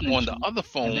talking listening on the to, other and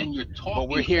phone, then you're but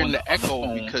we're talking hearing on the the other echo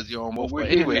phone, because you're on but both. we're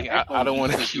But hearing anyway, the I echo don't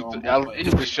want to because you're keep. on both. I'll But give the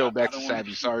anyway, show I back to don't want to Savvy.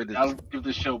 keep. Sorry to I'll give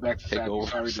the show back to take Savvy. over,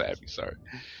 Sorry to Savvy. Sorry.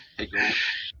 take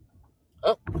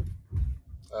over.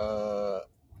 Oh,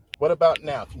 what about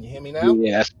now? Can you hear me now?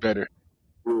 Yeah, that's better.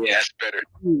 Yeah, it's better.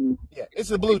 Yeah,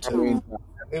 it's a Bluetooth.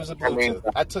 It was a Bluetooth.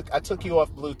 I took you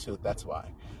off Bluetooth. That's why.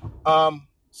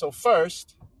 So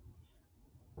first,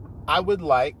 I would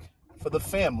like for the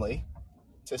family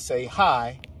to say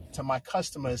hi to my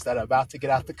customers that are about to get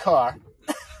out the car,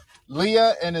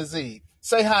 Leah and Aziz.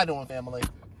 Say hi to them, family.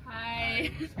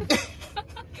 Hi.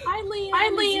 Hi, Leah Hi,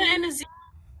 and Leah Aziz. and Aziz.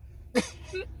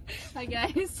 Hi,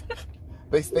 guys.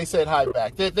 They said hi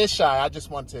back. They're shy. I just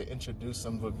want to introduce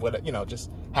them with what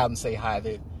just have them say hi.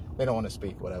 They don't want to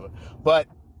speak, whatever. But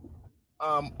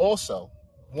also,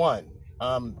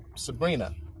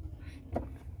 Sabrina,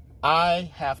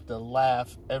 I have to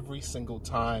laugh every single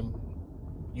time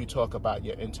you talk about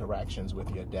your interactions with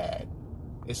your dad.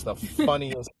 It's the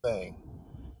funniest thing.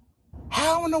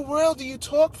 How in the world do you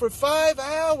talk for 5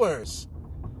 hours?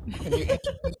 And you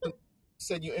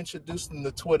said you introduced him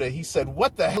to Twitter. He said,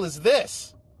 "What the hell is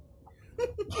this?"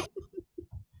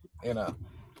 You know.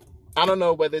 I don't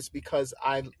know whether it's because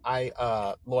I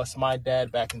lost my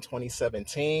dad back in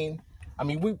 2017. I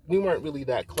mean, we weren't really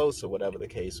that close or whatever the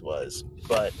case was,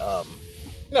 but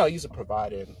he's a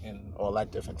provider and all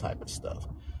that different type of stuff.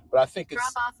 But I think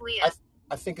it's Drop off Leah.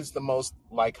 I think it's the most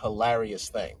like hilarious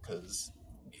thing because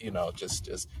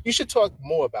just you should talk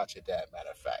more about your dad. Matter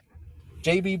of fact,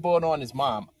 JB brought on his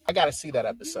mom. I got to see that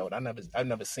episode. I've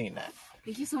never seen that.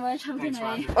 Thank you so much. Have a good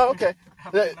night. Oh, okay.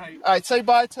 All right, say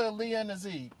bye to Leah and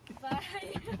Aziz. Bye.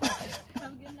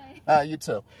 Have a good night. You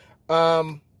too.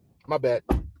 My bad.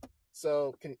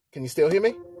 So can you still hear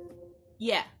me?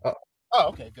 Yeah. Oh,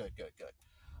 okay, good.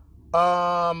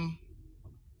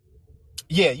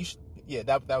 Yeah, Yeah,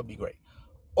 that would be great.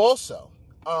 Also,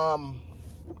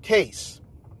 Case,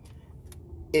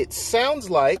 it sounds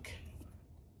like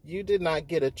you did not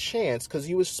get a chance because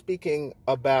you were speaking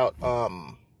about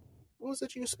what was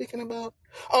it you were speaking about?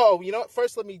 Oh, you know what?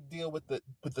 First, let me deal with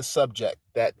the subject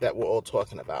that we're all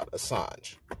talking about,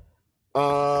 Assange.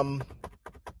 Um,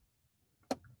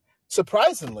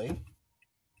 Surprisingly,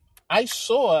 I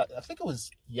saw. I think it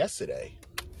was yesterday.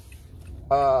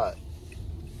 Uh,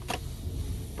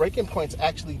 Breaking Points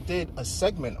actually did a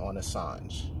segment on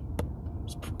Assange.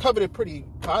 Covered it pretty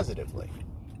positively.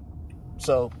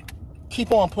 So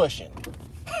keep on pushing.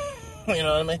 You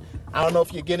know what I mean? I don't know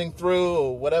if you're getting through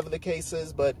or whatever the case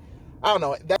is, but I don't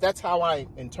know. That's how I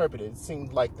interpret it. It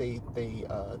seemed like they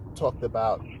talked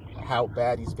about how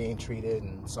bad he's being treated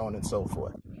and so on and so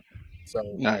forth. So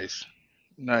Nice,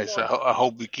 keep nice. on. I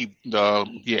hope we keep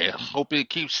yeah. Hope it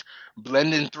keeps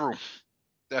blending through.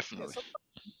 Yeah, Definitely. so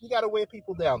you got to wear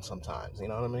people down sometimes. You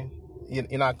know what I mean?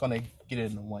 You're not gonna get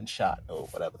it in one shot or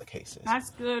whatever the case is.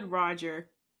 That's good, Roger.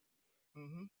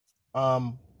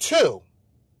 Two.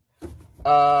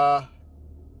 Uh,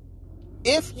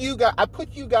 if you got, I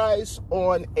put you guys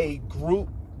on a group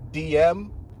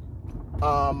DM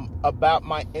about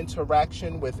my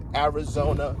interaction with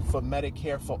Arizona for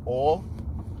Medicare for All.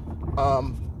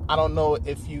 I don't know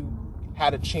if you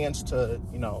had a chance to,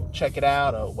 check it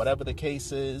out or whatever the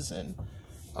case is. And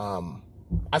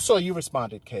I saw you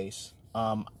responded, Case.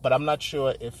 But I'm not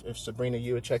sure if Sabrina,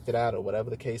 you had checked it out or whatever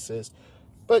the case is.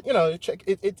 But check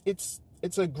it.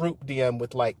 It's a group DM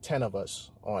with like 10 of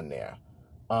us on there,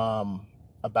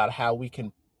 about how we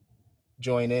can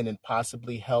join in and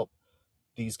possibly help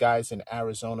these guys in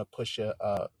Arizona push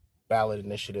a ballot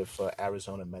initiative for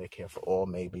Arizona Medicare for All,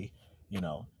 maybe,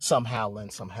 somehow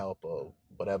lend some help or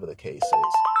whatever the case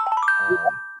is. Um,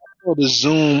 Oh, the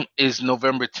Zoom is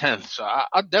November 10th, so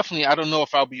I definitely I don't know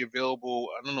if I'll be available.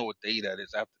 I don't know what day that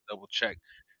is. I have to double check.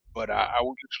 But I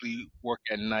will usually work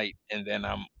at night and then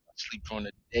I'm asleep during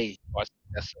the day. So I think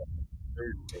that's a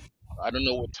Thursday. I don't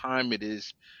know what time it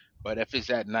is, but if it's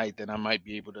at night, then I might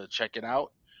be able to check it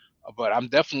out. But I'm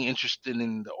definitely interested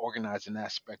in the organizing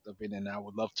aspect of it, and I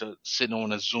would love to sit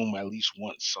on a Zoom at least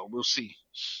once. So we'll see.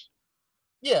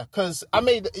 yeah, because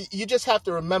you just have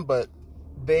to remember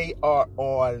they are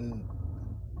on,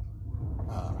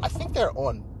 I think they're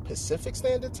on Pacific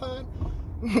Standard Time.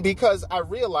 Because I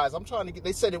realized I'm trying to get,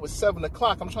 they said it was 7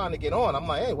 o'clock. I'm trying to get on. I'm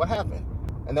like, hey, what happened?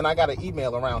 And then I got an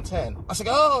email around 10. I was like,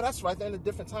 oh, that's right. They're in a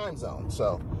different time zone.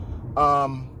 So,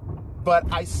 but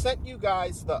I sent you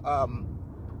guys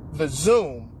the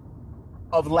Zoom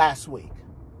of last week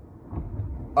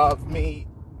of me.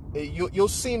 You'll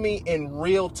see me in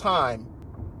real time.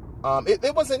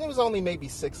 It wasn't, it was only maybe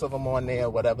 6 of them on there,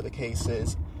 whatever the case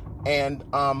is. And,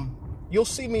 you'll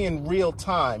see me in real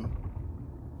time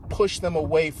push them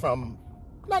away from,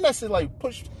 not necessarily like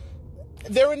push,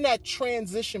 they're in that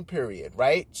transition period,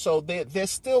 right? So they're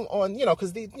still on,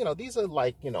 because these are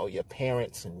like, your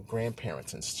parents and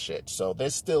grandparents and shit. So they're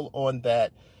still on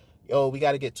that. Oh, we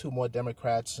got to get 2 more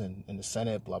Democrats in the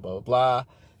Senate, blah blah blah.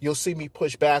 You'll see me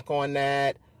push back on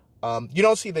that. You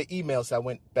don't see the emails that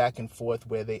went back and forth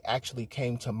where they actually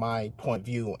came to my point of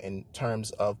view in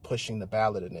terms of pushing the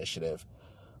ballot initiative.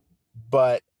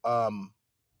 But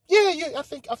yeah, I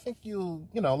think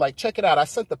like check it out. I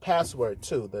sent the password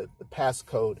too, the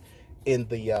passcode in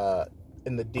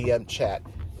the DM chat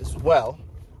as well.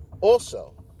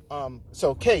 Also,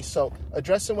 so Kay, so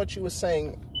addressing what you were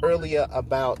saying earlier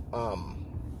about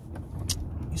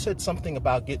you said something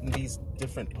about getting these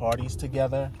different parties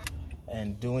together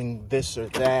and doing this or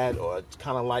that, or it's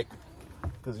kind of like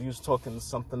because you was talking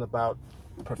something about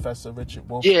Professor Richard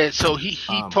Wolff. Yeah, so he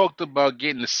Um, talked about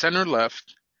getting the center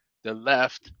left,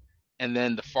 and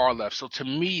then the far left. So to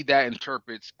me, that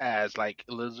interprets as like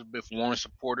Elizabeth Warren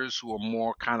supporters who are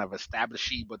more kind of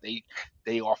establishy, but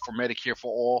they are for Medicare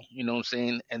for all. You know what I'm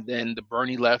saying? And then the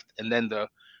Bernie left, and then the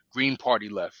Green Party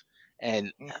left,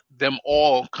 and them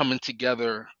all coming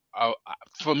together.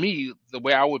 For me, the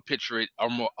way I would picture it,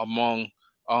 among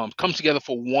come together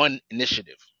for one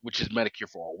initiative, which is Medicare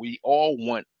for all. We all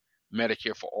want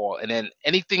Medicare for all. And then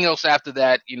anything else after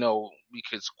that, we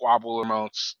could squabble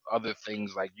amongst other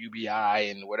things like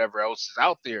UBI and whatever else is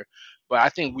out there. But I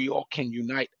think we all can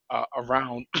unite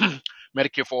around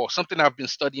Medicare for all. Something I've been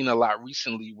studying a lot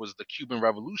recently was the Cuban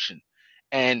Revolution.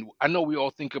 And I know we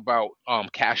all think about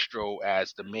Castro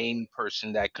as the main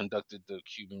person that conducted the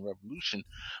Cuban Revolution,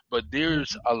 but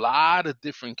there's a lot of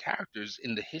different characters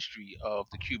in the history of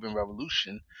the Cuban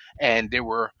Revolution, and there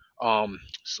were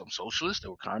some socialists,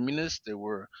 there were communists, there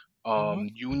were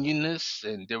mhm. unionists,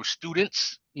 and there were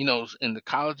students, in the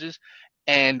colleges.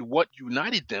 And what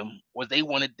united them was they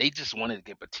just wanted to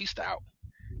get Batista out.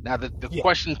 Now the Yeah.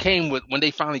 question came with when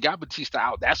they finally got Batista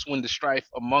out. That's when the strife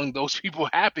among those people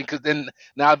happened. Because then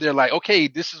now they're like, okay,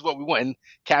 this is what we want. And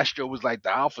Castro was like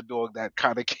the alpha dog that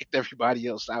kind of kicked everybody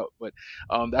else out. But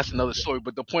that's another story.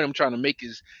 But the point I'm trying to make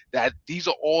is that these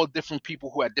are all different people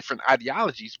who had different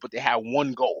ideologies, but they had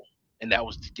one goal, and that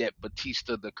was to get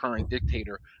Batista, the current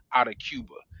dictator, out of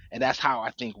Cuba. And that's how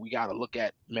I think we got to look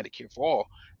at Medicare for all.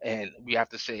 And we have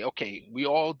to say, okay, we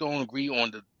all don't agree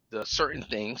on the certain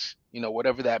things,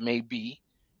 whatever that may be,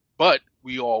 but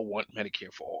we all want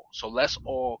Medicare for all. So let's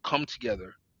all come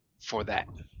together for that.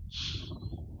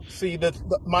 See,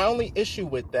 my only issue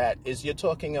with that is you're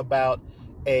talking about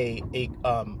a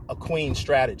queen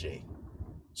strategy.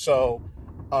 So,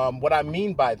 what I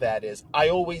mean by that is I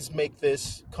always make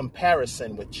this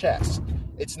comparison with chess.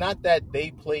 It's not that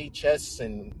they play chess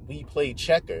and we play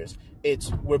checkers.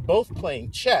 It's we're both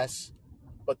playing chess,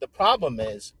 but the problem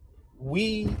is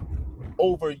we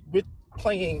we're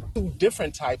playing two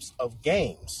different types of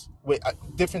games with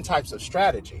different types of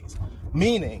strategies.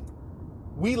 Meaning,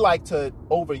 we like to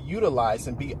overutilize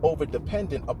and be over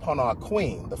dependent upon our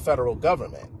queen, the federal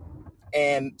government,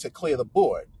 and to clear the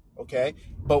board. Okay.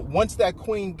 But once that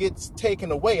queen gets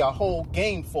taken away, our whole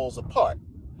game falls apart.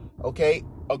 Okay.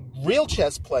 A real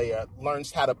chess player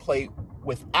learns how to play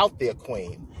without their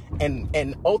queen and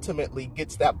ultimately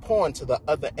gets that pawn to the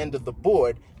other end of the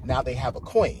board. Now they have a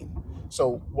queen.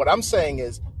 So what I'm saying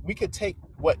is we could take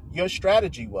what your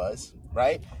strategy was,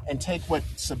 right, and take what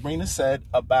Sabrina said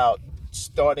about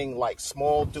starting like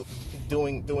small,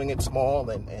 doing it small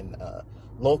and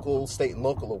local, state, and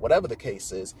local, or whatever the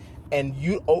case is, and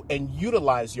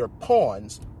utilize your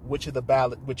pawns, which are the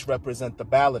ballot, which represent the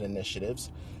ballot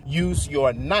initiatives. Use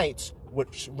your knights,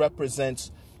 which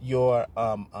represents your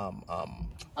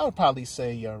I would probably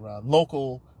say your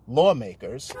local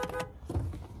lawmakers,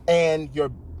 and your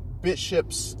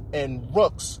bishops and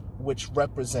rooks, which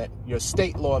represent your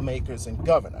state lawmakers and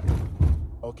governor.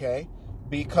 Okay,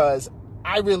 because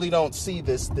I really don't see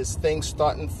this thing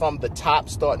starting from the top,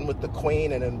 starting with the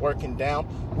queen and then working down.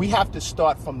 We have to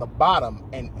start from the bottom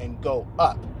and go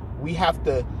up. We have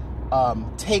to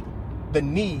take the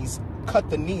knees, cut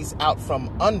the knees out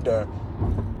from under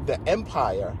the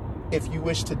empire if you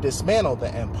wish to dismantle the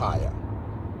empire.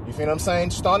 You feel what I'm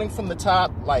saying? Starting from the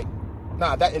top, like,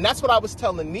 and that's what I was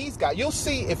telling these guys. You'll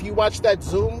see if you watch that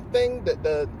Zoom thing that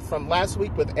from last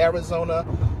week with Arizona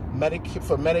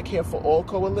Medicare for All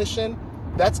Coalition.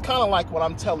 That's kind of like what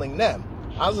I'm telling them.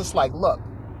 I was just like, look,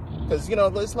 because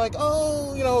it's like,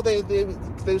 oh, they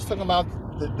was talking about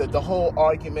the whole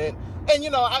argument, and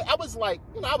I was like,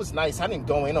 I was nice. I didn't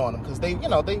go in on them because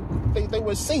they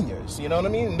were seniors. You know what I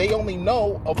mean? And they only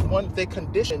know of their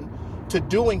condition to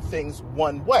doing things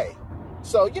one way.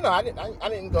 So I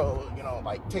didn't go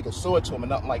like take a sword to them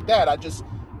and nothing like that. I just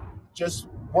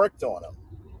worked on them.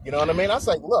 You know what I mean? I was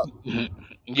like, look, Mhm.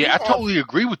 we Yeah, I have. totally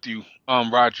agree with you,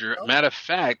 Roger. Matter of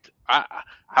fact, I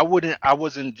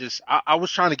wasn't just I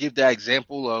was trying to give that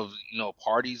example of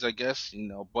parties, I guess,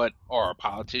 or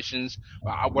politicians.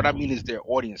 But what I mean is their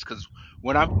audience, because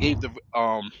when I gave the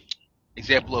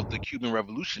example of the Cuban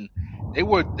Revolution, they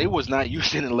was not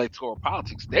using electoral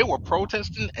politics. They were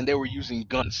protesting and they were using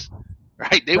guns.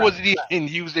 Right? They Right, wasn't even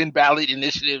using ballot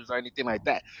initiatives or anything like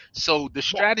that. So the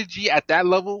right, strategy at that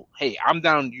level, hey, I'm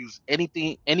down to use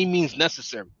anything, any means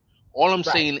necessary. All I'm right.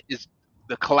 saying is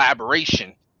the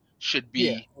collaboration should Yeah,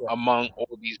 be yeah, among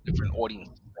all these different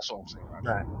audiences. That's all I'm saying,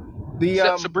 Roger. right. The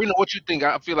Sabrina, what you think?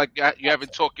 I feel like you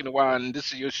haven't talked in a while, and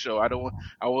this is your show. I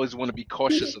always want to be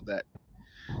cautious of that.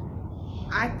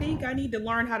 I think I need to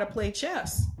learn how to play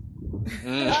chess.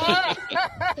 Mm.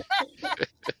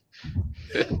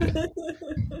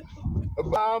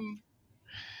 um,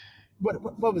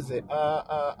 what was it? What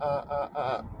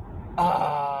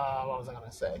was I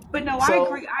gonna say? But no, I So,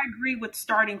 agree. I agree with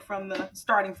starting from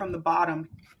the bottom.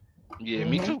 Yeah,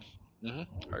 me mhm. too.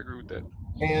 I agree with that.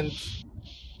 And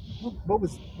what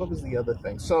was the other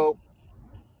thing? So,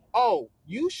 oh,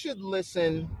 you should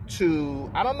listen to.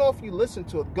 I don't know if you listened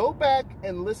to it. Go back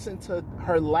and listen to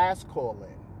her last call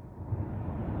in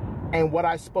and what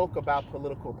I spoke about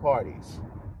political parties.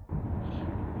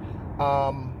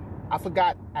 I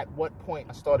forgot at what point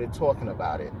I started talking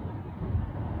about it,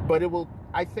 but it will.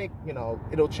 I think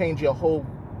it'll change your whole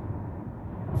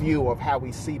view of how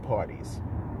we see parties.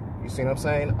 You see what I'm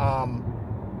saying?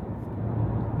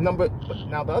 But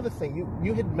now the other thing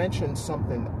you had mentioned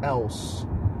something else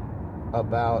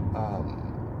about.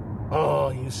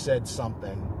 Oh, you said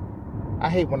something. I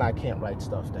hate when I can't write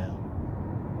stuff down.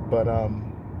 But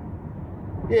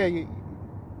yeah, you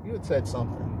had said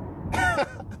something.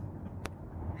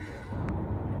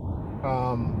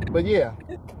 But yeah,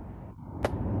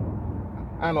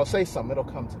 I don't know. Say something; it'll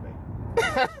come to me.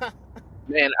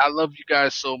 Man, I love you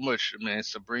guys so much, man.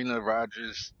 Sabrina,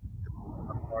 Rogers,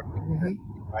 Mhm.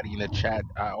 everybody in the chat.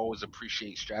 I always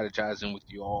appreciate strategizing with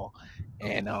you all,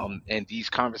 and these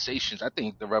conversations. I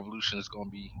think the revolution is going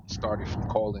to be started from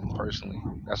calling personally.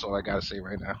 That's all I got to say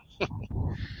right now.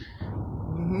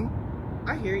 Mhm.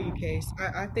 I hear you, Case.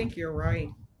 I think you're right.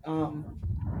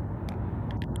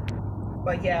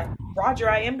 But yeah, Roger,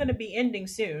 I am going to be ending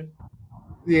soon.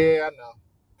 Yeah, I know.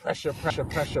 Pressure, pressure,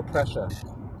 pressure, pressure.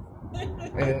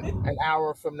 And an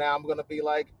hour from now, I'm gonna be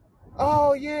like,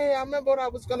 "Oh yeah, I remember what I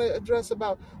was gonna address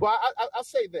about." Well, I'll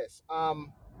say this.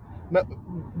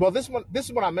 Well, this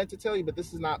is what I meant to tell you, but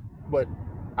this is not what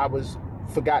I was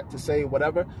forgot to say.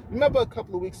 Whatever. Remember a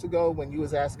couple of weeks ago when you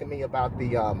was asking me about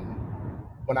the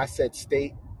when I said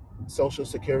state social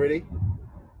security,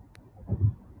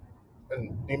 and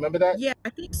do you remember that? Yeah, I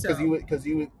think Because so.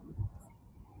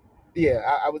 yeah,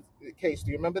 I was. Case,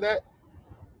 do you remember that?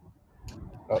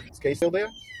 Is Case still there?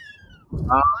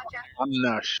 Uh, I'm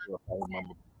not sure if I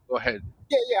remember. Go ahead.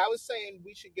 Yeah. I was saying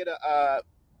we should get a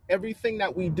everything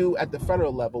that we do at the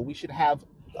federal level, we should have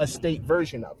a state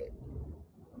version of it,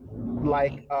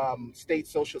 like state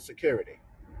social security.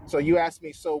 So you asked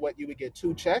me, so what? You would get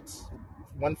two checks,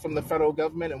 one from the federal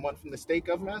government and one from the state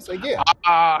government. I said, yeah.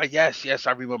 Yes, yes,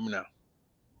 I remember now.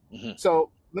 Hmm.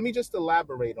 So let me just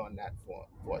elaborate on that for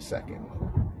a second.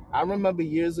 I remember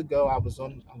years ago, I was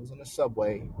on the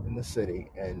subway in the city,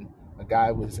 and a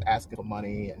guy was asking for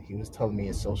money, and he was telling me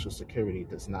his social security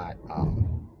does not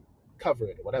cover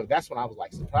it or whatever. That's when I was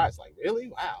like surprised, like, really?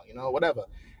 Wow, whatever.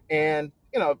 And,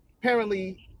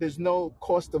 apparently there's no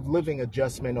cost of living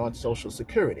adjustment on Social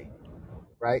Security,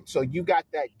 right? So you got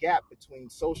that gap between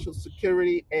Social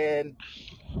Security and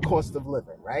cost of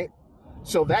living, right?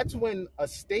 So that's when a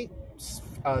state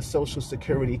Social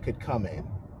Security could come in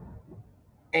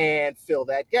and fill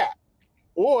that gap,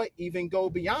 or even go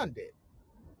beyond it,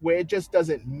 where it just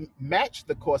doesn't match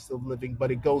the cost of living,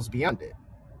 but it goes beyond it.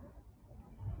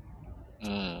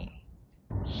 Mm.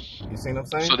 You see what I'm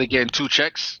So saying? they're getting two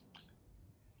checks,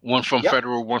 one from Yep.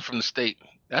 federal, one from the state.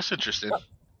 That's interesting. Yep.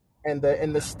 And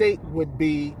the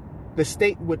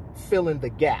state would fill in the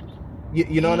gap.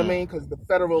 You know what I Mm. mean? Because the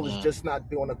federal is Mm. just not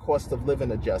doing a cost of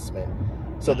living adjustment,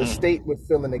 so the Hmm. state would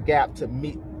fill in the gap to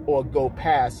meet or go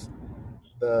past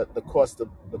the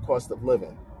cost of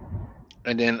living.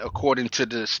 And then according to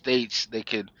the states, they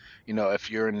could, if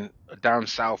you're in down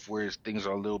south where things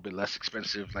are a little bit less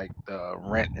expensive, like the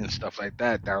rent and stuff like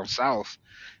that, down south,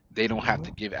 they don't have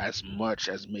to Mhm. give as much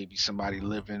as maybe somebody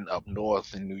living up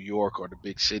north in New York or the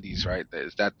big cities, right?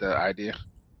 Is that the idea?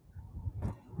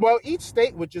 Well, each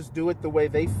state would just do it the way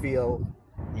they feel,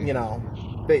 you know,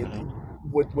 they Mhm.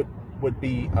 would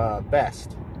be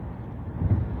best.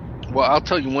 Well, I'll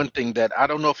tell you one thing that I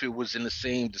don't know if it was in the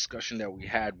same discussion that we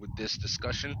had with this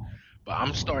discussion, but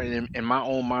I'm starting in my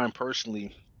own mind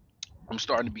personally, I'm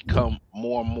starting to become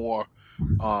more and more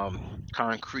um,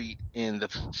 concrete in the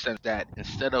sense that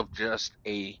instead of just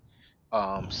a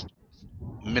um,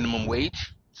 minimum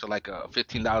wage, so like a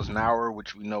 $15 an hour,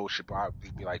 which we know should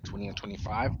probably be like 20 and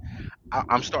 25,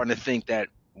 I'm starting to think that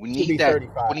we It should be need that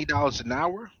 35. $20 an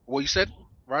hour. What you said,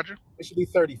 Roger? It should be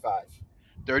 35.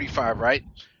 35, right?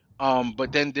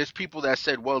 But then there's people that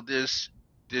said, well, there's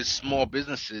small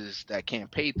businesses that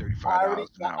can't pay I $35 already,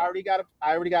 an I hour.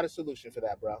 already got a solution for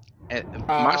that, bro. And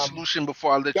my Um, solution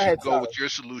before I Go let you ahead, go Tyler. with your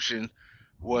solution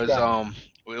Go was ahead.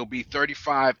 it'll be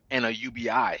 35 and a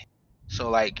UBI. So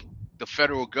like the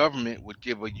federal government would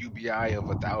give a UBI of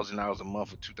 $1,000 a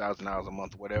month or $2,000 a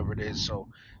month, whatever it is. So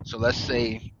let's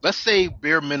say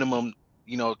bare minimum,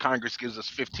 Congress gives us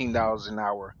 $15 an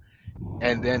hour,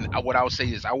 and then what I would say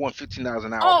is I want $15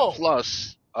 an hour Oh,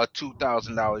 plus a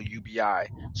 $2,000 UBI.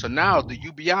 So now the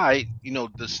UBI,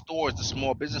 the stores, the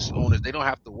small business owners, they don't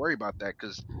have to worry about that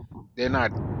because they're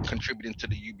not contributing to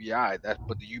the UBI.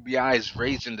 But the UBI is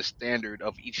raising the standard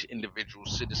of each individual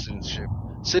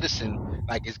citizen.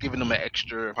 Like it's giving them an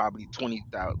extra probably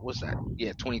 20,000. What's that?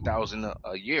 Yeah, 20,000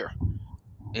 a year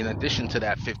in addition to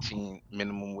that 15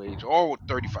 minimum wage or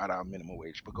 $35 minimum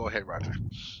wage. But go ahead, Roger.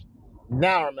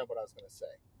 now I remember what I was going to say.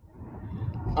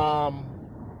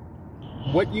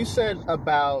 What you said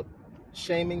about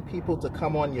shaming people to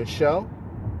come on your show,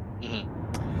 Hmm.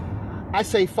 I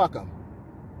say fuck them.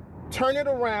 Turn it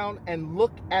around and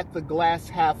look at the glass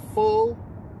half full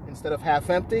instead of half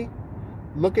empty.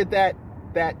 Look at that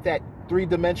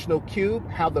three-dimensional cube,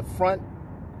 how the front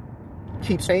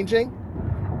keeps changing,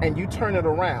 and you turn it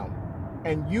around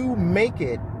and you make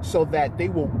it so that they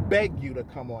will beg you to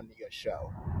come on your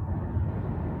show.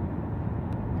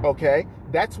 Okay,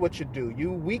 that's what you do.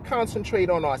 We concentrate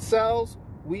on ourselves.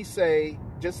 We say,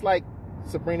 just like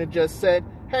Sabrina just said,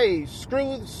 hey,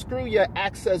 screw your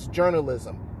access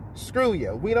journalism. Screw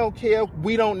you. We don't care.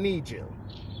 We don't need you.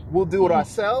 We'll do it Mm-hmm.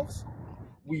 ourselves.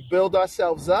 We build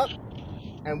ourselves up,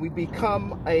 and we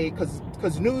become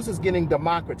because news is getting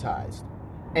democratized.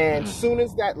 And Mm-hmm. soon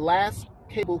as that last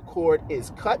cable cord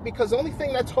is cut, because the only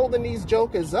thing that's holding these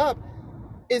jokers up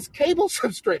is cable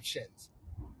subscriptions.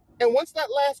 And once that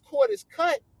last cord is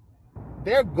cut,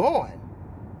 they're gone.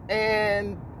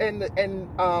 And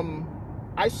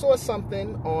I saw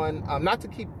something on not to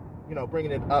keep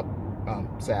bringing it up,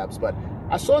 Sabs, but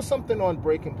I saw something on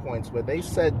Breaking Points where they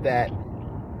said that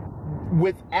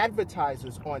with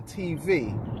advertisers on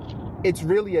TV, it's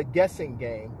really a guessing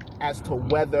game as to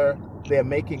whether they're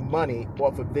making money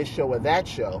off of this show or that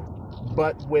show.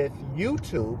 But with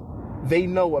YouTube, they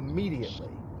know immediately.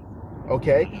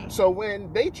 Okay, so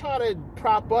when they try to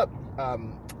prop up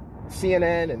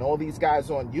CNN and all these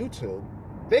guys on YouTube,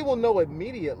 they will know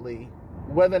immediately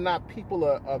whether or not people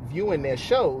are viewing their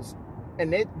shows.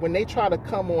 And when they try to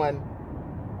come on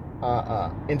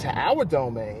into our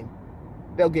domain,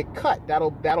 they'll get cut.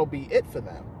 That'll be it for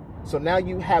them. So now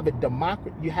you have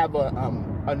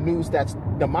a news that's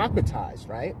democratized,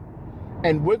 right?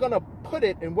 And we're gonna put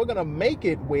it and we're gonna make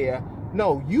it where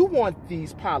no, you want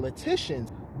these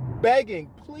politicians begging,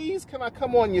 please, can I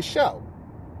come on your show?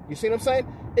 You see what I'm saying?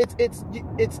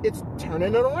 It's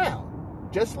turning it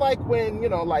around. Just like when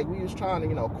like we was trying to,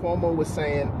 Cuomo was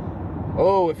saying,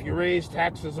 oh, if you raise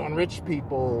taxes on rich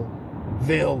people,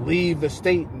 they'll leave the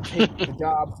state and take the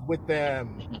jobs with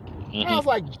them. And I was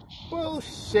like,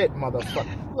 bullshit, motherfucker.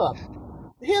 Look,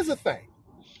 here's the thing.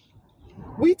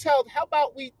 How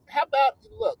about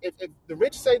look, if the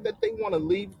rich say that they want to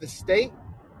leave the state,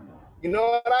 you know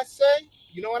what I say?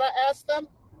 You know what I ask them?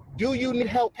 Do you need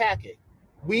help packing?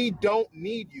 We don't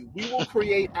need you. We will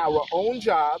create our own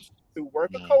jobs through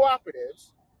worker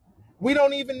cooperatives. We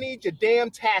don't even need your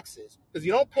damn taxes because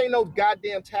you don't pay no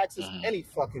goddamn taxes any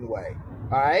fucking way.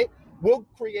 All right? We'll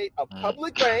create a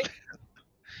public bank.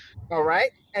 All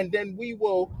right, and then we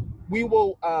will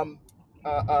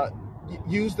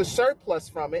use the surplus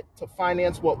from it to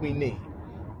finance what we need.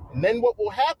 And then what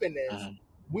will happen is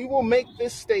we will make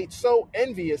this state so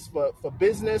envious for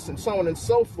business and so on and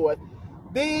so forth.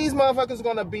 These motherfuckers are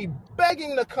going to be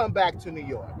begging to come back to New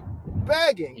York.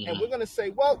 Begging. And we're going to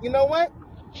say, well, you know what?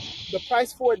 The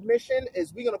price for admission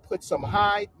is we're going to put some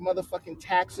high motherfucking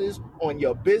taxes on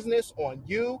your business, on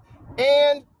you,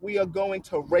 and we are going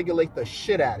to regulate the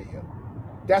shit out of you.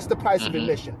 That's the price of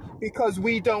admission because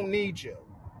we don't need you.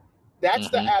 That's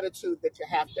the attitude that you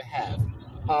have to have.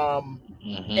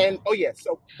 And oh yeah,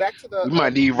 so back to the We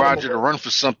might need minimum Roger to wage. run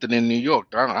for something in New York.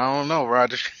 I don't know,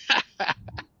 Roger.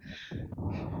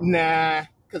 Nah,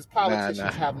 because Nah.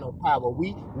 politicians have no power.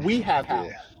 We have Yeah.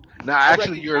 power. Nah, I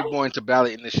actually, reckon. you're more into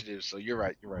ballot initiatives, so you're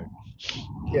right. You're right.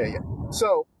 Yeah.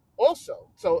 So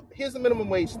so here's the minimum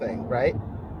wage thing, right?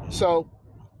 So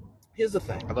here's the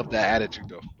thing. I love that attitude,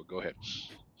 though. But go ahead.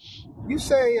 You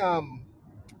say, all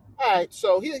right.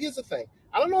 So here's the thing.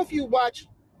 I don't know if you watched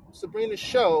Sabrina's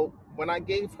show when I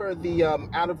gave her the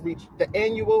the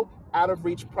annual Out of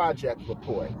Reach project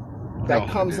report No, that I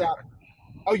comes didn't. out.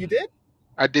 Oh, you did?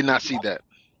 I did not see that.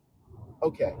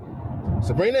 Okay.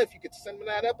 Sabrina, if you could send me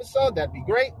that episode, that'd be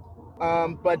great.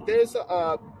 But there's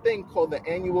a thing called the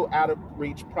annual Out of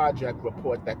Reach project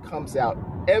report that comes out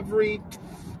every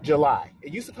July.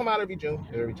 It used to come out every June,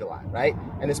 every July, right?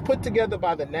 And it's put together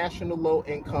by the National Low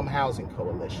Income Housing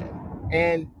Coalition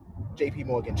and JP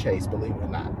Morgan Chase, believe it or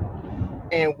not.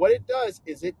 And what it does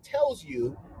is it tells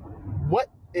you what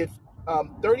if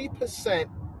 30%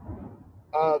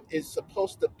 is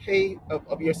supposed to pay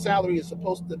of your salary is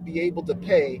supposed to be able to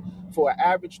pay for an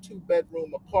average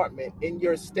 2-bedroom apartment in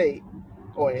your state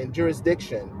or in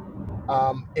jurisdiction.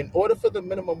 In order for the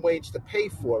minimum wage to pay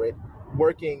for it,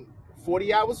 working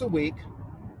 40 hours a week,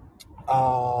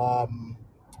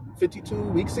 52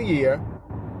 weeks a year,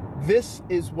 this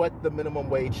is what the minimum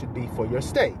wage should be for your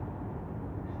state.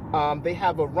 They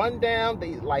have a rundown.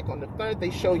 They like on the third,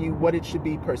 they show you what it should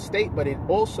be per state, but it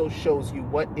also shows you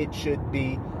what it should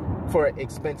be for an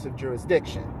expensive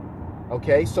jurisdiction.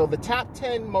 Okay, so the top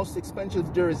 10 most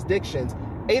expensive jurisdictions,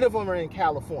 8 of them are in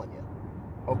California.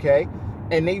 Okay,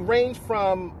 and they range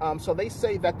from, so they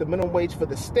say that the minimum wage for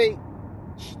the state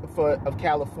of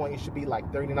California should be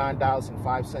like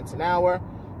 $39.05 an hour.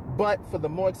 But for the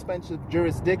more expensive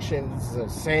jurisdictions,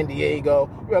 San Diego,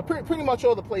 pretty much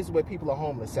all the places where people are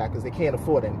homeless at because they can't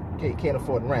afford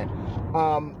rent,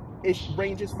 it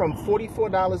ranges from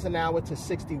 $44 an hour to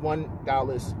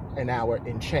 $61 an hour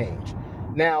in change.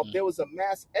 Now, Mm. there was a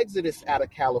mass exodus out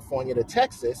of California to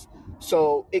Texas,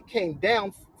 so it came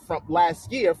down from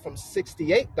last year from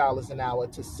 $68 an hour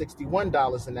to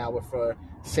 $61 an hour for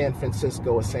San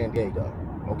Francisco or San Diego.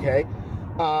 Okay,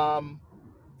 um,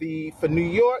 the for New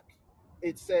York,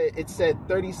 it said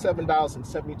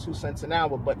 $37.72 an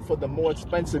hour, but for the more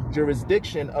expensive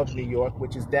jurisdiction of New York,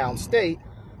 which is downstate,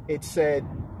 it said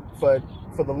for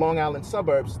for the Long Island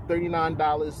suburbs $39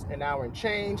 an hour and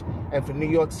change, and for New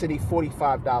York City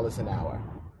 $45 an hour.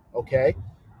 Okay,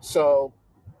 so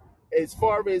as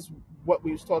far as what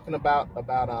we was talking about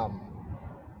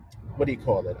what do you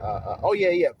call it? Oh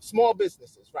yeah, small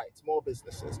businesses, right? Small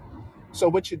businesses. So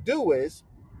what you do is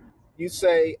you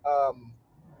say,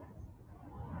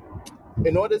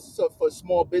 in order for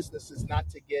small businesses not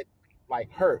to get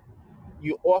like hurt,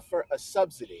 you offer a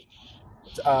subsidy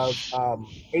of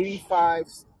 85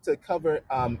 to cover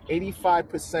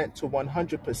 85% to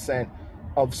 100%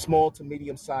 of small to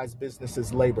medium sized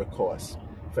businesses labor costs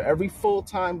for every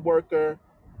full-time worker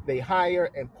they hire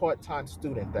and part-time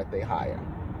student that they hire.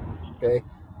 Okay.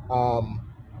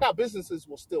 Now businesses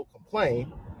will still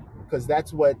complain because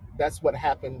that's what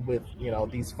happened with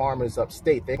these farmers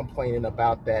upstate. They're complaining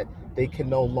about that they can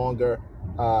no longer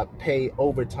pay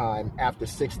overtime after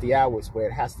 60 hours, where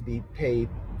it has to be paid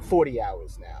 40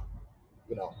 hours now.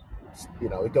 You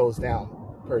know, it goes down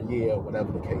per year,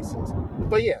 whatever the case is.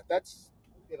 But yeah, that's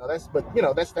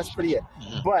pretty it.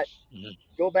 Mhm. But Mhm.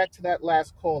 go back to that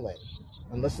last call in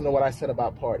and listen to what I said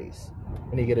about parties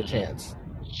when you get a Mhm. chance.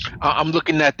 I'm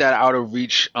looking at that out of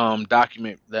reach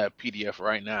document, that PDF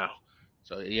right now.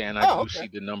 So yeah, and I Oh, do okay. see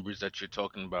the numbers that you're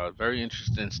talking about. Very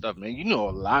interesting stuff, man. You know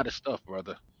a lot of stuff,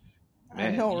 brother. I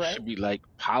Man, know, you right? should be like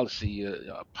policy,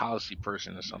 a policy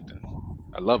person or something.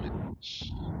 I love it.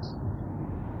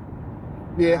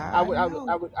 Yeah, I I would, I would,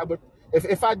 I know. would, I would.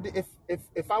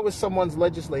 If I was someone's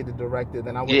legislative director,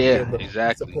 then I wouldn't be Yeah, able to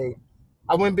exactly. participate.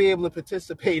 I wouldn't be able to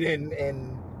participate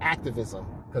in activism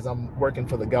because I'm working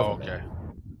for the government. Okay,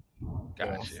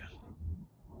 You know, gotcha,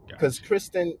 because gotcha.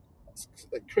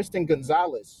 Kristen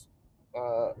Gonzalez,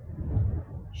 uh,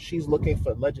 she's looking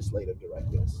for legislative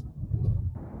directors.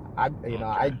 I you know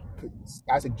Okay.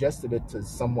 I suggested it to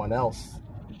someone else,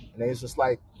 and they was just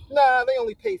like, nah, they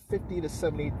only pay $50,000 to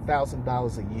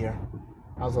 $70,000 a year.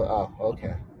 I was like, oh,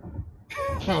 okay.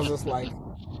 I was just like,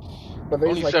 but they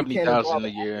was Only like, you seventy can't involve thousand a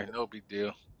an year, activist. no big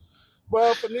deal.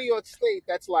 Well, for New York State,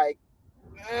 that's like,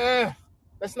 eh,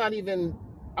 that's not even.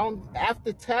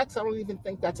 After tax, I don't even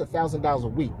think that's $1,000 a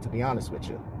week. To be honest with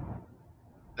you.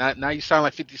 Now you sound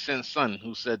like 50 Cent's son,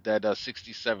 who said that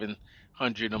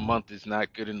 6,700 a month is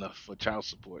not good enough for child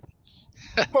support.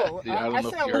 Oh, Yeah, I don't I know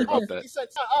if you sound like heard about that. 50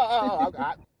 cents.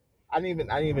 I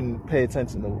didn't even pay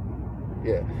attention to.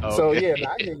 Yeah. So Okay. yeah, no,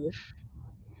 I hear you.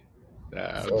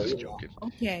 Nah, I'm So just joking.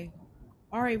 Okay.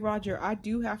 All right, Roger, I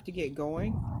do have to get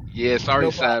going. Yeah, sorry,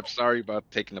 no Sab. problem. Sorry about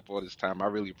taking up all this time. I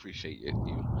really appreciate it.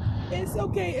 You. It's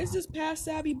okay. It's just past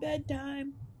Sabby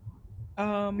bedtime.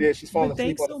 Yeah, she's falling But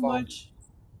asleep thanks on the so phone. much.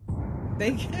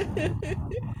 Thank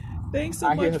thanks so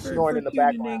I hear much her for snoring in the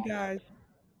tuning in, background. guys.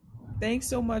 Thanks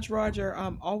so much, Roger.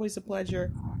 Always a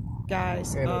pleasure,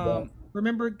 guys. Yeah, no doubt.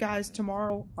 Remember, guys,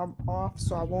 tomorrow I'm off,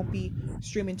 so I won't be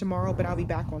streaming tomorrow, but I'll be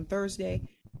back on Thursday.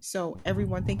 So,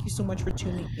 everyone, thank you so much for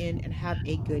tuning in and have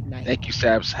a good night. Thank you,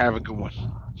 Sabs. Have a good one.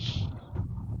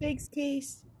 Thanks,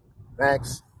 Case.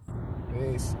 Thanks.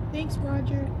 Peace. Thanks,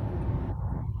 Roger.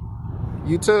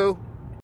 You too.